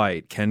 Paula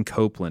White, Ken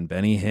Copeland,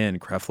 Benny Hinn,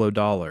 Creflo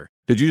Dollar.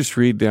 Did you just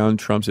read down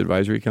Trump's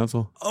advisory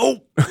council?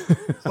 Oh,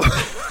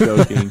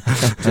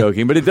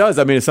 joking. But it does.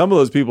 I mean, some of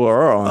those people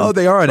are on.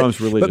 They are Trump's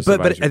religious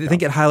but advisory I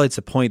think it highlights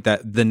the point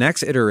that the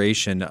next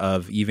iteration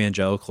of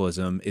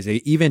evangelicalism is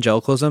a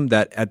evangelicalism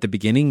that at the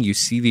beginning you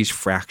see these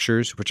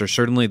fractures, which are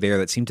certainly there,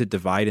 that seem to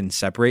divide and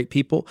separate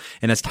people.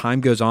 And as time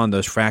goes on,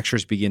 those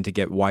fractures begin to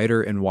get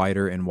wider and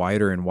wider and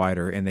wider and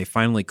wider, and they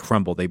finally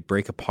crumble. They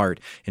break apart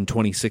in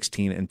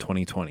 2016 and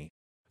 2020.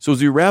 So as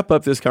we wrap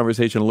up this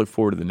conversation and look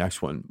forward to the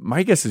next one,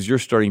 my guess is you're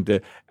starting to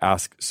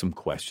ask some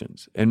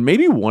questions. And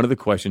maybe one of the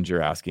questions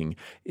you're asking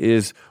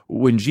is,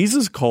 when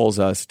Jesus calls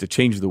us to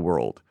change the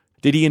world,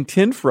 did he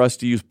intend for us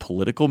to use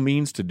political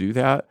means to do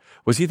that?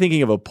 Was he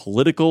thinking of a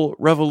political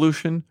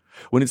revolution?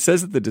 When it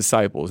says that the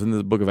disciples, in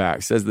the book of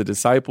Acts, says the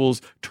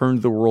disciples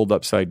turned the world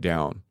upside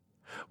down,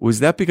 was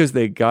that because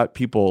they got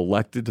people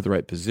elected to the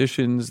right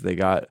positions, they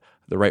got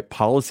the right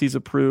policies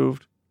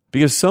approved?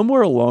 Because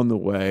somewhere along the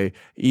way,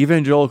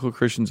 evangelical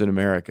Christians in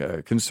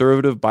America,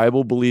 conservative,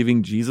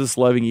 Bible-believing,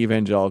 Jesus-loving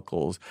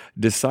evangelicals,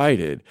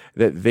 decided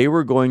that they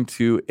were going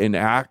to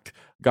enact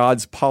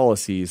God's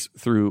policies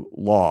through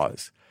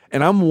laws.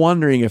 And I'm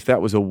wondering if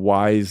that was a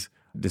wise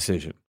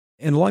decision.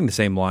 And along the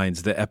same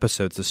lines, the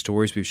episodes, the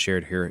stories we've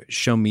shared here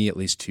show me at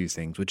least two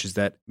things, which is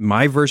that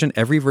my version,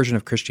 every version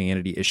of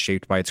Christianity is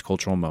shaped by its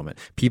cultural moment.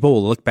 People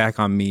will look back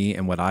on me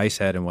and what I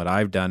said and what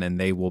I've done, and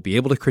they will be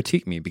able to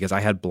critique me because I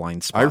had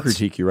blind spots. I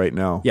critique you right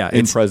now. Yeah,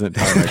 in present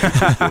time.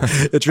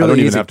 It's really I don't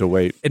even easy. have to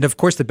wait. And of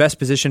course, the best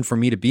position for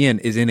me to be in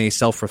is in a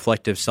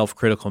self-reflective,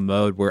 self-critical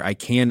mode where I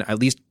can, at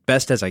least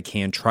best as I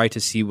can, try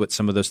to see what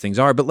some of those things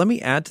are. But let me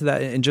add to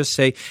that and just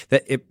say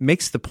that it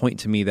makes the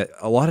point to me that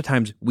a lot of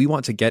times we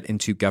want to get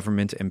into government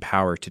and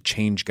power to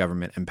change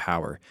government and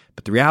power.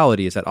 But the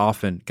reality is that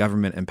often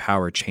government and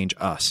power change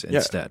us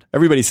instead.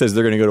 Everybody says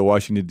they're going to go to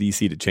Washington,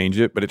 D.C. to change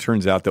it, but it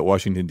turns out that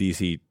Washington,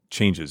 D.C.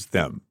 changes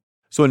them.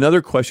 So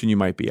another question you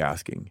might be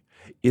asking,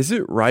 is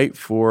it right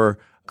for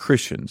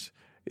Christians,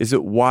 is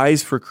it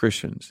wise for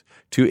Christians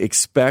to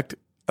expect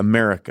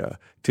America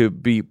to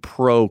be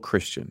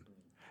pro-Christian?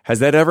 Has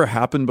that ever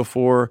happened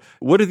before?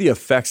 What are the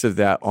effects of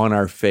that on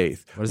our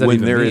faith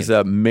when there is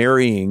a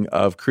marrying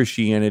of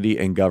Christianity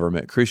and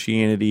government,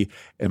 Christianity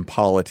and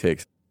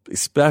politics,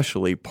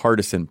 especially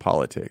partisan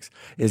politics?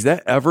 Has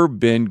that ever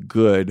been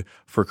good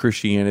for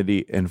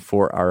Christianity and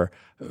for our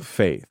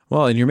faith.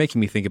 Well, and you're making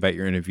me think about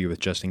your interview with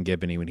Justin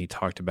Giboney when he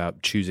talked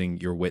about choosing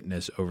your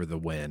witness over the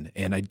win.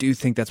 And I do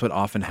think that's what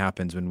often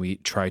happens when we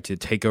try to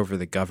take over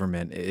the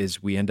government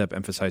is we end up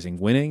emphasizing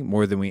winning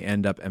more than we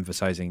end up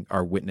emphasizing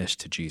our witness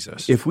to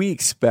Jesus. If we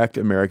expect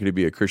America to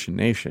be a Christian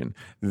nation,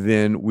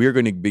 then we're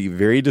going to be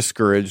very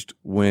discouraged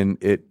when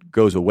it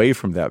goes away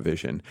from that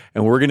vision.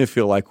 And we're going to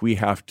feel like we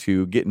have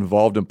to get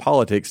involved in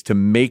politics to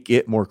make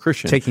it more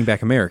Christian. Taking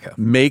back America.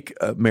 Make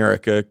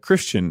America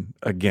Christian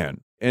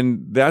again.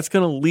 And that's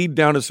going to lead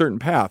down a certain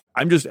path.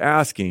 I'm just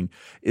asking,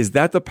 is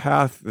that the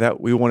path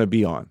that we want to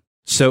be on?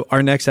 So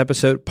our next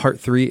episode, part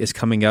 3, is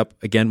coming up.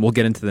 Again, we'll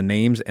get into the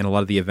names and a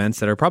lot of the events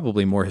that are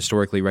probably more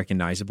historically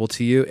recognizable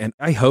to you. And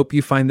I hope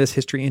you find this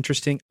history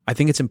interesting. I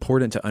think it's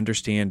important to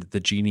understand the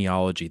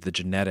genealogy, the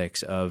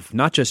genetics of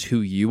not just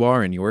who you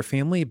are and your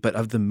family, but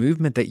of the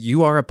movement that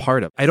you are a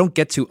part of. I don't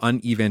get to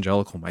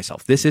un-evangelical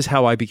myself. This is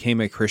how I became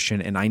a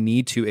Christian, and I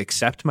need to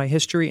accept my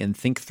history and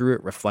think through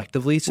it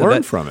reflectively. So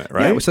learn from it,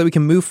 right? Yeah, so that we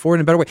can move forward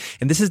in a better way.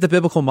 And this is the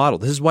biblical model.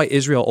 This is why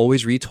Israel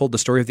always retold the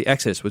story of the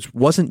Exodus, which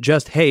wasn't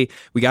just, hey,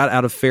 we got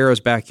out of Pharaoh's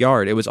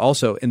backyard. It was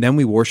also, and then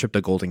we worshiped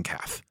a golden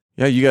calf.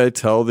 Yeah, you got to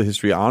tell the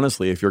history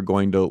honestly if you're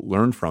going to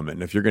learn from it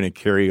and if you're going to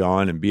carry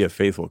on and be a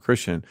faithful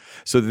Christian.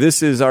 So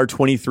this is our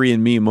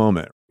 23andMe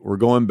moment. We're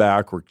going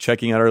back, we're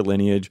checking out our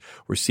lineage,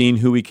 we're seeing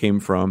who we came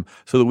from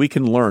so that we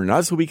can learn,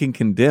 not so we can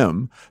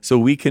condemn, so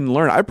we can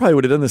learn. I probably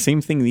would have done the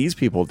same thing these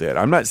people did.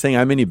 I'm not saying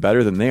I'm any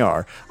better than they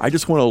are. I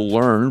just want to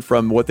learn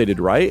from what they did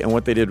right and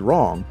what they did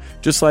wrong,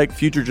 just like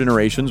future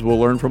generations will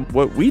learn from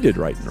what we did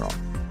right and wrong.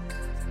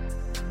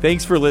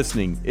 Thanks for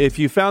listening. If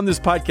you found this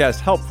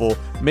podcast helpful,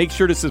 make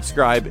sure to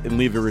subscribe and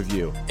leave a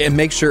review. And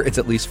make sure it's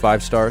at least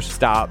 5 stars.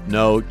 Stop.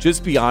 No,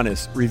 just be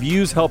honest.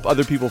 Reviews help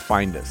other people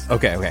find us.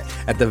 Okay.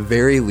 At the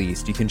very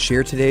least, you can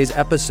share today's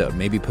episode.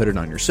 Maybe put it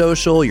on your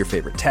social, your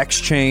favorite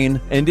text chain.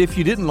 And if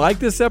you didn't like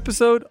this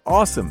episode,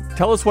 awesome.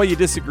 Tell us why you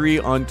disagree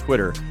on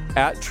Twitter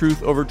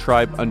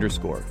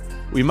 @TruthOverTribe_.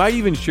 We might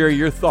even share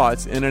your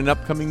thoughts in an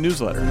upcoming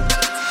newsletter.